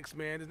 and that's the next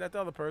man, it's not the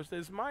other person,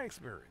 it's my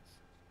experience.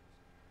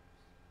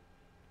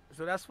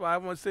 So that's why I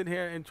want to sit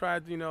here and try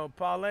to,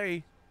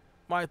 parlay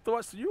my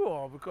thoughts to you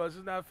all, because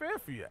it's not fair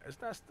for you.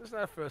 It's not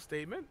a fair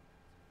statement.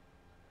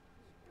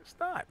 It's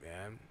not,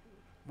 man.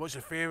 What's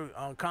your favorite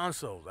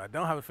consoles? I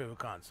don't have a favorite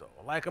console.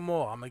 I like them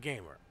all. I'm a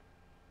gamer.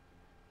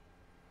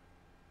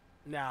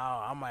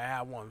 Now, I might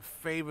have one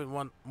favorite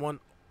one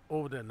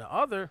over than the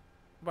other,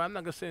 But I'm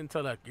not gonna sit and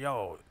tell like,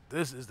 yo,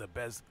 this is the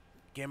best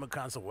game of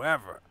console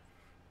ever.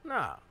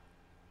 Nah.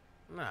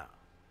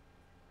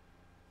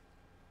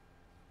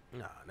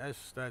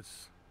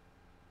 That's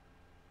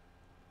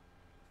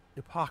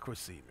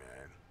hypocrisy,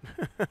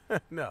 man.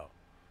 No.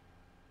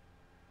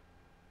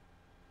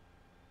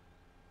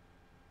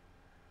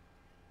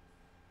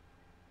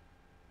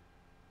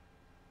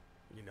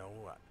 You know,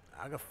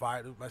 I got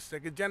fired. My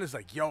second gen is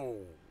like, yo,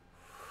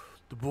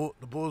 the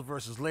Bulls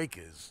versus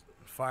Lakers.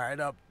 Fired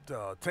up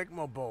the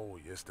Tecmo Bowl.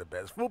 It's the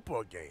best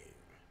football game.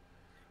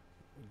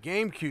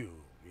 GameCube,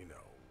 you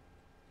know.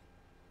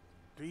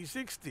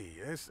 360.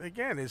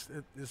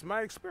 It's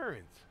my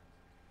experience.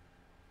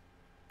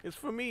 It's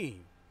for me.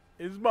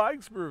 It's my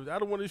experience. I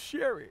don't want to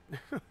share it.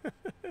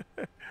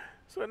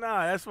 So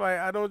nah, that's why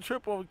I don't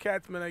trip over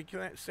cats, man. I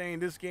can't saying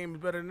this game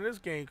is better than this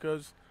game,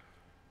 because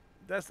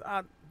that's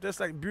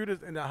like beauty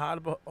in the eye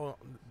of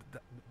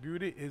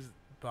beauty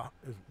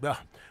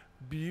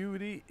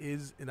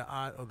is in the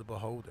eye of the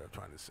beholder. I'm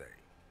trying to say.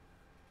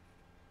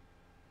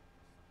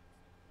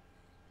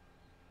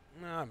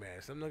 Nah,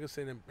 man. So I'm not gonna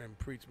sit and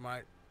preach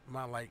my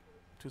like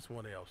to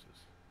someone else's.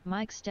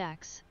 Mike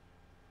Stacks.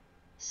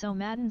 So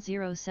Madden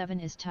 07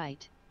 is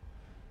tight.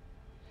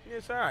 Yeah,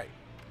 it's alright.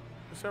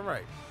 It's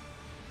alright.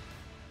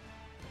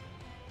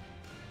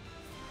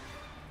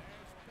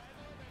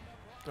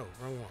 Oh,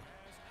 wrong one.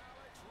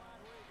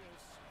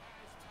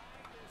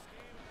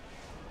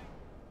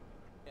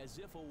 As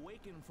if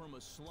awakened from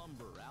a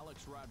slumber,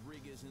 Alex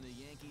Rodriguez and the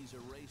Yankees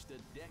erased a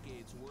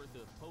decade's worth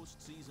of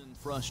postseason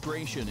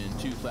frustration in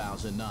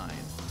 2009.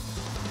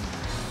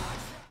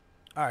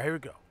 All right, here we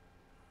go.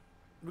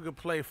 We can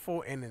play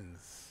 4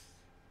 innings.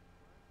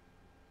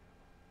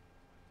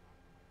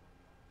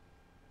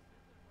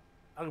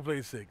 I can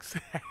play 6.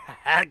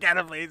 I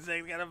gotta play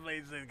 6. Gotta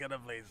play 6.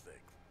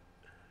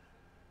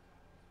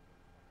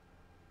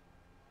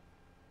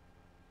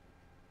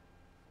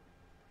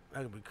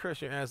 I could be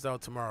Christian ass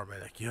out tomorrow, man.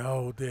 Like,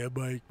 yo, damn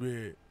Mike,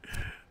 man.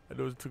 I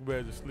know it took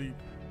me to sleep.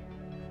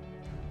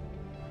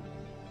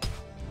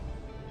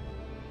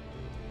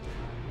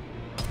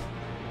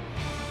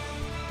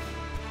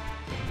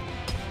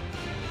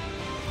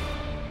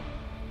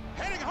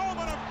 Heading home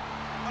on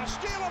a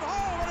steal at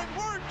home, and it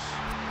works.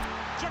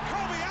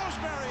 Jacoby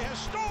Ellsbury has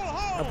stole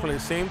home. I play the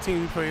same team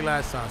we played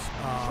last time.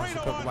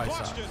 Chicago White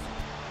Sox.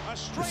 A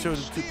To show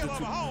straight the steal of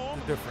home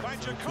the difference. by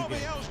Jacoby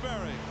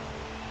Ellsbury.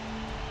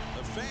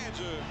 The fans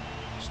are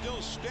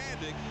still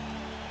standing.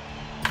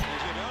 As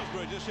if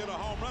Ellsbury just hit a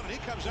home run, and he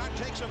comes out and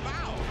takes a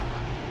bow.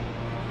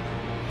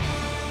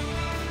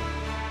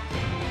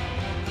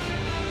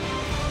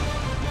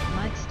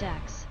 Mike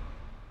Stacks.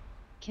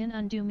 Can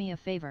undo me a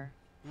favor?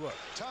 What?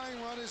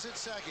 Tying run is at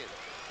second.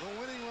 The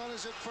winning run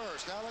is at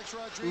first. Alex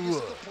Rodriguez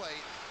at the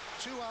plate.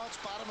 2 outs,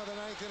 bottom of the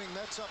 9th inning.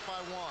 Mets up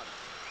by 1.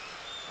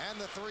 And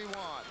the 3-1.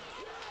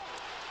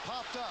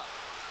 Popped up.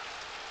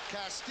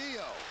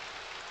 Castillo.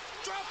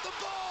 Dropped the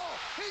ball.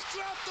 He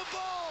dropped the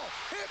ball.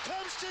 Here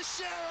comes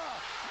Teixeira.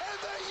 And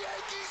the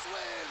Yankees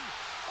win.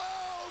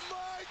 Oh,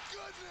 my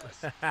goodness.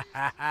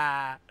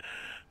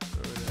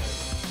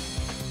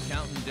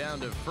 Counting down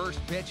to first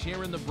pitch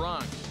here in the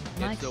Bronx.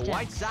 Mike It's the Stacks.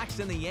 White Sox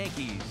and the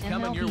Yankees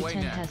coming your MLB way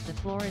 10 next. has the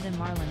Florida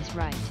Marlins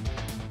right.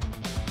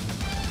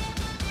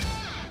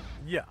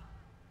 Yeah.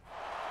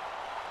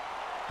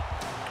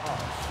 Oh,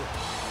 shit.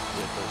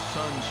 With the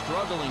sun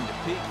struggling to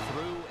peek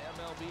through,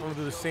 MLB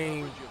Under the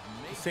same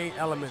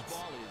elements.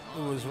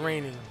 It was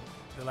raining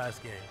the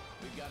last game.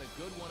 We've got a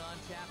good one on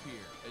tap here,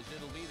 as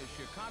it'll be the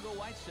Chicago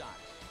White Sox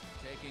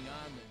taking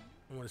on the...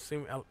 When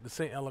the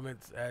same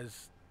elements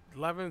as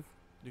 11th,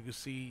 you can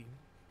see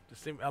the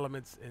same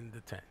elements in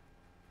the 10.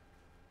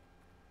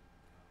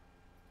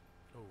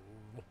 Oh,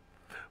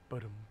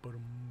 ba-dum,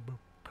 ba-dum, ba,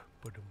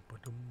 ba-dum,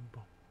 ba-dum, ba,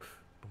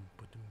 bum,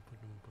 ba-dum,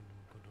 ba-dum, ba-dum,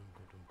 ba-dum,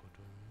 ba-dum,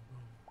 ba-dum.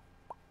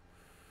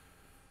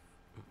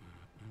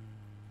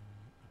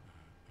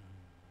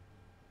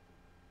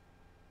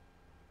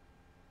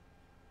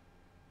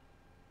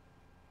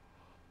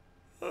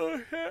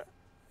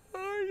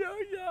 Oh,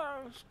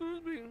 yeah.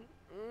 Excuse me.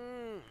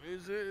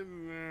 Is it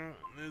me?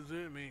 Is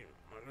it me?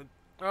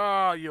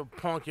 Oh, you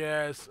punk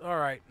ass. All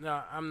right.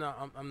 No, I'm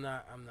not.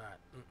 No.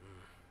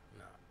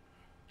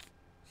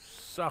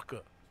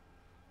 Sucker.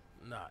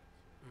 Not.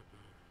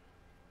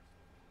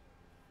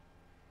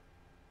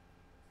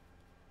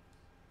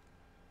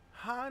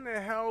 How in the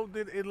hell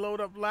did it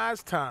load up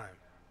last time?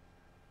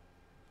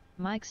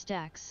 Mike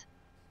Stacks.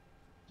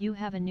 You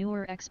have a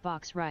newer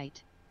Xbox,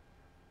 right?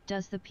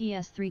 Does the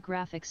PS3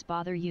 graphics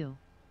bother you?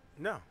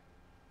 No.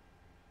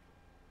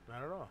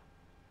 Not at all.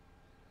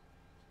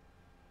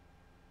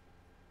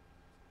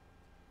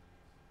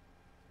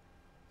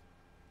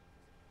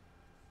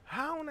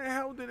 How in the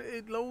hell did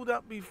it load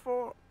up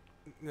before?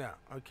 Yeah,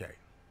 okay.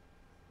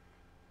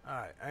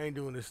 Alright, I ain't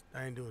doing this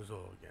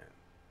all again.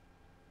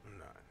 I'm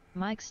not.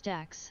 Mike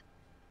Stacks.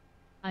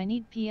 I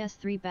need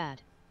PS3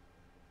 bad.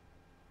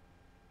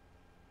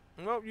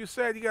 Well, you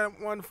said you got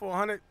one for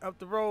 100 up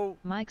the road.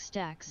 Mike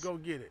Stacks. Go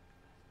get it.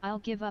 I'll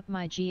give up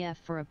my GF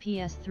for a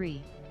PS3.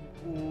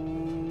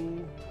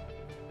 Ooh.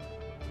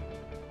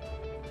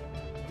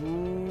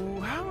 Ooh,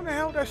 how in the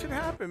hell that should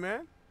happen,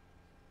 man?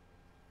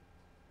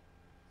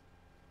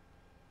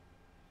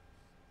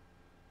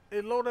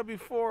 It loaded up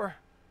before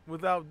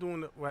without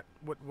doing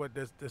what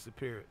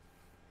disappeared.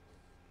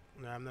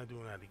 No, I'm not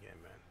doing that again,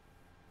 man.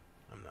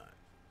 I'm not.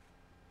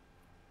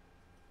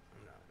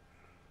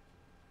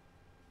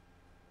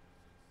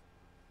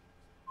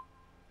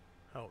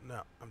 Oh,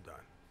 no, I'm done.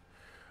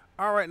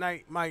 All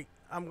right, Mike,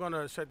 I'm going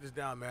to shut this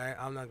down, man.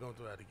 I'm not going to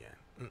do that again.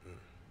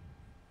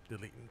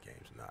 Deleting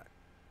games, not.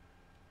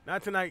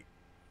 Not tonight.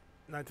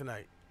 Not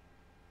tonight.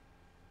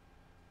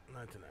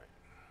 Not tonight.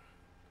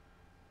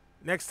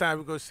 Next time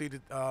we go see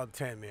the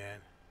 10, man.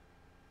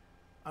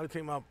 I'll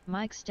take my...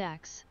 Mike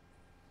Stacks.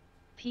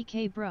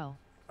 PK Bro.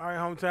 All right,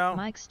 hometown.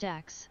 Mike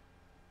Stacks.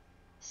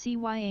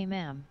 CYA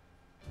ma'am.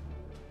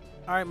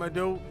 All right, my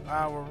dude.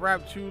 I will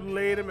wrap you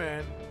later,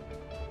 man.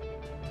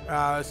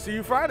 See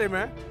you Friday,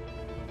 man.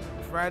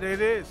 Friday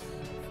it is.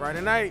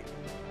 Friday night.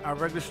 Our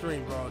regular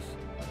stream, bros.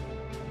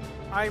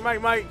 All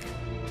right, Mike.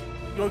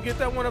 Go get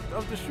that one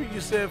up the street you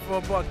said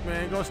for $1,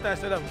 man. Go snatch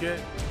that up, kid.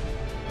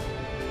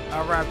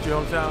 I'll wrap you,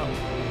 hometown.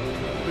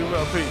 Be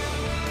well. Peace.